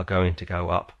are going to go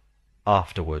up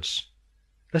afterwards.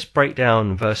 Let's break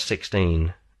down verse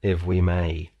 16, if we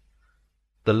may.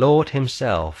 The Lord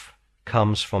himself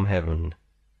comes from heaven,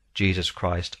 Jesus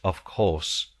Christ, of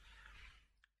course.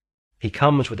 He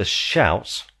comes with a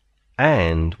shout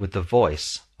and with the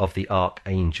voice of the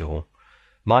archangel.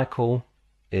 Michael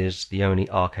is the only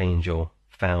archangel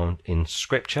found in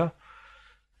Scripture,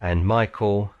 and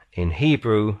Michael in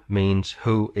Hebrew means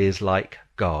who is like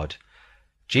God.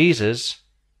 Jesus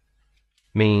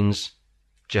means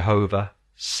Jehovah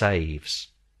saves.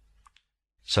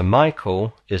 So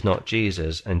Michael is not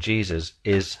Jesus, and Jesus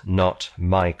is not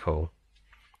Michael.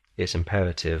 It's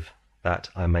imperative that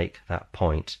I make that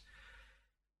point.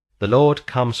 The Lord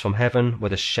comes from heaven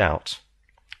with a shout,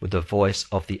 with the voice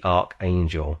of the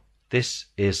archangel. This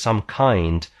is some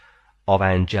kind of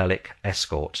angelic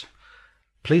escort.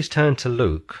 Please turn to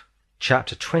Luke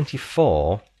chapter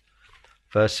 24,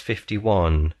 verse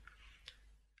 51.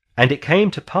 And it came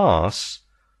to pass,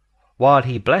 while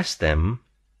he blessed them,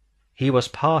 he was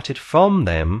parted from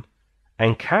them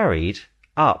and carried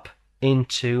up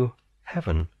into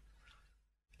heaven.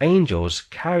 Angels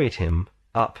carried him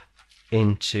up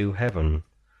into heaven.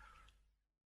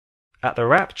 At the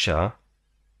rapture,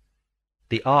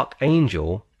 the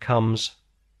archangel comes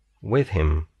with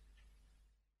him.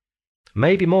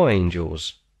 Maybe more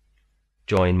angels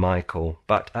join Michael,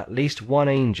 but at least one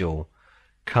angel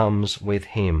comes with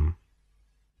him.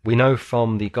 We know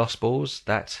from the Gospels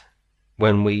that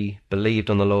when we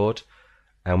believed on the Lord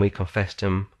and we confessed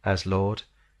him as Lord,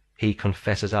 he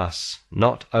confesses us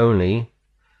not only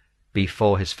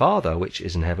before his Father which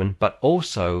is in heaven, but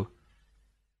also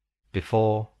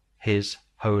before his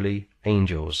holy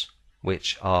angels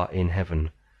which are in heaven.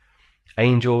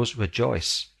 Angels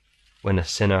rejoice when a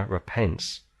sinner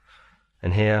repents.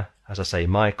 And here, as I say,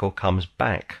 Michael comes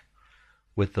back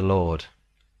with the Lord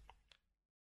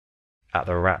at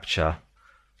the rapture.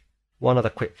 One other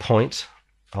quick point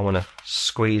I want to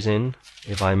squeeze in,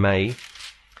 if I may,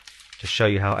 to show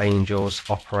you how angels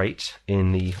operate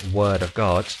in the Word of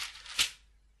God.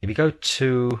 If you go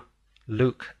to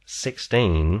Luke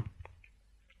 16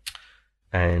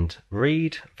 and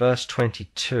read verse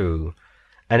 22,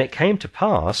 and it came to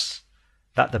pass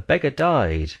that the beggar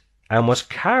died and was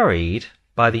carried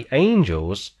by the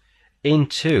angels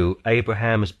into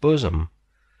Abraham's bosom.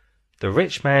 The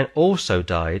rich man also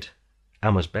died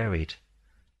and was buried.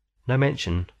 No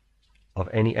mention of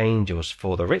any angels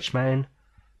for the rich man,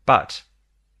 but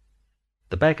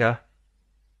the beggar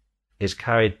is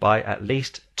carried by at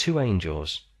least 2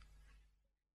 angels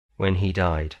when he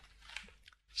died.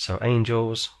 So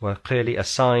angels were clearly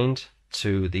assigned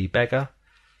to the beggar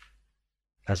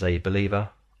as a believer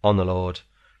on the Lord.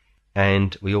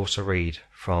 And we also read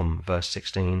from verse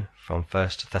 16 from 1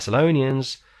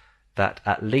 Thessalonians that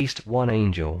at least one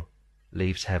angel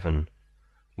leaves heaven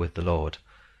with the Lord.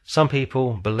 Some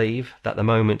people believe that the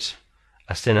moment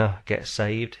a sinner gets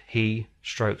saved,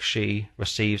 he/she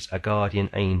receives a guardian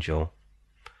angel.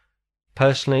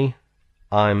 Personally,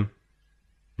 I'm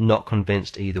not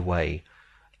convinced either way.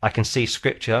 I can see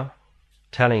Scripture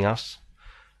telling us,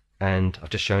 and I've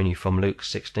just shown you from Luke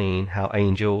 16, how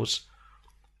angels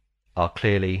are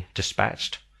clearly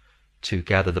dispatched to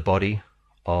gather the body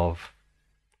of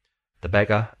the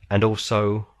beggar, and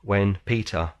also when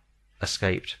Peter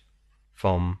escaped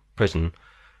from prison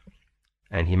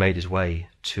and he made his way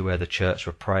to where the church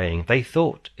were praying, they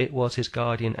thought it was his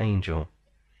guardian angel.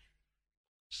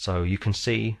 So you can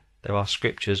see there are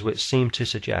scriptures which seem to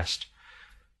suggest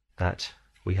that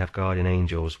we have guardian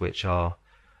angels which are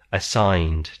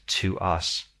assigned to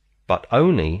us, but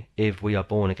only if we are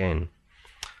born again.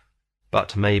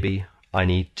 But maybe I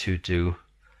need to do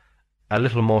a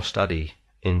little more study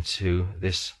into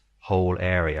this whole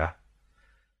area.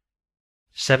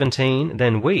 17,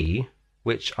 then we,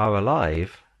 which are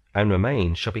alive and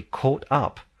remain, shall be caught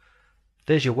up.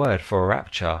 There's your word for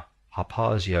rapture,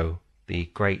 harpazo, the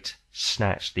great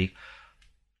snatch, the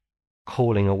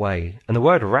calling away. And the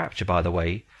word rapture, by the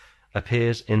way,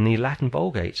 appears in the Latin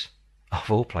Vulgate, of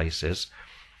all places.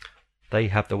 They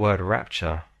have the word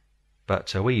rapture,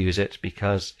 but we use it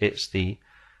because it's the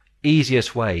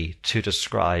easiest way to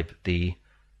describe the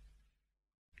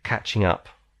catching up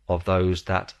of those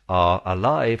that are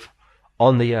alive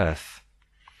on the earth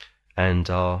and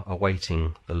are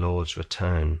awaiting the Lord's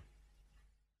return.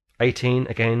 18,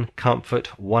 again,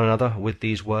 comfort one another with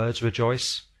these words,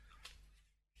 rejoice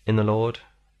in the Lord.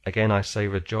 Again, I say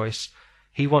rejoice.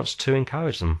 He wants to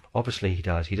encourage them. Obviously he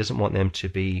does. He doesn't want them to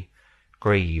be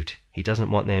grieved. He doesn't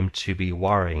want them to be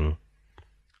worrying.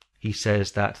 He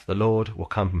says that the Lord will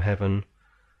come from heaven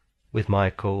with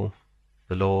Michael.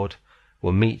 The Lord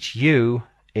will meet you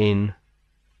in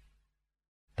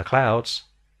the clouds,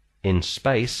 in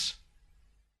space,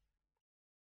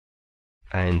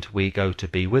 and we go to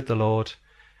be with the Lord.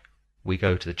 We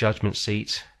go to the judgment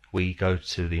seat. We go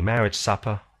to the marriage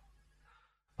supper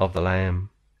of the Lamb.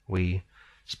 We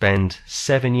spend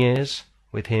 7 years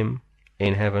with him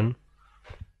in heaven.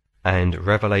 And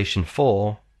Revelation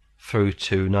 4 through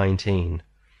to 19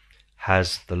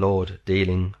 has the Lord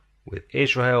dealing with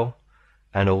Israel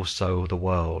and also the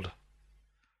world.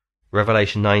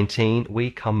 Revelation 19,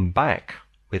 we come back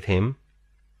with him.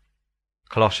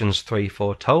 Colossians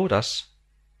 3:4 told us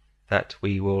that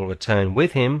we will return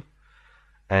with him,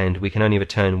 and we can only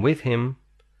return with him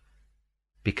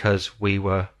because we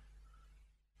were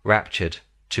raptured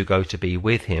to go to be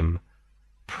with him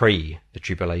pre the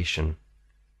tribulation.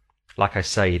 Like I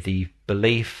say, the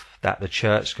belief that the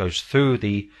church goes through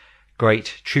the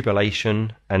great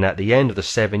tribulation and at the end of the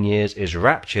 7 years is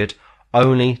raptured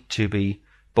only to be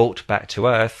brought back to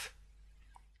earth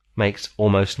makes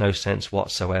almost no sense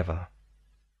whatsoever.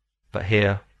 But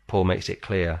here Paul makes it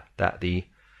clear that the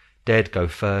dead go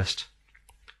first,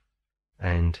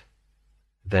 and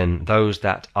then those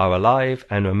that are alive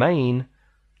and remain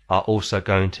are also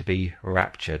going to be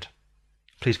raptured.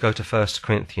 Please go to 1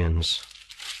 Corinthians.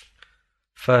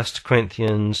 1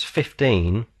 Corinthians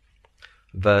 15,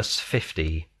 verse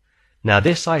 50. Now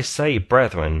this I say,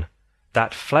 brethren,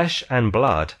 that flesh and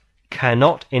blood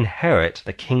cannot inherit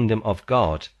the kingdom of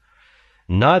God,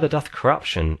 neither doth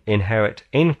corruption inherit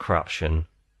incorruption.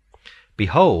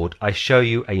 Behold, I show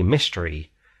you a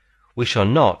mystery. We shall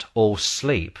not all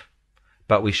sleep,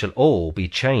 but we shall all be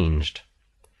changed.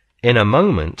 In a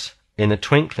moment, in the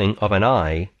twinkling of an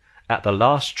eye, at the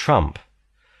last trump.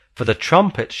 For the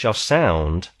trumpet shall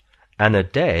sound, and the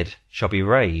dead shall be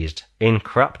raised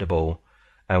incorruptible,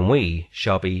 and we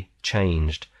shall be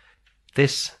changed.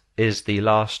 This is the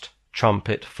last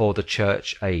trumpet for the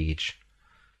church age.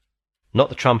 Not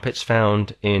the trumpets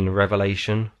found in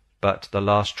Revelation, but the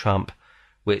last trump,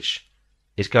 which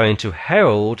is going to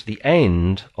herald the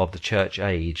end of the church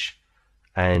age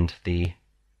and the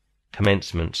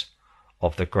commencement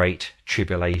of the great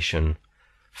tribulation.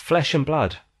 Flesh and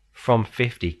blood from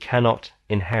 50 cannot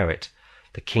inherit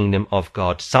the kingdom of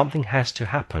God. Something has to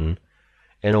happen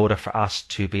in order for us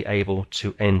to be able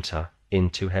to enter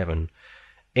into heaven.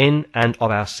 In and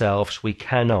of ourselves we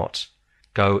cannot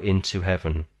go into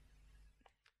heaven.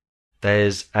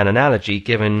 There's an analogy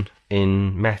given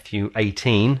in Matthew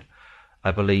 18,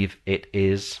 I believe it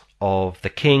is, of the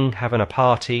king having a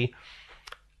party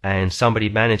and somebody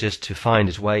manages to find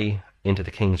his way into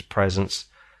the king's presence,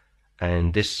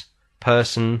 and this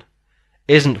person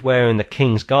isn't wearing the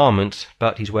king's garment,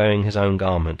 but he's wearing his own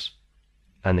garment.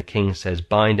 And the king says,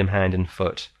 bind him hand and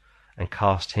foot and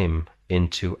cast him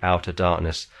into outer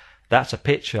darkness. That's a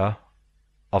picture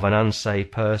of an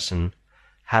unsaved person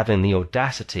having the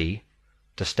audacity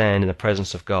to stand in the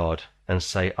presence of God and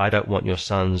say, I don't want your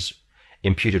son's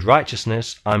imputed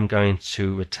righteousness. I'm going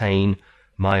to retain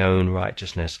my own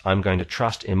righteousness. I'm going to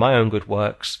trust in my own good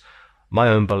works, my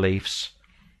own beliefs,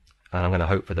 and I'm going to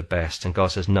hope for the best. And God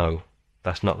says, no,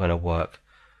 that's not going to work.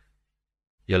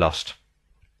 You're lost.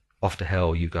 Off to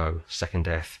hell you go, second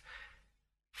death.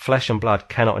 Flesh and blood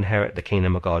cannot inherit the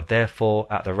kingdom of God. Therefore,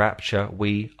 at the rapture,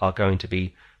 we are going to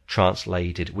be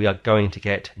translated. We are going to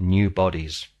get new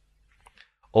bodies.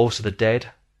 Also, the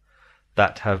dead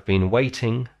that have been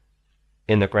waiting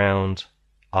in the ground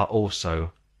are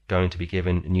also going to be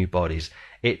given new bodies.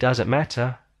 It doesn't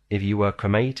matter if you were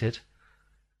cremated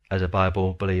as a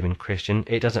Bible-believing Christian.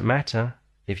 It doesn't matter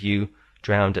if you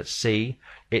drowned at sea.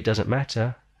 It doesn't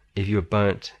matter if you were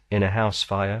burnt in a house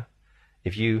fire.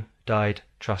 If you died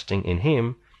trusting in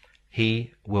Him,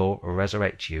 He will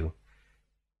resurrect you.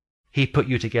 He put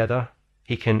you together.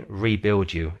 He can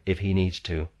rebuild you if He needs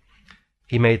to.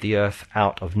 He made the earth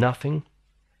out of nothing.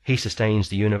 He sustains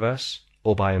the universe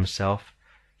all by Himself.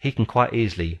 He can quite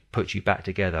easily put you back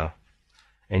together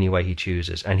any way He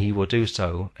chooses, and He will do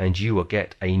so, and you will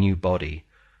get a new body,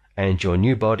 and your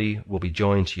new body will be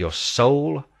joined to your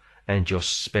soul and your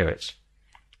spirit,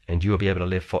 and you will be able to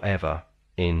live forever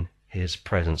in His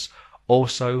presence.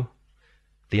 Also,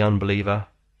 the unbeliever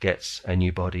gets a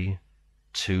new body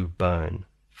to burn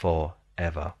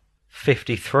forever.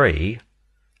 53.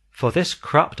 For this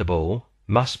corruptible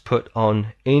must put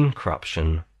on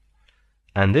incorruption,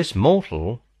 and this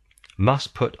mortal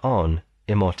must put on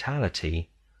immortality.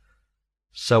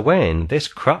 So when this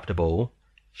corruptible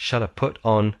shall have put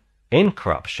on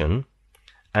incorruption,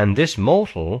 and this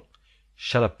mortal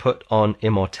shall have put on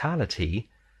immortality,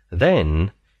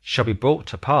 then shall be brought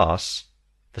to pass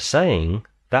the saying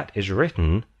that is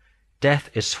written, Death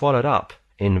is swallowed up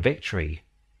in victory.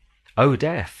 O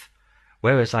death,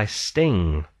 where is thy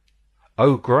sting?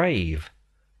 O grave,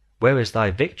 where is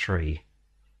thy victory?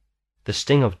 The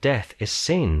sting of death is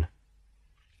sin,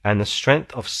 and the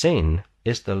strength of sin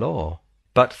is the law.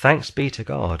 But thanks be to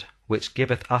God, which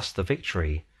giveth us the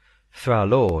victory through our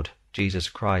Lord Jesus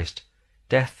Christ.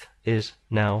 Death is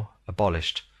now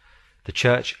abolished. The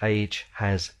church age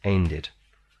has ended.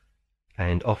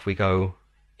 And off we go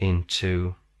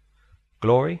into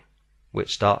glory,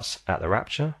 which starts at the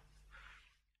rapture.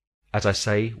 As I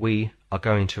say, we are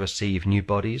going to receive new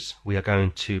bodies. We are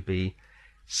going to be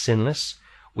sinless.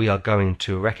 We are going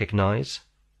to recognize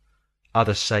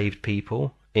other saved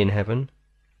people in heaven.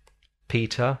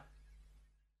 Peter,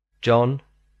 John,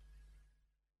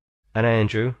 and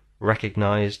Andrew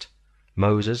recognized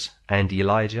Moses and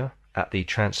Elijah at the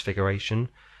Transfiguration.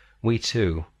 We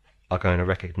too are going to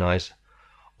recognize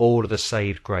all of the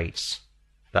saved greats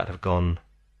that have gone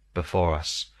before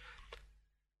us.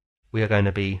 we are going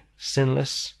to be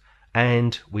sinless,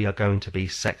 and we are going to be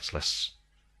sexless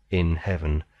in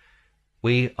heaven.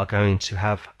 We are going to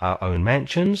have our own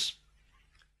mansions,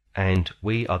 and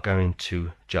we are going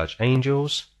to judge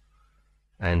angels,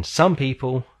 and some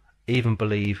people even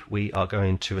believe we are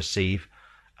going to receive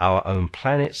our own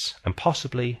planets and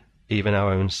possibly even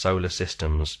our own solar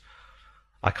systems.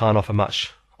 I can't offer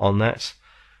much on that,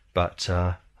 but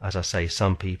as I say,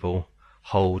 some people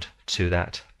hold to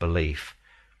that belief.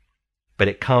 But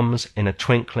it comes in a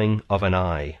twinkling of an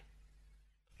eye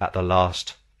at the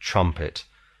last trumpet.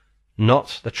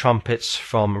 Not the trumpets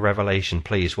from Revelation,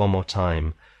 please, one more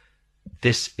time.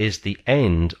 This is the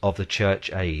end of the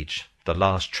church age, the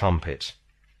last trumpet.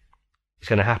 It's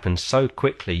going to happen so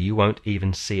quickly you won't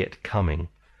even see it coming.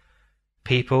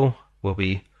 People will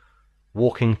be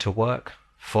walking to work,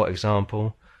 for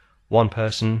example. One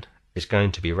person is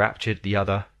going to be raptured, the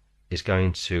other is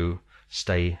going to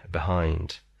stay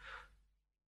behind.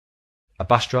 A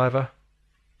bus driver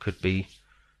could be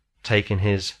taking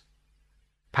his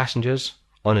passengers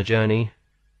on a journey,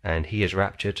 and he is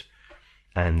raptured,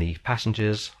 and the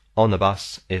passengers on the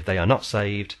bus, if they are not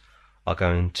saved, are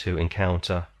going to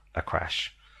encounter a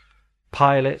crash.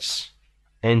 Pilots,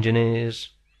 engineers,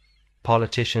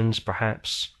 politicians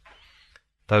perhaps,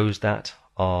 those that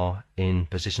are in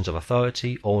positions of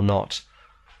authority or not,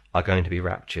 are going to be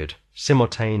raptured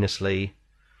simultaneously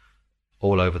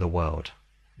all over the world.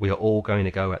 We are all going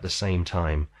to go at the same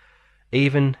time.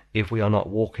 Even if we are not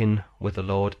walking with the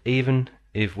Lord, even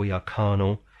if we are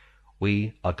carnal,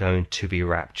 we are going to be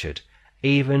raptured.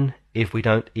 Even if we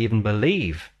don't even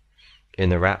believe in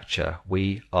the rapture,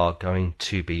 we are going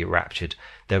to be raptured.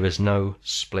 There is no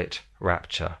split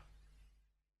rapture.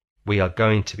 We are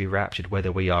going to be raptured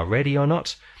whether we are ready or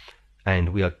not, and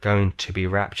we are going to be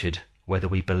raptured whether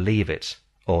we believe it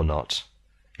or not.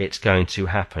 It's going to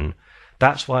happen.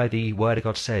 That's why the Word of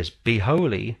God says, "Be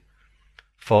holy,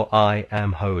 for I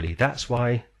am holy." That's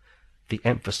why the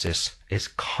emphasis is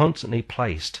constantly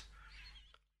placed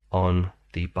on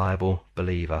the Bible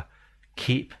believer.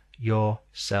 Keep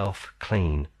yourself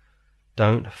clean.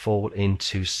 Don't fall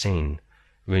into sin.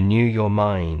 Renew your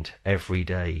mind every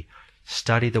day.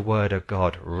 Study the Word of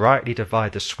God. Rightly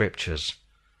divide the Scriptures.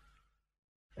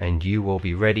 And you will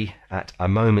be ready at a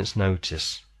moment's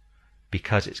notice,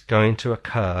 because it's going to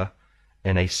occur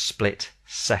in a split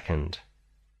second.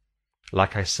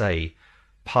 Like I say,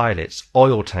 pilots,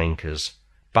 oil tankers,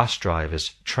 bus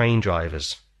drivers, train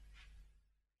drivers,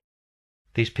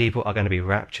 these people are going to be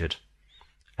raptured.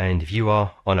 And if you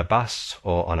are on a bus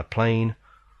or on a plane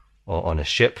or on a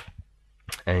ship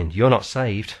and you're not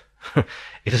saved,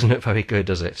 it doesn't look very good,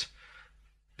 does it?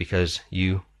 Because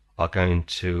you are going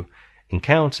to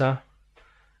encounter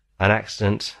an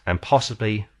accident and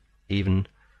possibly even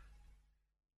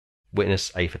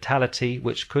witness a fatality,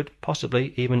 which could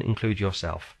possibly even include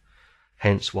yourself.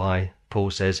 Hence why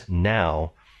Paul says,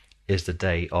 now is the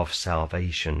day of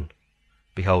salvation.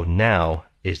 Behold, now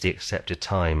is the accepted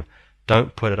time.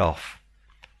 Don't put it off.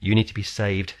 You need to be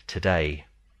saved today.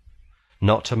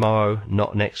 Not tomorrow,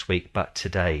 not next week, but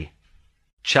today.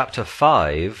 Chapter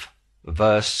 5,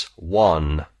 verse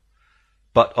 1.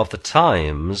 But of the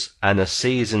times and the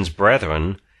seasons,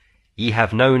 brethren, ye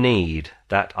have no need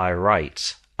that I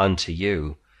write unto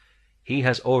you. He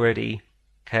has already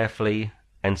carefully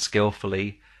and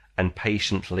skillfully and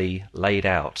patiently laid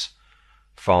out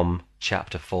from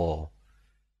chapter 4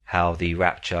 how the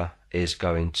rapture is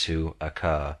going to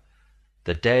occur.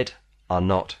 The dead are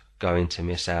not going to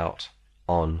miss out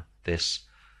on this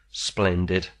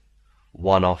splendid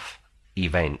one-off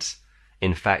event.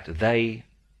 In fact, they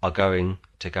are going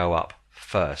to go up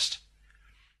first.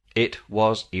 It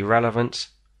was irrelevant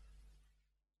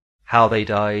how they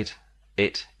died.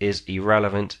 It is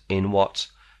irrelevant in what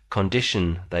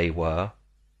condition they were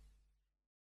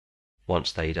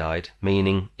once they died,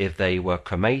 meaning if they were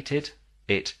cremated,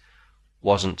 it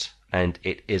wasn't and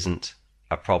it isn't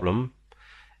a problem.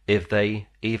 If they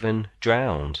even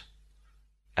drowned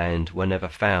and were never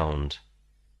found,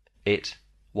 it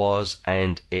was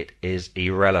and it is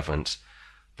irrelevant.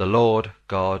 The Lord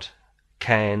God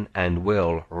can and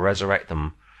will resurrect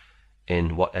them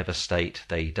in whatever state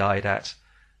they died at,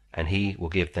 and He will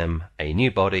give them a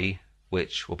new body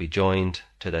which will be joined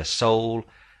to their soul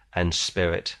and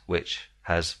spirit which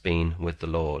has been with the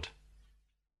Lord.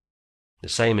 The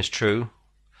same is true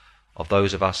of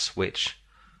those of us which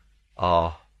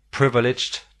are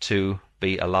privileged to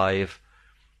be alive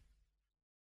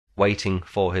waiting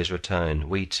for His return.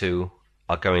 We too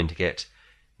are going to get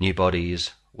new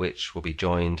bodies which will be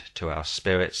joined to our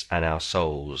spirits and our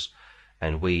souls,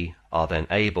 and we are then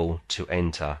able to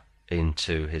enter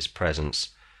into His presence.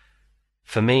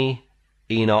 For me,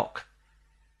 Enoch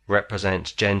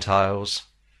represents Gentiles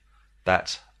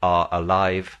that are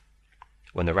alive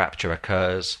when the rapture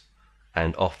occurs,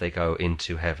 and off they go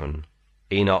into heaven.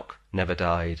 Enoch never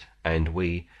died, and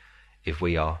we, if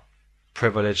we are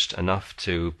privileged enough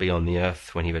to be on the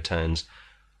earth when he returns,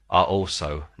 are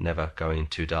also never going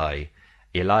to die.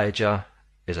 Elijah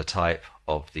is a type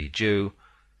of the Jew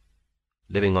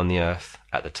living on the earth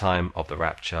at the time of the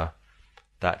rapture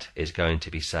that is going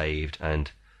to be saved,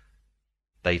 and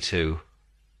they too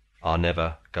are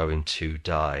never going to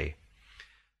die.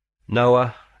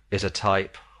 Noah is a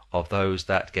type of those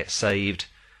that get saved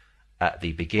at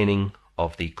the beginning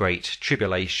of the Great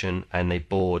Tribulation, and they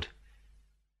board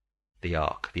the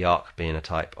ark being a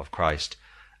type of Christ,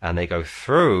 and they go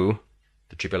through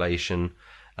the tribulation,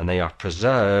 and they are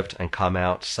preserved and come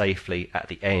out safely at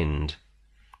the end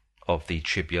of the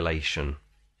tribulation.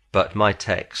 But my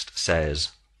text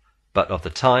says, "But of the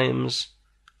times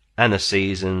and the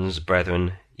seasons,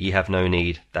 brethren, ye have no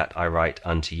need that I write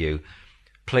unto you."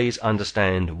 Please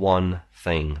understand one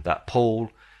thing, that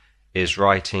Paul is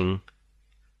writing,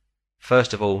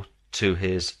 first of all, to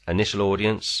his initial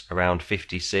audience around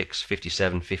 56,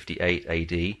 57, 58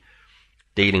 AD,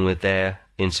 dealing with their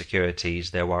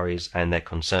insecurities, their worries, and their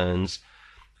concerns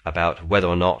about whether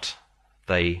or not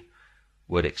they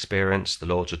would experience the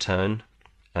Lord's return.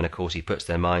 And of course he puts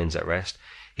their minds at rest.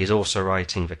 He's also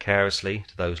writing vicariously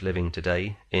to those living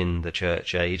today in the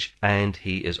church age, and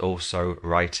he is also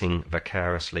writing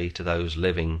vicariously to those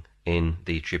living in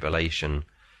the tribulation.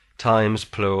 Times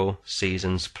plural,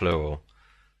 seasons plural.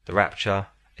 The rapture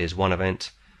is one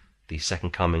event, the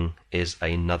second coming is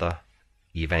another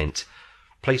event.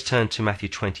 Please turn to Matthew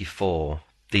 24.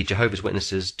 The Jehovah's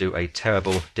Witnesses do a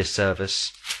terrible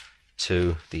disservice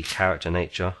to the character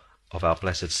nature of our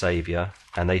blessed Saviour,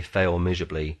 and they fail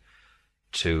miserably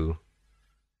to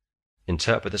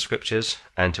interpret the scriptures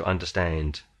and to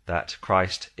understand that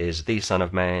Christ is the Son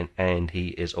of Man and he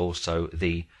is also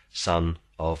the Son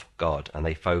of God, and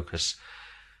they focus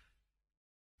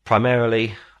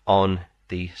primarily on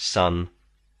the Son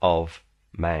of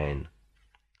Man.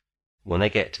 When they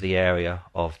get to the area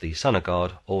of the Son of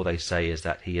God, all they say is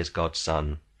that he is God's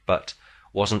Son. But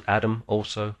wasn't Adam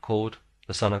also called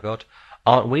the Son of God?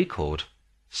 Aren't we called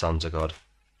sons of God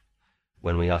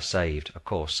when we are saved? Of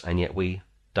course, and yet we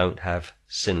don't have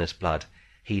sinless blood.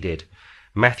 He did.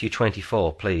 Matthew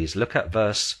 24, please. Look at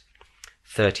verse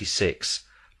 36.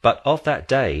 "But of that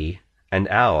day and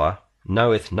hour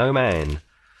knoweth no man,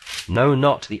 no,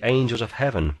 not the angels of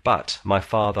heaven, but my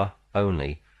Father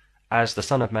only." As the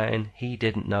Son of Man, he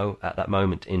didn't know at that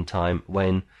moment in time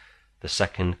when the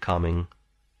second coming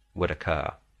would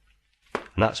occur.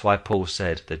 And that's why Paul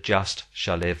said, "The just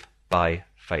shall live by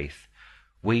faith."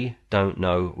 We don't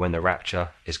know when the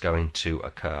rapture is going to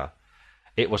occur.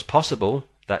 It was possible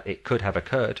that it could have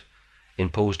occurred in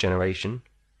Paul's generation.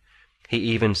 He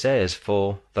even says,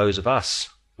 "For those of us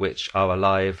which are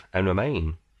alive and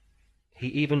remain." He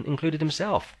even included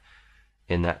himself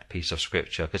in that piece of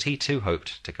scripture, because he too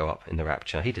hoped to go up in the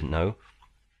rapture. He didn't know.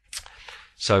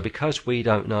 So because we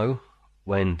don't know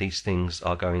when these things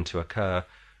are going to occur,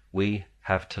 we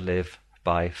have to live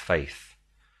by faith.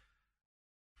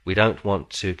 We don't want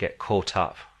to get caught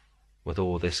up with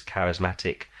all this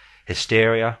charismatic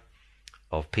hysteria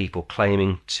of people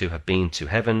claiming to have been to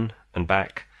heaven and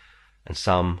back, and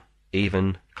some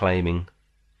even claiming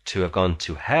to have gone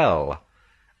to hell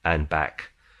and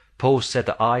back. Paul said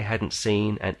that eye hadn't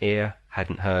seen and ear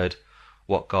hadn't heard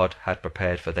what God had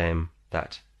prepared for them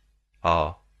that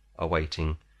are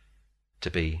awaiting to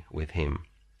be with him.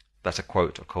 That's a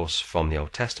quote, of course, from the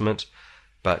Old Testament,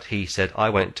 but he said, "I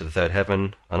went to the third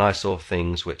heaven and I saw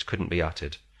things which couldn't be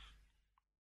uttered."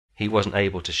 He wasn't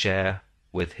able to share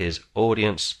with his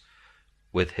audience,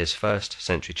 with his first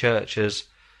century churches,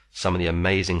 some of the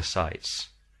amazing sights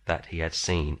that he had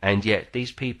seen. And yet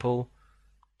these people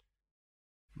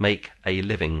make a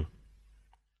living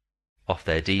off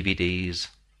their DVDs,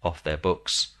 off their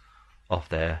books, off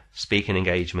their speaking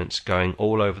engagements, going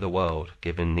all over the world,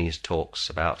 giving these talks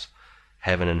about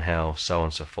heaven and hell, so on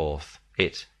and so forth.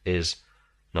 It is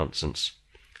nonsense.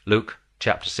 Luke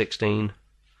chapter 16,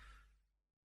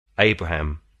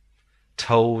 Abraham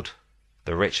told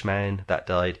the rich man that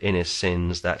died in his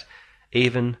sins that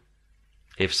even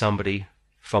if somebody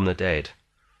from the dead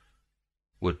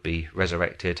would be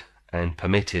resurrected and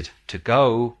permitted to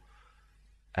go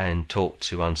and talk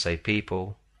to unsaved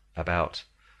people about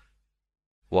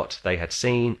what they had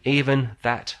seen, even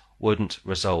that wouldn't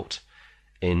result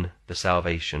in the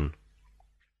salvation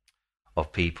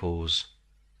of people's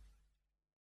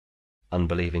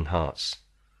unbelieving hearts.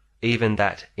 even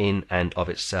that in and of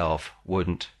itself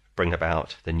wouldn't bring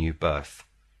about the new birth.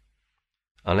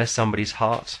 Unless somebody's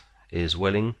heart is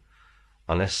willing,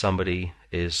 unless somebody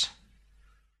is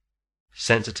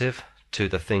sensitive to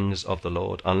the things of the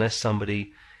Lord, unless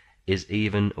somebody is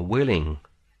even willing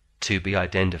to be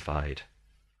identified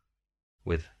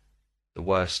with the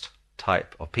worst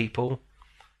type of people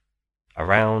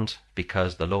around,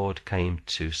 because the Lord came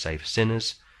to save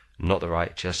sinners, not the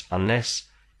righteous, unless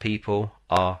people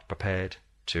are prepared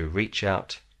to reach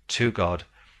out to God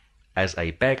as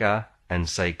a beggar and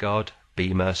say, God,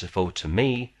 be merciful to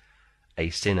me, a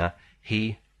sinner,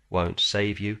 he won't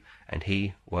save you and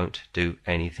he won't do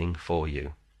anything for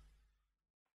you.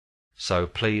 So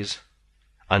please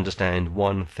understand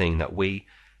one thing, that we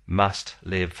must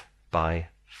live by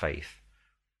faith.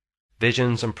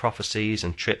 Visions and prophecies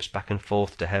and trips back and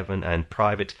forth to heaven and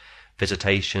private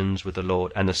visitations with the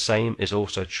Lord, and the same is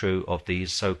also true of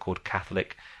these so-called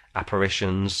Catholic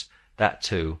apparitions, that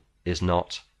too is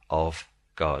not of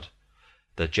God.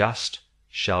 The just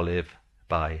shall live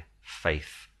by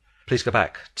faith. Please go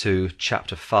back to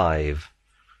chapter 5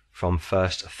 from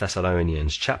 1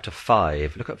 Thessalonians. Chapter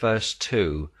 5, look at verse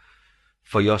 2.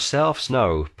 For yourselves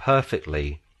know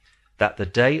perfectly that the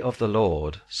day of the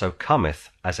Lord so cometh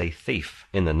as a thief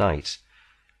in the night.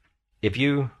 If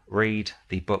you read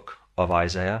the book of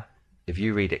Isaiah, if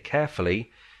you read it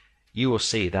carefully, you will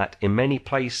see that in many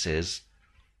places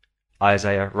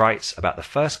Isaiah writes about the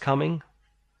first coming,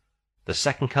 the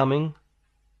second coming,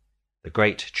 the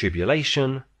great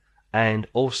tribulation, and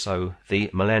also the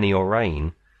millennial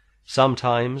reign,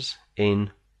 sometimes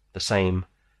in the same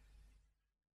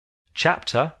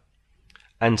chapter,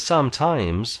 and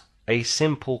sometimes a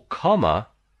simple comma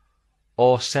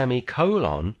or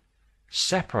semicolon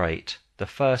separate the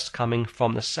first coming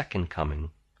from the second coming,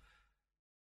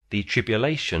 the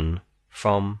tribulation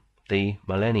from the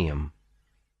millennium.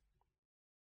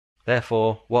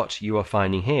 Therefore, what you are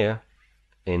finding here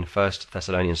in 1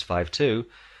 Thessalonians 5:2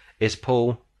 is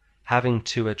Paul having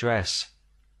to address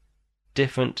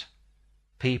different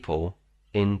people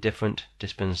in different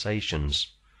dispensations.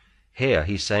 Here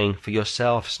he's saying, for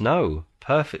yourselves know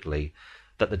perfectly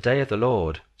that the day of the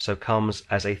Lord so comes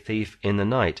as a thief in the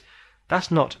night.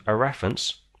 That's not a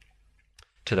reference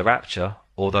to the rapture,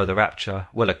 although the rapture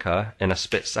will occur in a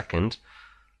split second.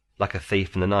 Like a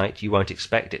thief in the night, you won't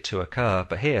expect it to occur,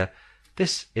 but here,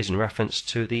 this is in reference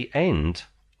to the end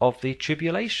of the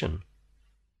tribulation.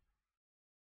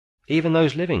 Even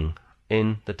those living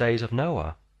in the days of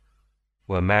Noah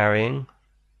were marrying,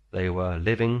 they were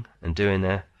living and doing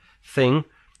their thing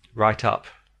right up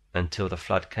until the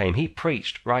flood came. He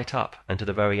preached right up until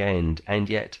the very end, and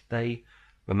yet they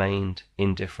remained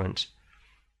indifferent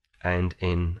and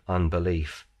in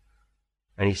unbelief.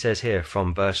 And he says here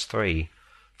from verse 3,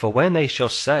 for when they shall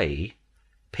say,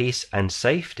 peace and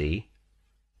safety,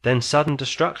 then sudden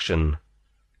destruction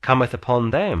cometh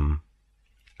upon them,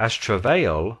 as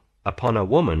travail upon a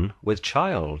woman with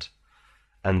child,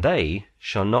 and they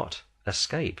shall not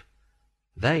escape.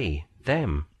 They,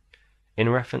 them, in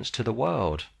reference to the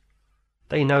world.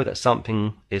 They know that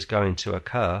something is going to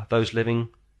occur. Those living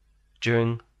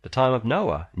during the time of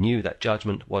Noah knew that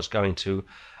judgment was going to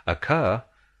occur.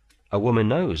 A woman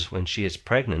knows when she is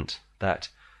pregnant that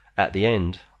at the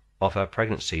end of her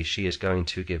pregnancy she is going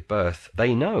to give birth.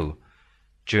 They know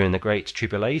during the great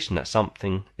tribulation that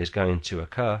something is going to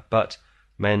occur, but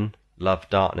men love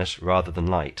darkness rather than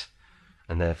light,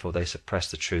 and therefore they suppress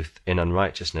the truth in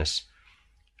unrighteousness.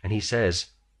 And he says,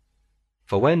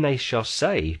 for when they shall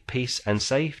say peace and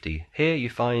safety, here you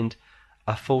find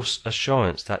a false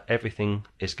assurance that everything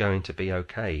is going to be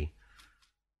okay.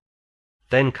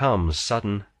 Then comes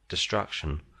sudden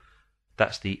destruction.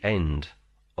 That's the end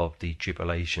of the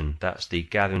tribulation. That's the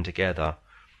gathering together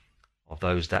of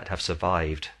those that have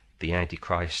survived the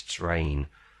Antichrist's reign.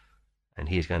 And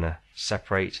he is going to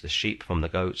separate the sheep from the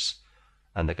goats,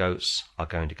 and the goats are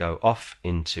going to go off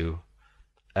into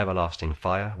everlasting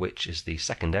fire, which is the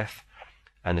second death,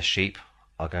 and the sheep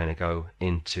are going to go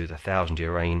into the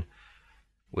 1,000-year reign,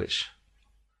 which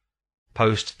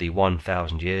post the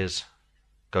 1,000 years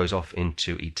goes off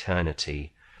into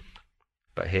eternity.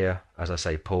 But here, as I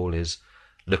say, Paul is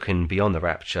looking beyond the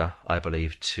rapture, I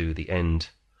believe, to the end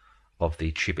of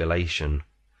the tribulation.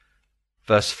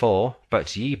 Verse 4,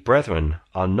 but ye, brethren,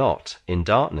 are not in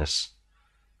darkness,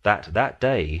 that that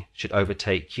day should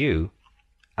overtake you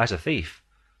as a thief.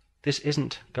 This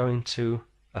isn't going to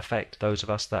affect those of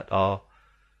us that are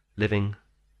living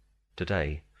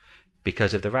today,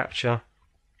 because if the rapture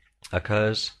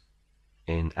occurs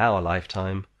in our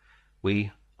lifetime,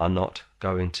 we are not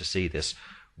going to see this.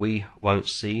 We won't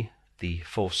see the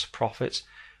false prophets.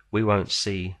 we won't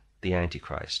see the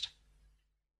Antichrist.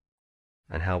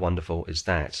 And how wonderful is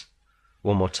that?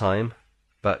 One more time.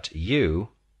 But you,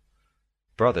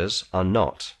 brothers, are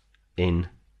not in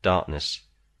darkness,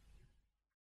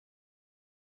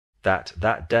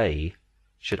 that day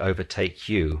should overtake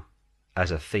you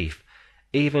as a thief.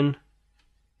 Even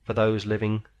for those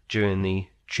living during the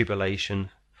tribulation,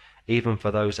 even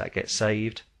for those that get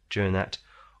saved during that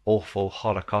awful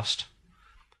Holocaust,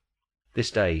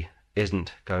 this day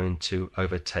isn't going to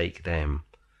overtake them.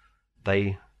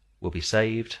 They will be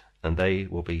saved and they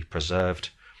will be preserved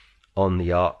on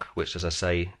the ark, which, as I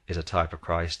say, is a type of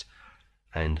Christ,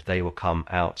 and they will come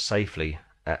out safely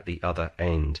at the other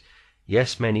end.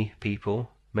 Yes, many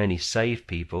people, many saved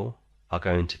people, are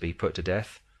going to be put to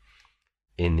death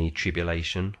in the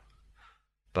tribulation,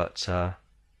 but a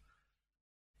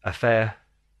fair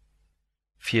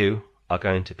few are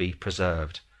going to be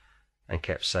preserved and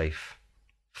kept safe.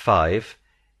 5.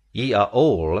 Ye are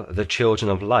all the children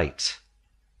of light,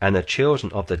 and the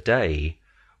children of the day.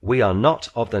 We are not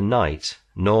of the night,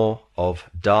 nor of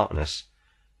darkness.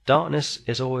 Darkness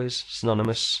is always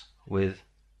synonymous with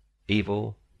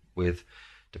evil, with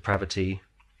depravity,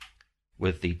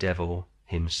 with the devil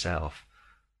himself.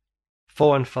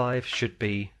 4 and 5 should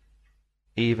be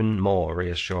even more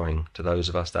reassuring to those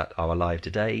of us that are alive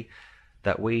today,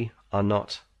 that we are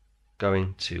not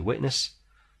going to witness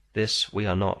this. We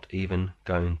are not even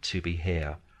going to be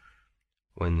here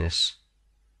when this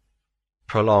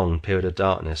prolonged period of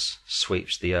darkness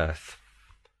sweeps the earth.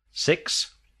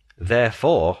 6.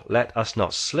 Therefore let us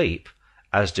not sleep,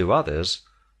 as do others,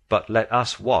 but let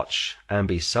us watch and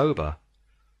be sober.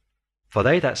 For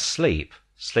they that sleep,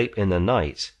 sleep in the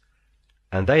night,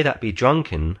 and they that be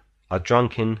drunken are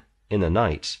drunken in the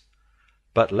night.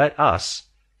 But let us,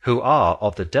 who are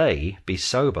of the day, be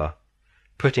sober,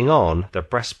 putting on the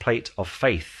breastplate of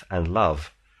faith and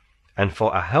love, and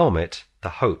for a helmet the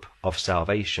hope of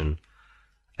salvation.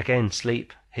 Again,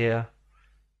 sleep here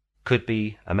could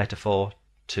be a metaphor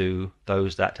to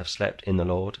those that have slept in the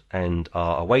Lord and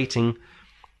are awaiting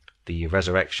the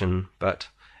resurrection, but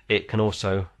it can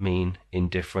also mean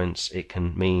indifference. It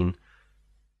can mean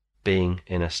being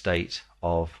in a state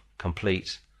of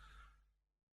complete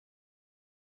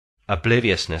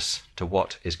obliviousness to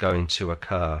what is going to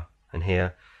occur. And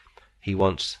here he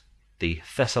wants the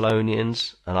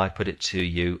Thessalonians, and I put it to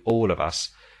you, all of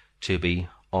us, to be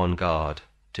on guard,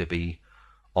 to be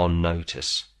on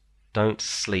notice. Don't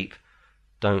sleep,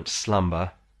 don't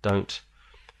slumber, don't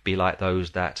be like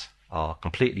those that are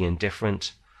completely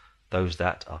indifferent, those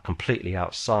that are completely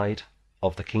outside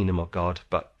of the kingdom of God,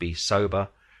 but be sober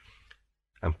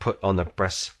and put on the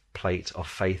breastplate of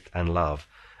faith and love.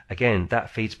 Again, that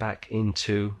feeds back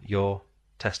into your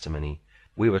testimony.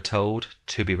 We were told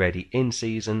to be ready in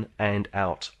season and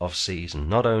out of season,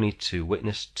 not only to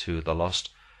witness to the lost,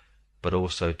 but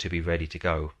also to be ready to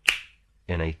go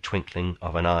in a twinkling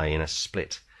of an eye, in a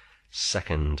split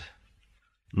second.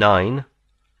 9.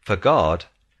 For God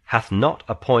hath not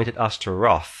appointed us to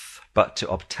wrath, but to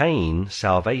obtain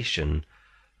salvation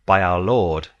by our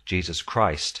Lord Jesus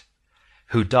Christ,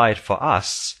 who died for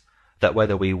us, that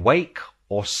whether we wake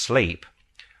or sleep,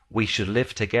 we should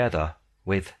live together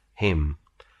with him.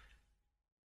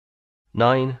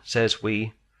 9 says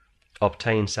we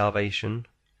obtain salvation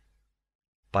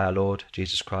by our Lord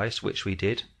Jesus Christ, which we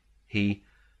did. He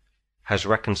has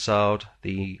reconciled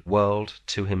the world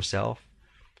to himself.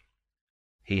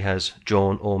 He has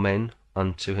drawn all men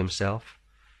unto himself.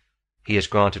 He has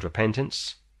granted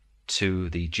repentance to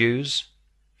the Jews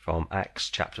from Acts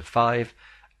chapter 5,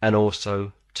 and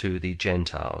also to the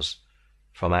Gentiles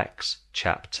from Acts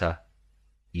chapter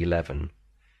 11.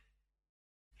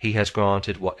 He has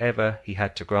granted whatever he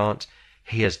had to grant.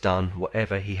 He has done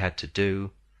whatever he had to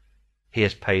do. He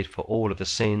has paid for all of the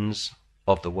sins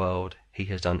of the world. He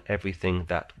has done everything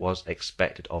that was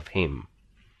expected of him.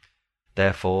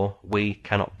 Therefore, we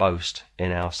cannot boast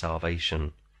in our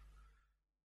salvation.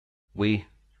 We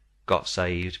got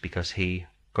saved because he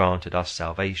granted us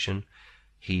salvation.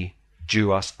 He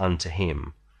drew us unto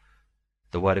him.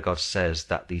 The Word of God says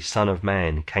that the Son of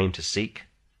Man came to seek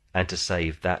and to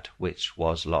save that which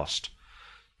was lost.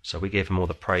 So we give him all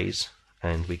the praise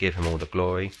and we give him all the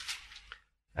glory.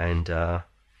 And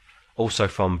also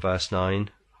from verse 9,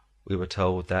 we were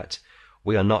told that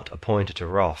we are not appointed to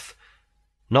wrath.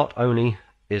 Not only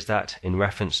is that in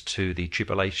reference to the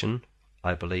tribulation,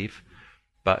 I believe,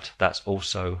 but that's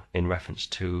also in reference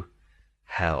to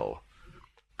hell.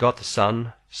 God the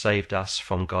Son saved us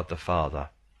from God the Father.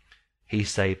 He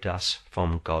saved us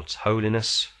from God's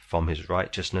holiness, from his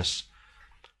righteousness,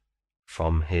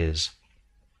 from his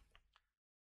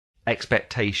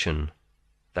expectation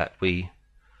that we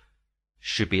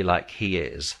should be like he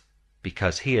is.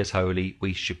 Because he is holy,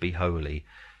 we should be holy.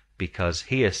 Because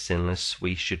he is sinless,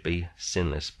 we should be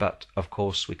sinless. But of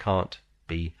course we can't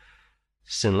be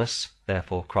sinless,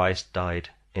 therefore Christ died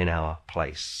in our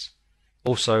place.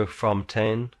 Also from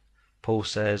 10, Paul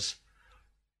says,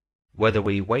 whether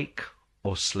we wake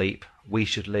or sleep, we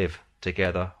should live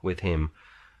together with him.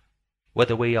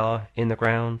 Whether we are in the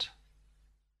ground,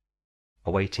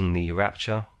 awaiting the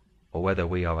rapture, or whether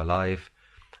we are alive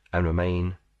and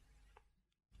remain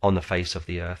on the face of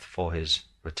the earth for his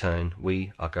return,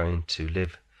 we are going to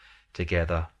live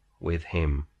together with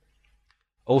him.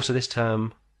 Also, this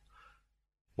term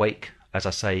wake, as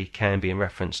I say, can be in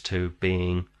reference to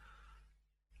being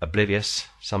oblivious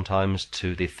sometimes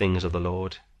to the things of the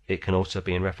Lord. It can also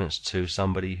be in reference to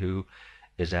somebody who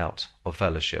is out of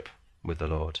fellowship with the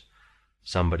Lord,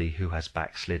 somebody who has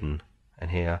backslidden.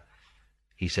 And here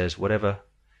he says, whatever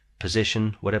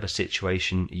position, whatever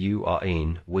situation you are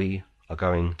in, we are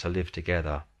going to live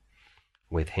together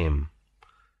with him.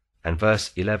 And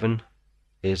verse 11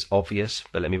 is obvious,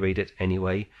 but let me read it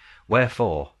anyway.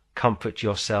 Wherefore, comfort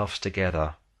yourselves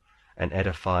together and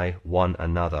edify one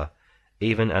another,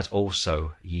 even as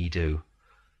also ye do.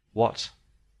 What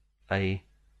a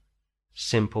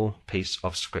simple piece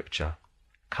of scripture.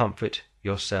 Comfort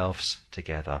yourselves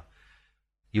together.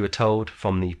 You were told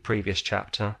from the previous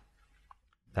chapter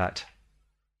that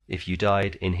if you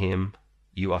died in him,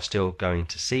 you are still going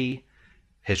to see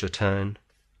his return,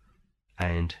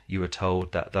 and you were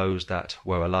told that those that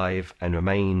were alive and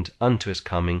remained unto his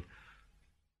coming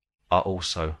are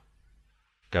also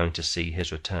going to see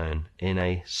his return in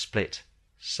a split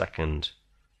second.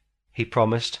 He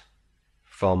promised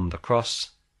from the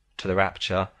cross to the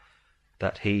rapture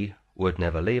that he would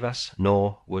never leave us,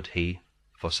 nor would he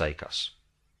forsake us.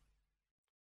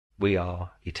 We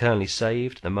are eternally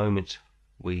saved the moment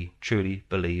we truly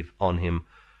believe on him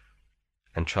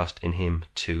and trust in him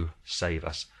to save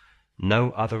us.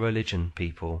 No other religion,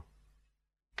 people,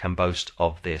 can boast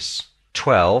of this.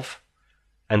 12.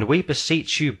 And we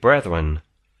beseech you, brethren,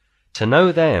 to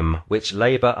know them which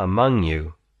labour among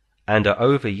you, and are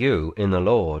over you in the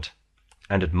Lord,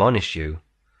 and admonish you,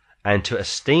 and to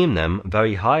esteem them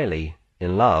very highly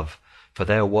in love for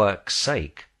their work's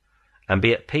sake, and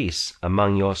be at peace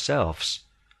among yourselves.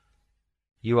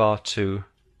 You are to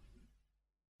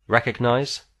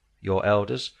recognize your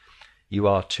elders. You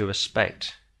are to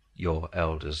respect your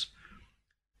elders.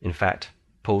 In fact,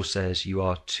 Paul says you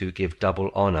are to give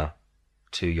double honor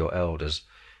to your elders,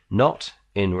 not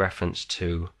in reference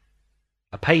to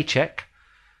a paycheck,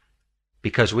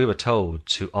 because we were told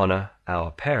to honor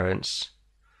our parents,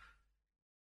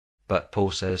 but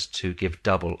Paul says to give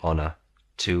double honor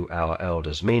to our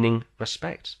elders, meaning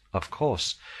respect, of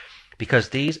course, because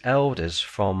these elders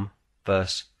from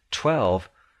verse 12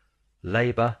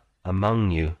 labor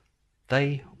among you.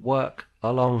 They work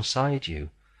alongside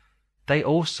you. They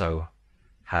also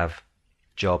have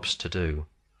jobs to do.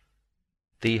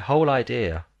 The whole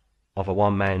idea of a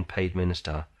one-man paid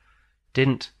minister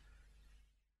didn't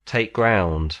take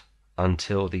ground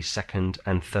until the 2nd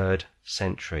and 3rd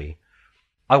century.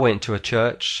 I went to a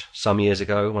church some years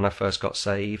ago when I first got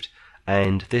saved,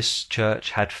 and this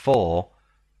church had 4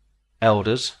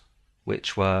 elders,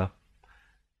 which were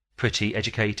pretty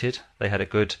educated. They had a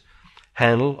good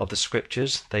handle of the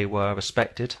scriptures. They were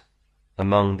respected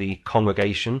among the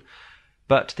congregation.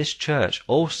 But this church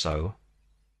also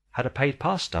had a paid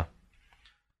pastor.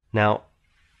 Now,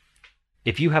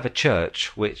 if you have a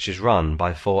church which is run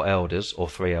by 4 elders or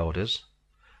 3 elders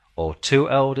or 2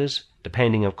 elders,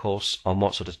 depending of course on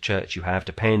what sort of church you have,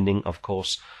 depending of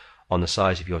course on the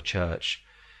size of your church,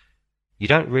 you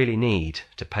don't really need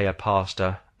to pay a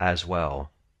pastor as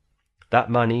well. That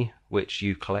money which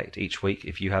you collect each week,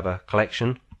 if you have a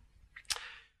collection,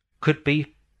 could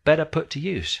be better put to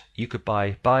use. You could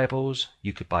buy Bibles,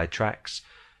 you could buy tracts,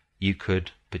 you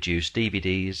could produce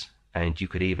DVDs, and you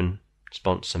could even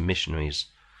sponsor missionaries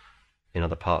in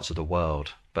other parts of the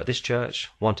world. But this church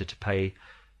wanted to pay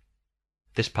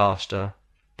this pastor,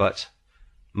 but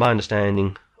my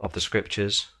understanding of the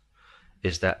scriptures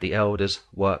is that the elders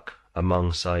work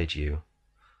alongside you.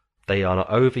 They are not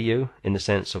over you in the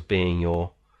sense of being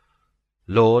your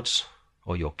lords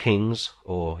or your kings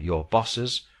or your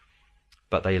bosses,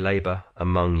 but they labor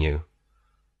among you,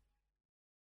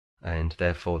 and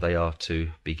therefore they are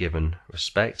to be given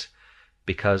respect,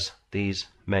 because these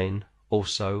men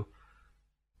also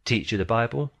teach you the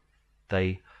Bible.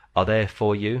 They are there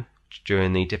for you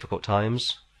during the difficult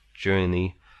times, during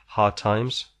the hard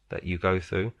times that you go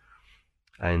through.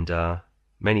 And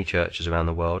many churches around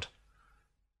the world,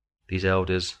 these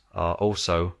elders are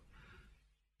also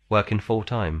working full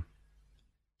time.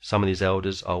 Some of these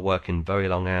elders are working very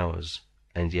long hours,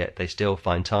 and yet they still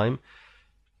find time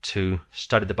to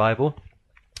study the Bible,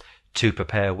 to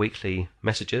prepare weekly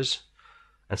messages,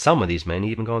 and some of these men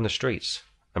even go on the streets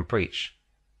and preach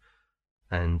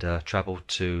and travel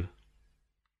to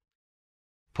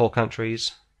poor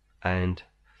countries and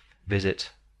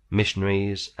visit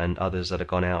missionaries and others that have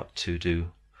gone out to do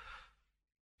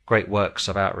great works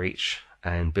of outreach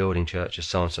and building churches,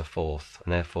 so on and so forth.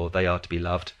 And therefore they are to be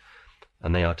loved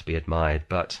and they are to be admired.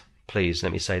 But please,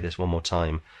 let me say this one more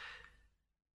time.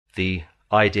 The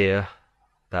idea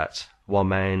that one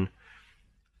man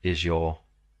is your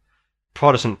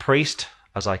Protestant priest,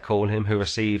 as I call him, who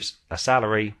receives a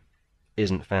salary,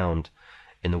 isn't found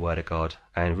in the Word of God.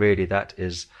 And really that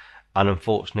is an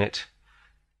unfortunate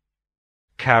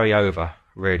carryover,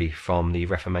 really, from the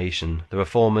Reformation. The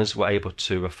Reformers were able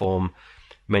to reform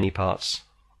many parts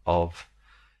of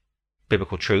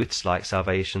biblical truths, like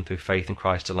salvation through faith in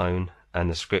Christ alone, and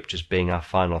the Scriptures being our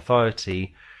final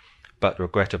authority, but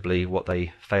regrettably what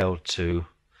they failed to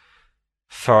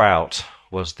throw out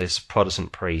was this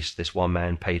Protestant priest, this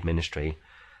one-man paid ministry.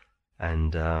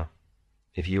 And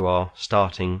if you are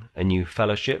starting a new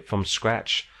fellowship from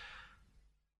scratch,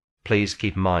 please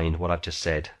keep in mind what I've just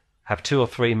said. Have 2 or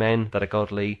 3 men that are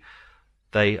godly.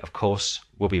 They, of course,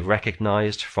 will be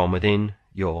recognized from within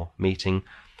your meeting,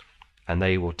 and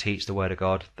they will teach the Word of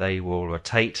God. They will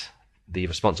rotate the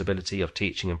responsibility of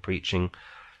teaching and preaching,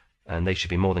 and they should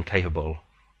be more than capable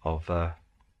of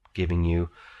giving you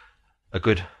a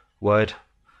good word,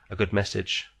 a good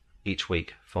message each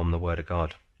week from the Word of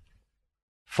God.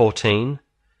 14.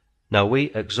 Now we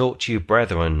exhort you,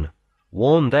 brethren,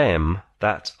 warn them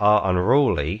that are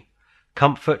unruly,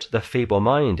 comfort the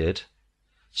feeble-minded,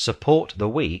 support the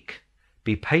weak,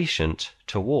 be patient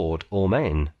toward all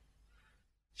men.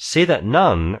 See that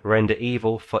none render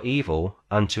evil for evil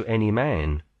unto any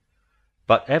man,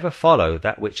 but ever follow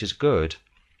that which is good,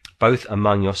 both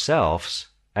among yourselves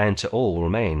and to all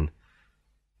men.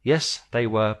 Yes, they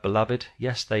were beloved.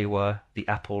 Yes, they were the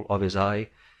apple of his eye.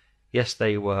 Yes,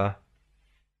 they were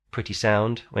pretty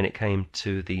sound when it came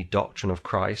to the doctrine of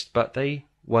Christ, but they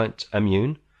weren't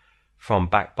immune from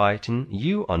backbiting.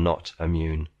 You are not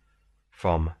immune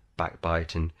from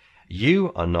backbiting.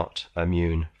 You are not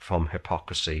immune from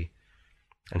hypocrisy.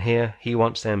 And here he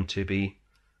wants them to be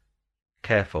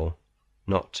careful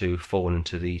not to fall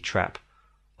into the trap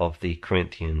of the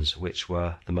Corinthians, which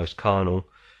were the most carnal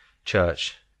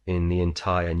church in the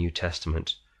entire New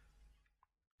Testament.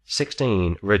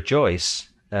 16. Rejoice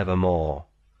evermore.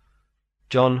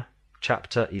 John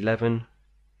chapter 11,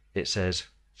 it says,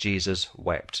 Jesus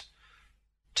wept.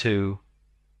 2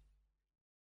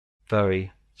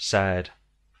 very sad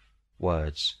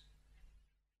words.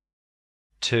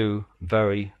 2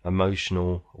 very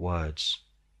emotional words.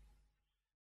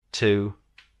 2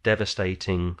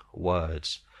 devastating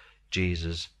words.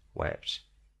 Jesus wept.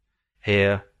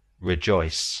 Here,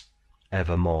 rejoice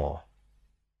evermore.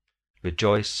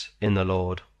 Rejoice in the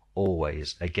Lord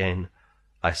always. Again,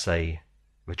 I say,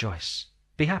 rejoice.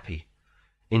 Be happy.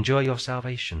 Enjoy your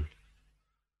salvation.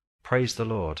 Praise the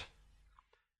Lord.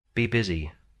 Be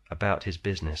busy about his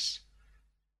business.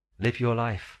 Live your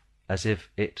life as if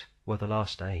it were the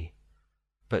last day,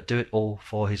 but do it all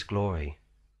for his glory.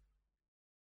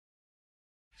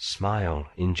 Smile,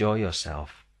 enjoy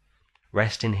yourself,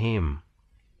 rest in him.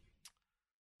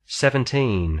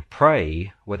 17.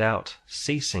 Pray without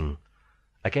ceasing.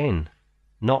 Again,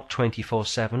 not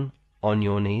 24/7 on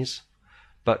your knees,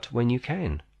 but when you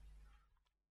can.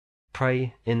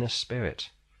 Pray in the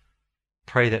Spirit.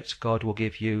 Pray that God will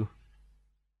give you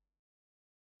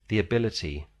the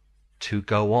ability to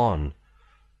go on,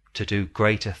 to do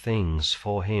greater things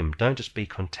for him. Don't just be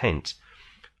content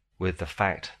with the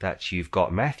fact that you've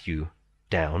got Matthew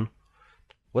down.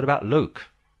 What about Luke?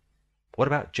 What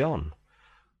about John?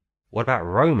 What about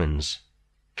Romans?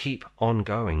 Keep on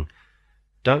going.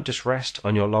 Don't just rest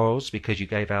on your laurels because you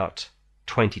gave out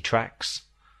 20 tracts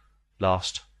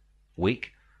last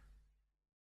week.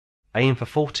 Aim for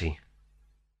 40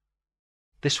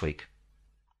 this week.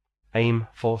 Aim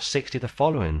for 60 the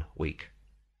following week.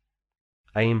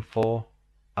 Aim for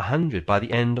 100 by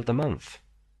the end of the month.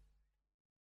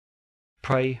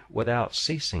 Pray without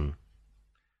ceasing.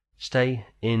 Stay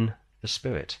in the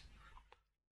Spirit.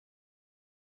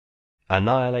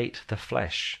 Annihilate the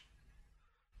flesh.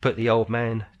 Put the old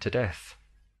man to death.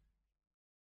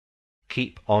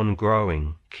 Keep on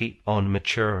growing. Keep on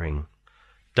maturing.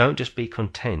 Don't just be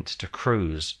content to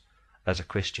cruise as a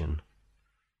Christian.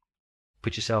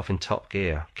 Put yourself in top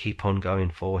gear. Keep on going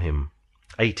for him.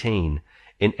 18.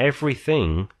 In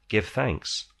everything give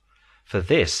thanks, For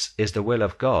this is the will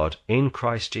of God in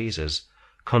Christ Jesus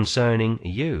concerning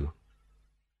you.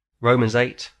 Romans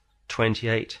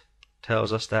 8:28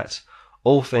 tells us that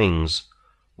all things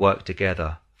work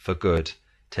together for good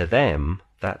to them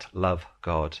that love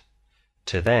God,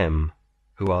 to them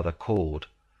who are the called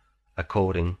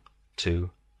according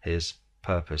to his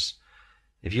purpose.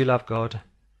 If you love God,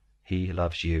 he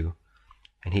loves you,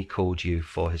 and he called you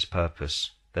for his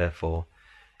purpose. Therefore,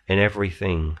 in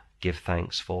everything give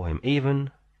thanks for him,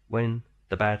 even when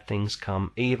the bad things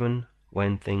come, even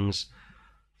when things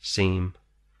seem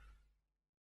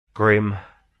grim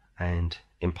and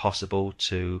impossible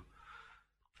to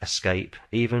escape,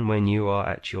 even when you are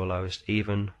at your lowest,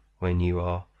 even when you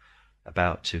are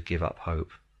about to give up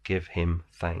hope. Give him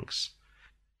thanks.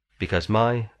 Because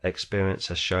my experience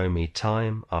has shown me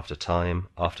time after time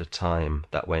after time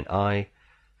that when I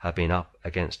have been up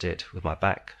against it with my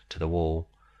back to the wall,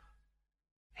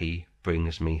 he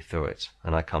brings me through it,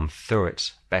 and I come through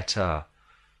it better,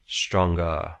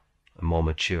 stronger, and more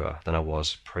mature than I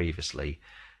was previously.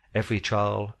 Every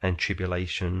trial and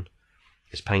tribulation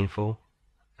is painful,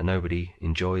 and nobody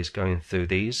enjoys going through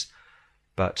these,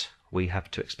 but we have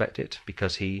to expect it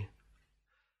because he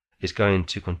is going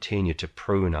to continue to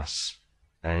prune us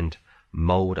and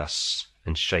mold us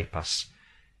and shape us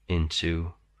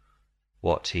into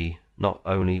what he not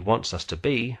only wants us to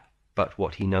be, but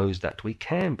what he knows that we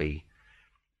can be.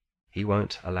 He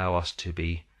won't allow us to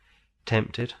be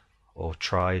tempted or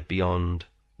tried beyond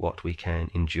what we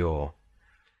can endure.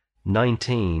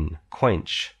 19.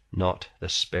 Quench not the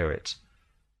Spirit.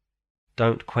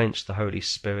 Don't quench the Holy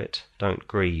Spirit. Don't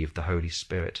grieve the Holy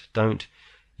Spirit. Don't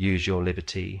use your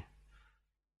liberty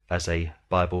as a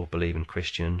Bible-believing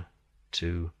Christian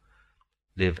to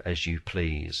live as you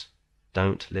please.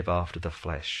 Don't live after the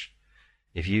flesh.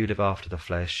 If you live after the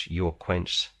flesh, you will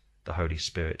quench the Holy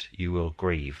Spirit. You will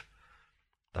grieve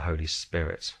the Holy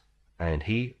Spirit, and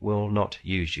he will not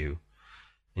use you,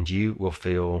 and you will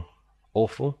feel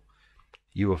awful.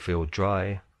 You will feel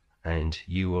dry, and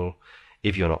you will,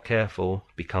 if you're not careful,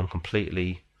 become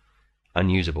completely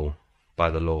unusable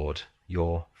by the Lord.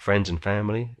 Your friends and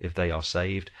family, if they are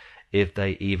saved, if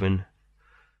they even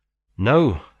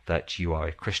know that you are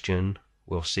a Christian,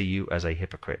 will see you as a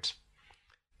hypocrite.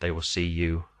 They will see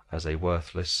you as a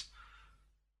worthless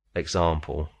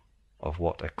example of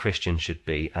what a Christian should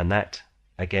be, and that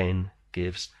again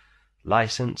gives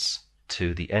license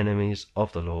to the enemies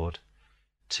of the Lord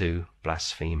to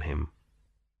blaspheme him.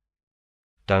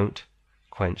 Don't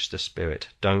quench the Spirit.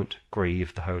 Don't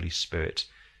grieve the Holy Spirit.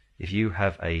 If you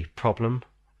have a problem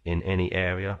in any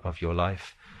area of your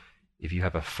life, if you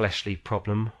have a fleshly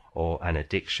problem or an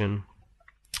addiction,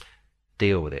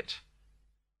 deal with it.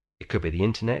 It could be the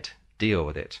internet, deal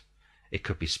with it. It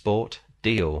could be sport,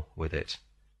 deal with it.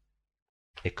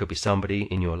 It could be somebody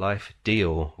in your life,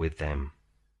 deal with them.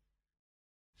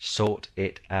 Sort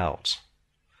it out.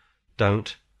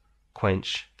 Don't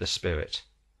quench the Spirit.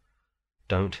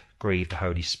 Don't grieve the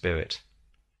Holy Spirit.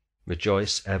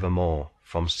 Rejoice evermore,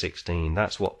 from 16.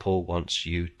 That's what Paul wants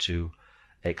you to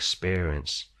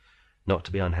experience, not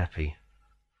to be unhappy.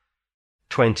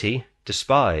 20.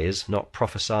 Despise not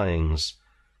prophesyings.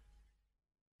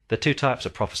 There are two types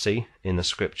of prophecy in the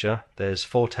scripture. There's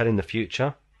foretelling the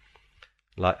future,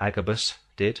 like Agabus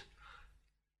did,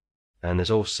 and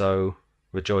there's also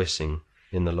rejoicing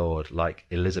in the Lord, like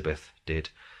Elizabeth did.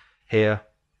 Here,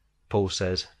 Paul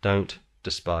says, don't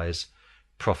despise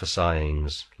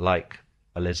prophesyings, like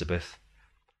Elizabeth,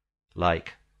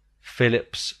 like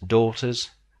Philip's daughters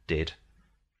did,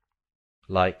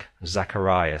 like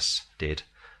Zacharias did.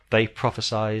 They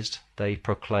prophesied, they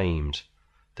proclaimed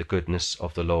the goodness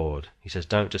of the Lord. He says,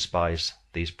 don't despise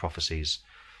these prophecies,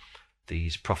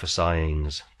 these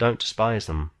prophesyings. Don't despise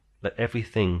them. Let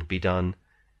everything be done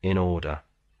in order.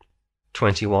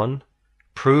 21.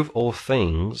 Prove all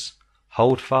things,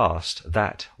 hold fast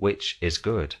that which is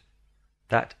good.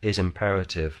 That is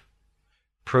imperative.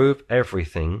 Prove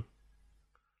everything,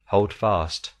 hold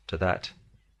fast to that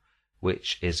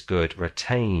which is good.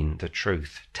 Retain the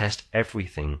truth. Test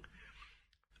everything.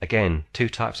 Again, two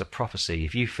types of prophecy.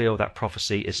 If you feel that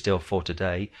prophecy is still for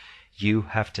today, you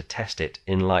have to test it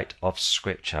in light of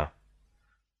Scripture.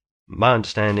 My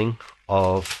understanding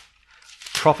of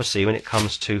prophecy when it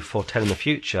comes to foretelling the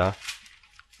future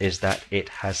is that it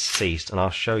has ceased, and I'll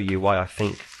show you why I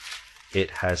think it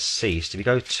has ceased. If you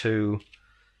go to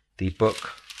the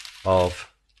book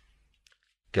of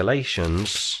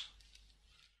Galatians,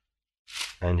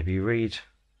 and if you read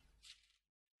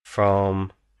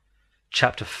from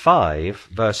chapter 5,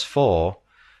 verse 4,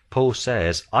 Paul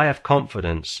says, I have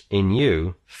confidence in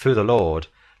you through the Lord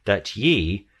that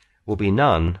ye will be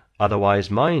none otherwise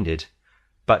minded,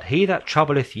 but he that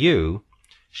troubleth you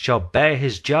shall bear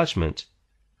his judgment,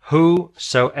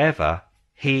 whosoever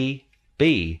he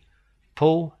be.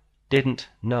 Paul didn't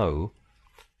know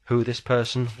who this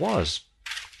person was.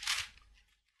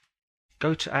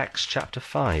 Go to Acts chapter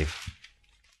 5.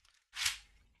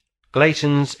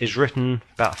 Galatians is written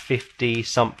about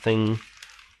 50-something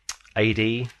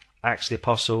AD. Acts of the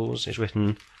Apostles is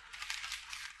written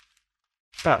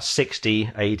about 60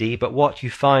 AD, but what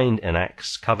you find in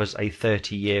Acts covers a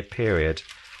 30-year period.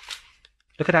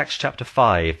 Look at Acts chapter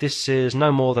 5. This is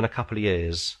no more than a couple of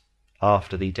years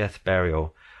after the death,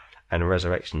 burial, and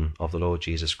resurrection of the Lord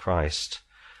Jesus Christ.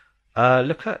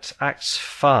 Look at Acts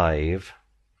 5,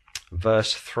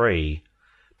 verse 3.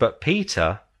 But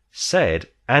Peter said,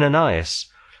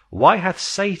 Ananias, why hath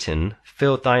Satan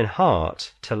filled thine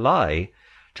heart to lie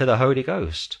to the Holy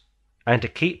Ghost, and to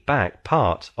keep back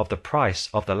part of the price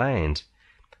of the land?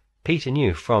 Peter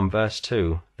knew from verse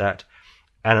 2 that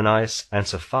Ananias and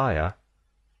Sapphira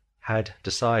had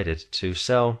decided to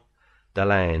sell the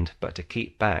land, but to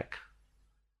keep back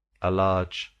a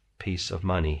large piece of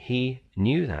money. He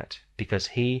knew that because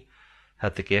he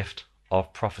had the gift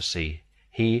of prophecy.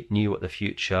 He knew what the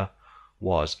future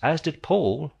was, as did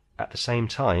Paul at the same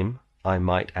time, I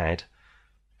might add.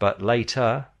 But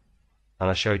later, and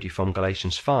I showed you from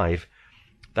Galatians 5,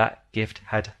 that gift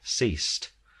had ceased.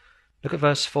 Look at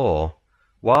verse 4.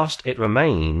 Whilst it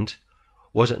remained,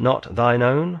 was it not thine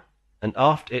own? And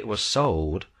after it was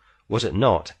sold, was it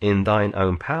not in thine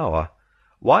own power?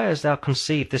 Why hast thou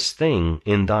conceived this thing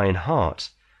in thine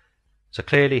heart? So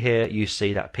clearly here you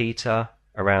see that Peter,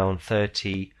 around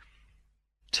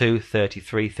 32,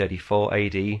 33, 34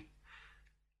 AD,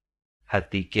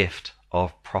 had the gift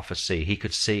of prophecy. He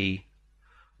could see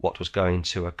what was going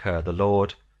to occur. The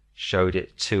Lord showed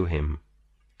it to him.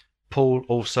 Paul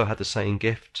also had the same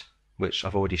gift, which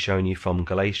I've already shown you from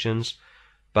Galatians,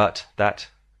 but that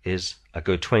is a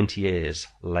good 20 years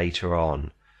later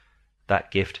on.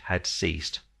 That gift had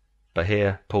ceased. But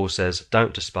here Paul says,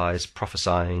 don't despise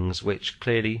prophesyings, which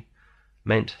clearly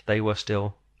meant they were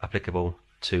still applicable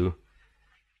to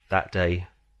that day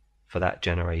for that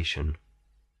generation.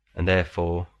 And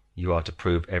therefore you are to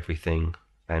prove everything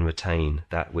and retain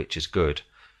that which is good.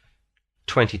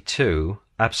 22.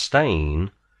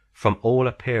 Abstain from all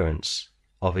appearance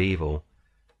of evil.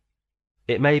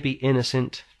 It may be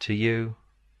innocent to you,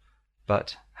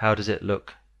 but how does it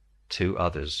look to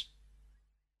others?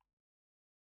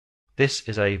 This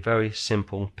is a very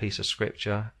simple piece of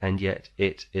scripture, and yet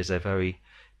it is a very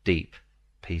deep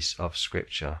piece of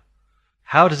scripture.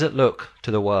 How does it look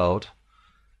to the world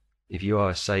if you are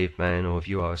a saved man or if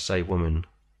you are a saved woman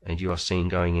and you are seen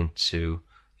going into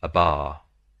a bar?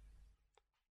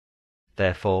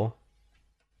 Therefore,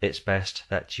 it's best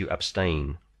that you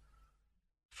abstain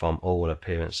from all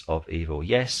appearance of evil.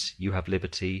 Yes, you have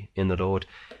liberty in the Lord.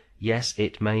 Yes,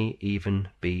 it may even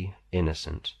be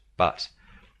innocent. But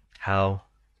how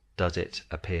does it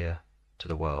appear to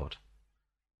the world?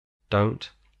 Don't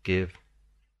give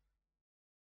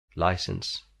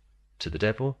license to the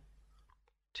devil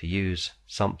to use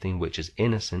something which is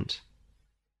innocent,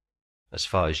 as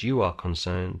far as you are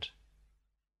concerned,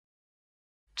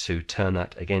 to turn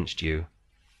that against you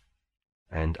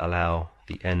and allow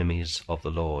the enemies of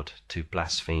the Lord to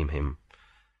blaspheme him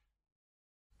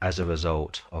as a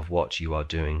result of what you are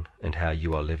doing and how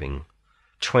you are living.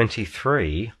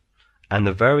 23. And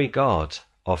the very God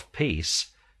of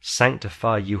peace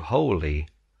sanctify you wholly,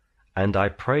 and I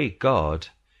pray God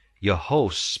your whole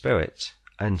spirit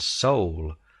and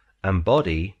soul and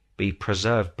body be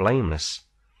preserved blameless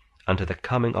unto the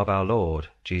coming of our Lord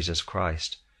Jesus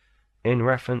Christ, in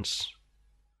reference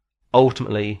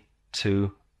ultimately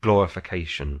to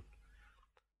glorification.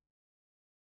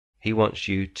 He wants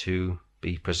you to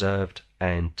be preserved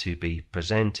and to be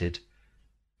presented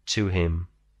to him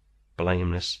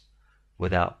blameless,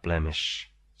 without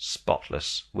blemish,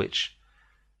 spotless, which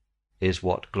is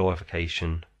what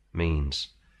glorification means.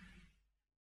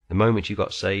 The moment you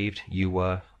got saved, you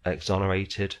were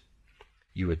exonerated,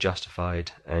 you were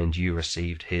justified, and you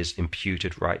received his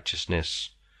imputed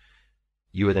righteousness.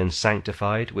 You were then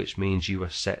sanctified, which means you were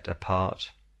set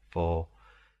apart for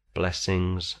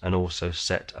blessings and also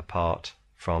set apart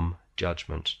from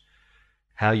judgment.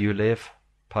 How you live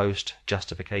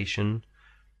post-justification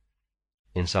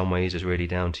in some ways is really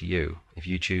down to you. If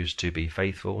you choose to be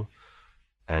faithful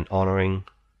and honoring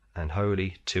and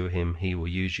holy to him, he will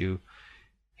use you,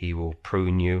 he will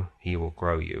prune you, he will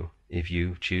grow you. If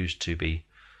you choose to be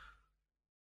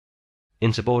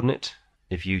insubordinate,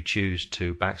 if you choose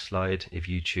to backslide, if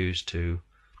you choose to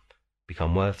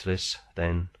become worthless,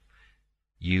 then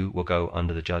you will go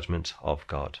under the judgment of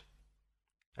God.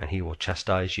 And he will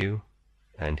chastise you,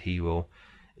 and he will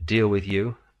deal with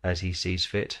you as he sees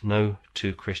fit. No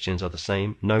two Christians are the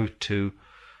same. No two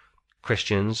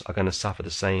Christians are going to suffer the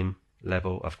same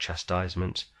level of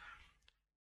chastisement,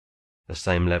 the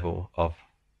same level of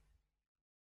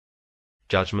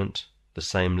judgment, the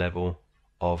same level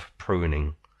of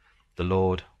pruning. The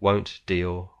Lord won't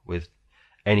deal with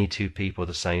any two people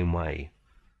the same way.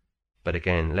 But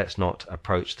again, let's not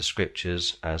approach the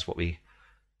scriptures as what we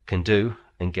can do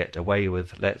and get away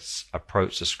with. Let's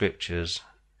approach the scriptures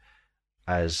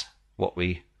as what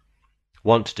we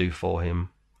want to do for him,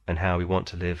 and how we want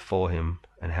to live for him,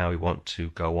 and how we want to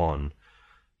go on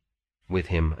with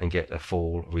him and get a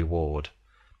full reward.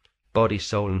 Body,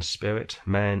 soul, and spirit.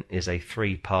 Man is a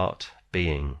three-part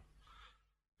being.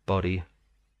 Body,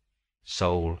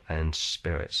 soul, and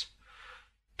spirit.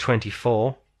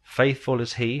 24. Faithful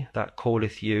is he that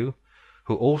calleth you,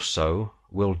 who also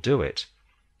will do it.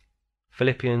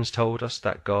 Philippians told us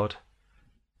that God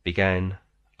began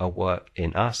a work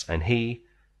in us, and he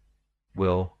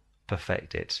will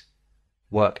perfect it.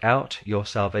 Work out your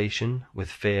salvation with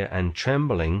fear and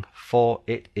trembling, for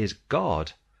it is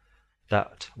God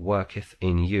that worketh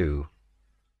in you.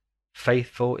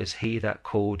 Faithful is he that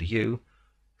called you,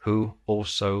 who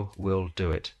also will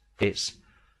do it. It's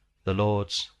the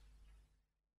Lord's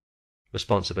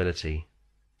responsibility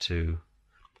to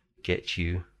get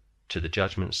you to the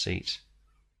judgment seat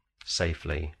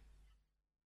safely.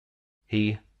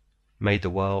 He made the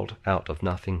world out of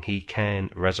nothing. He can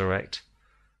resurrect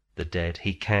the dead.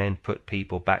 He can put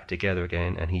people back together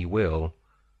again, and he will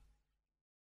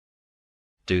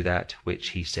do that which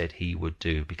he said he would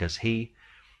do, because he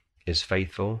is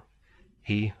faithful.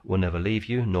 He will never leave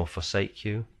you nor forsake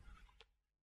you,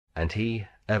 and he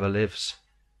ever lives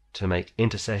to make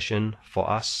intercession for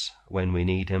us when we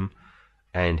need him,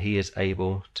 and he is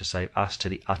able to save us to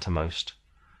the uttermost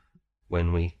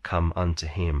when we come unto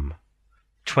him.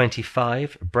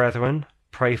 25. Brethren,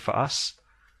 pray for us,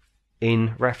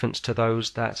 in reference to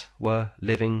those that were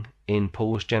living in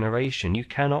Paul's generation. You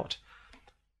cannot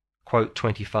quote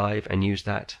 25 and use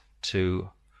that to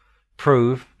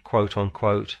prove, quote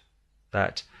unquote,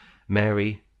 that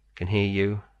Mary can hear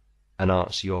you and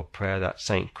answer your prayer, that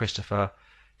Saint Christopher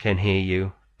can hear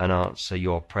you and answer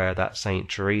your prayer, that Saint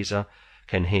Teresa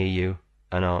can hear you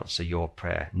and answer your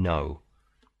prayer. No.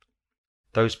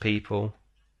 Those people,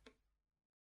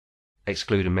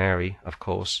 excluding Mary, of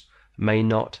course, may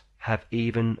not have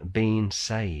even been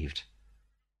saved.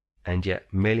 And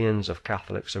yet millions of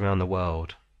Catholics around the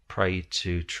world pray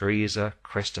to Teresa,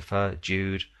 Christopher,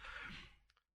 Jude,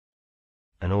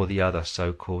 and all the other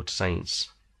so-called saints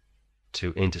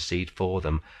to intercede for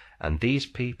them. And these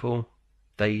people,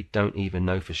 they don't even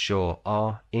know for sure,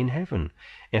 are in heaven.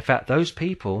 In fact, those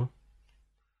people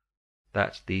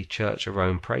that the Church of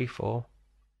Rome pray for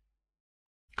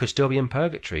could still be in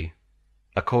purgatory,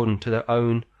 according to their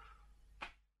own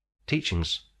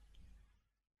teachings.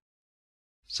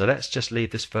 So let's just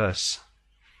leave this verse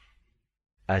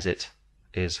as it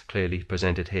is clearly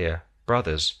presented here.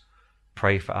 Brothers,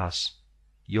 pray for us.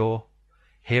 You're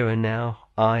here and now.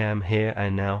 I am here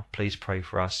and now. Please pray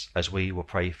for us as we will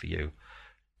pray for you.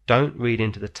 Don't read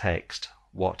into the text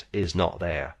what is not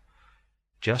there.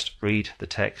 Just read the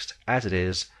text as it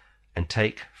is and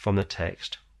take from the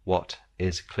text what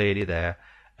is clearly there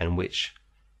and which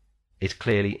is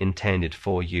clearly intended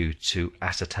for you to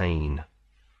ascertain.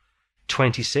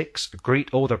 26.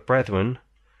 Greet all the brethren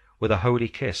with a holy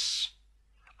kiss.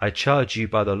 I charge you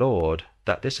by the Lord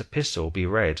that this epistle be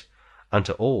read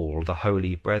unto all the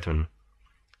holy brethren.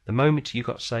 The moment you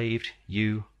got saved,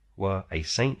 you were a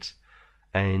saint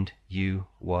and you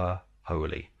were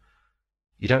holy.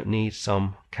 You don't need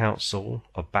some council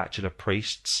of bachelor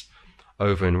priests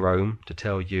over in Rome to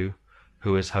tell you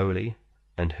who is holy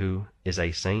and who is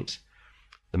a saint.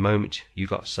 The moment you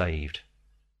got saved,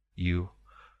 you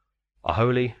are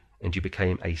holy and you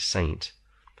became a saint.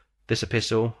 This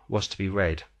epistle was to be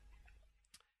read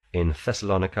in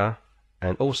Thessalonica,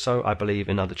 and also I believe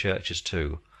in other churches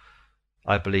too.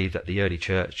 I believe that the early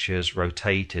churches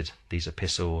rotated these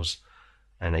epistles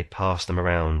and they passed them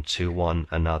around to one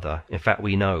another. In fact,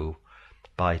 we know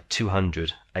by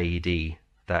 200 AD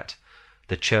that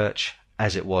the church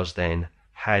as it was then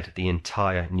had the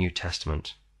entire New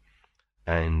Testament,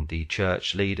 and the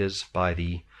church leaders by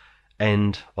the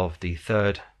end of the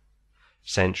 3rd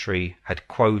century had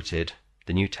quoted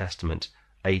the New Testament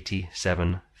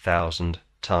 87,000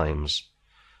 times.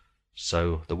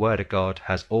 So the Word of God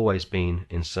has always been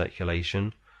in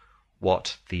circulation.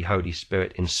 What the Holy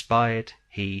Spirit inspired,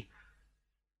 he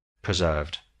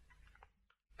preserved.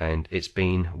 and it's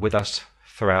been with us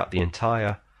throughout the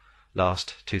entire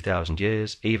last 2,000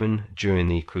 years, even during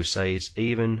the Crusades,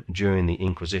 even during the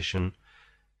Inquisition,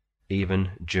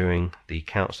 even during the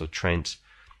Council of Trent.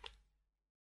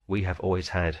 We have always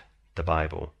had the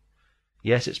Bible.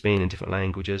 Yes, it's been in different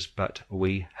languages, but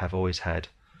we have always had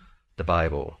the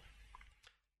Bible.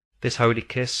 This holy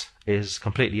kiss is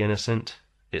completely innocent.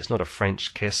 It's not a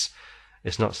French kiss.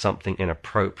 It's not something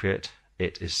inappropriate.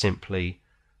 It is simply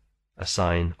a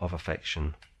sign of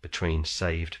affection between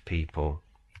saved people.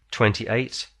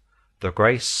 28. The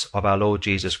grace of our Lord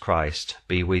Jesus Christ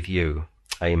be with you.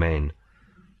 Amen.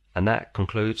 And that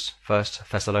concludes 1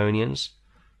 Thessalonians.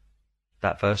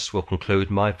 That verse will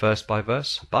conclude my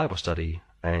verse-by-verse Bible study,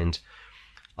 and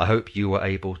I hope you were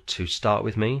able to start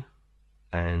with me,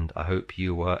 and I hope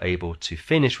you were able to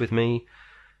finish with me,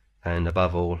 and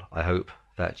above all, I hope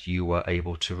that you were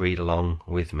able to read along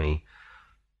with me.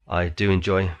 I do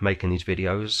enjoy making these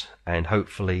videos, and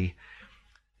hopefully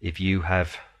if you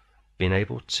have been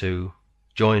able to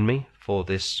join me for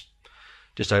this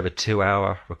just over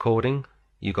 2-hour recording,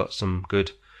 you got some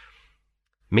good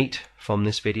meat from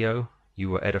this video, you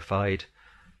were edified,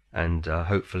 and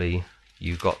hopefully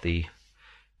you got the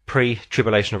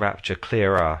pre-tribulation rapture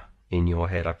clearer in your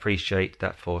head. I appreciate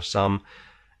that for some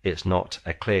it's not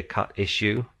a clear-cut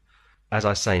issue. As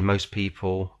I say, most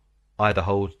people either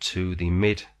hold to the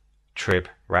mid-trib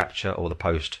rapture or the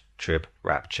post-trib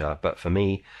rapture, but for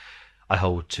me, I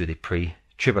hold to the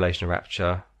pre-tribulation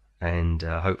rapture, and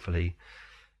hopefully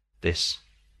this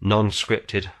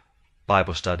non-scripted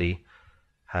Bible study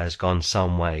has gone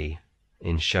some way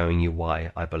in showing you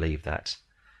why I believe that.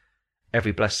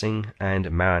 Every blessing, and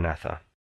Maranatha.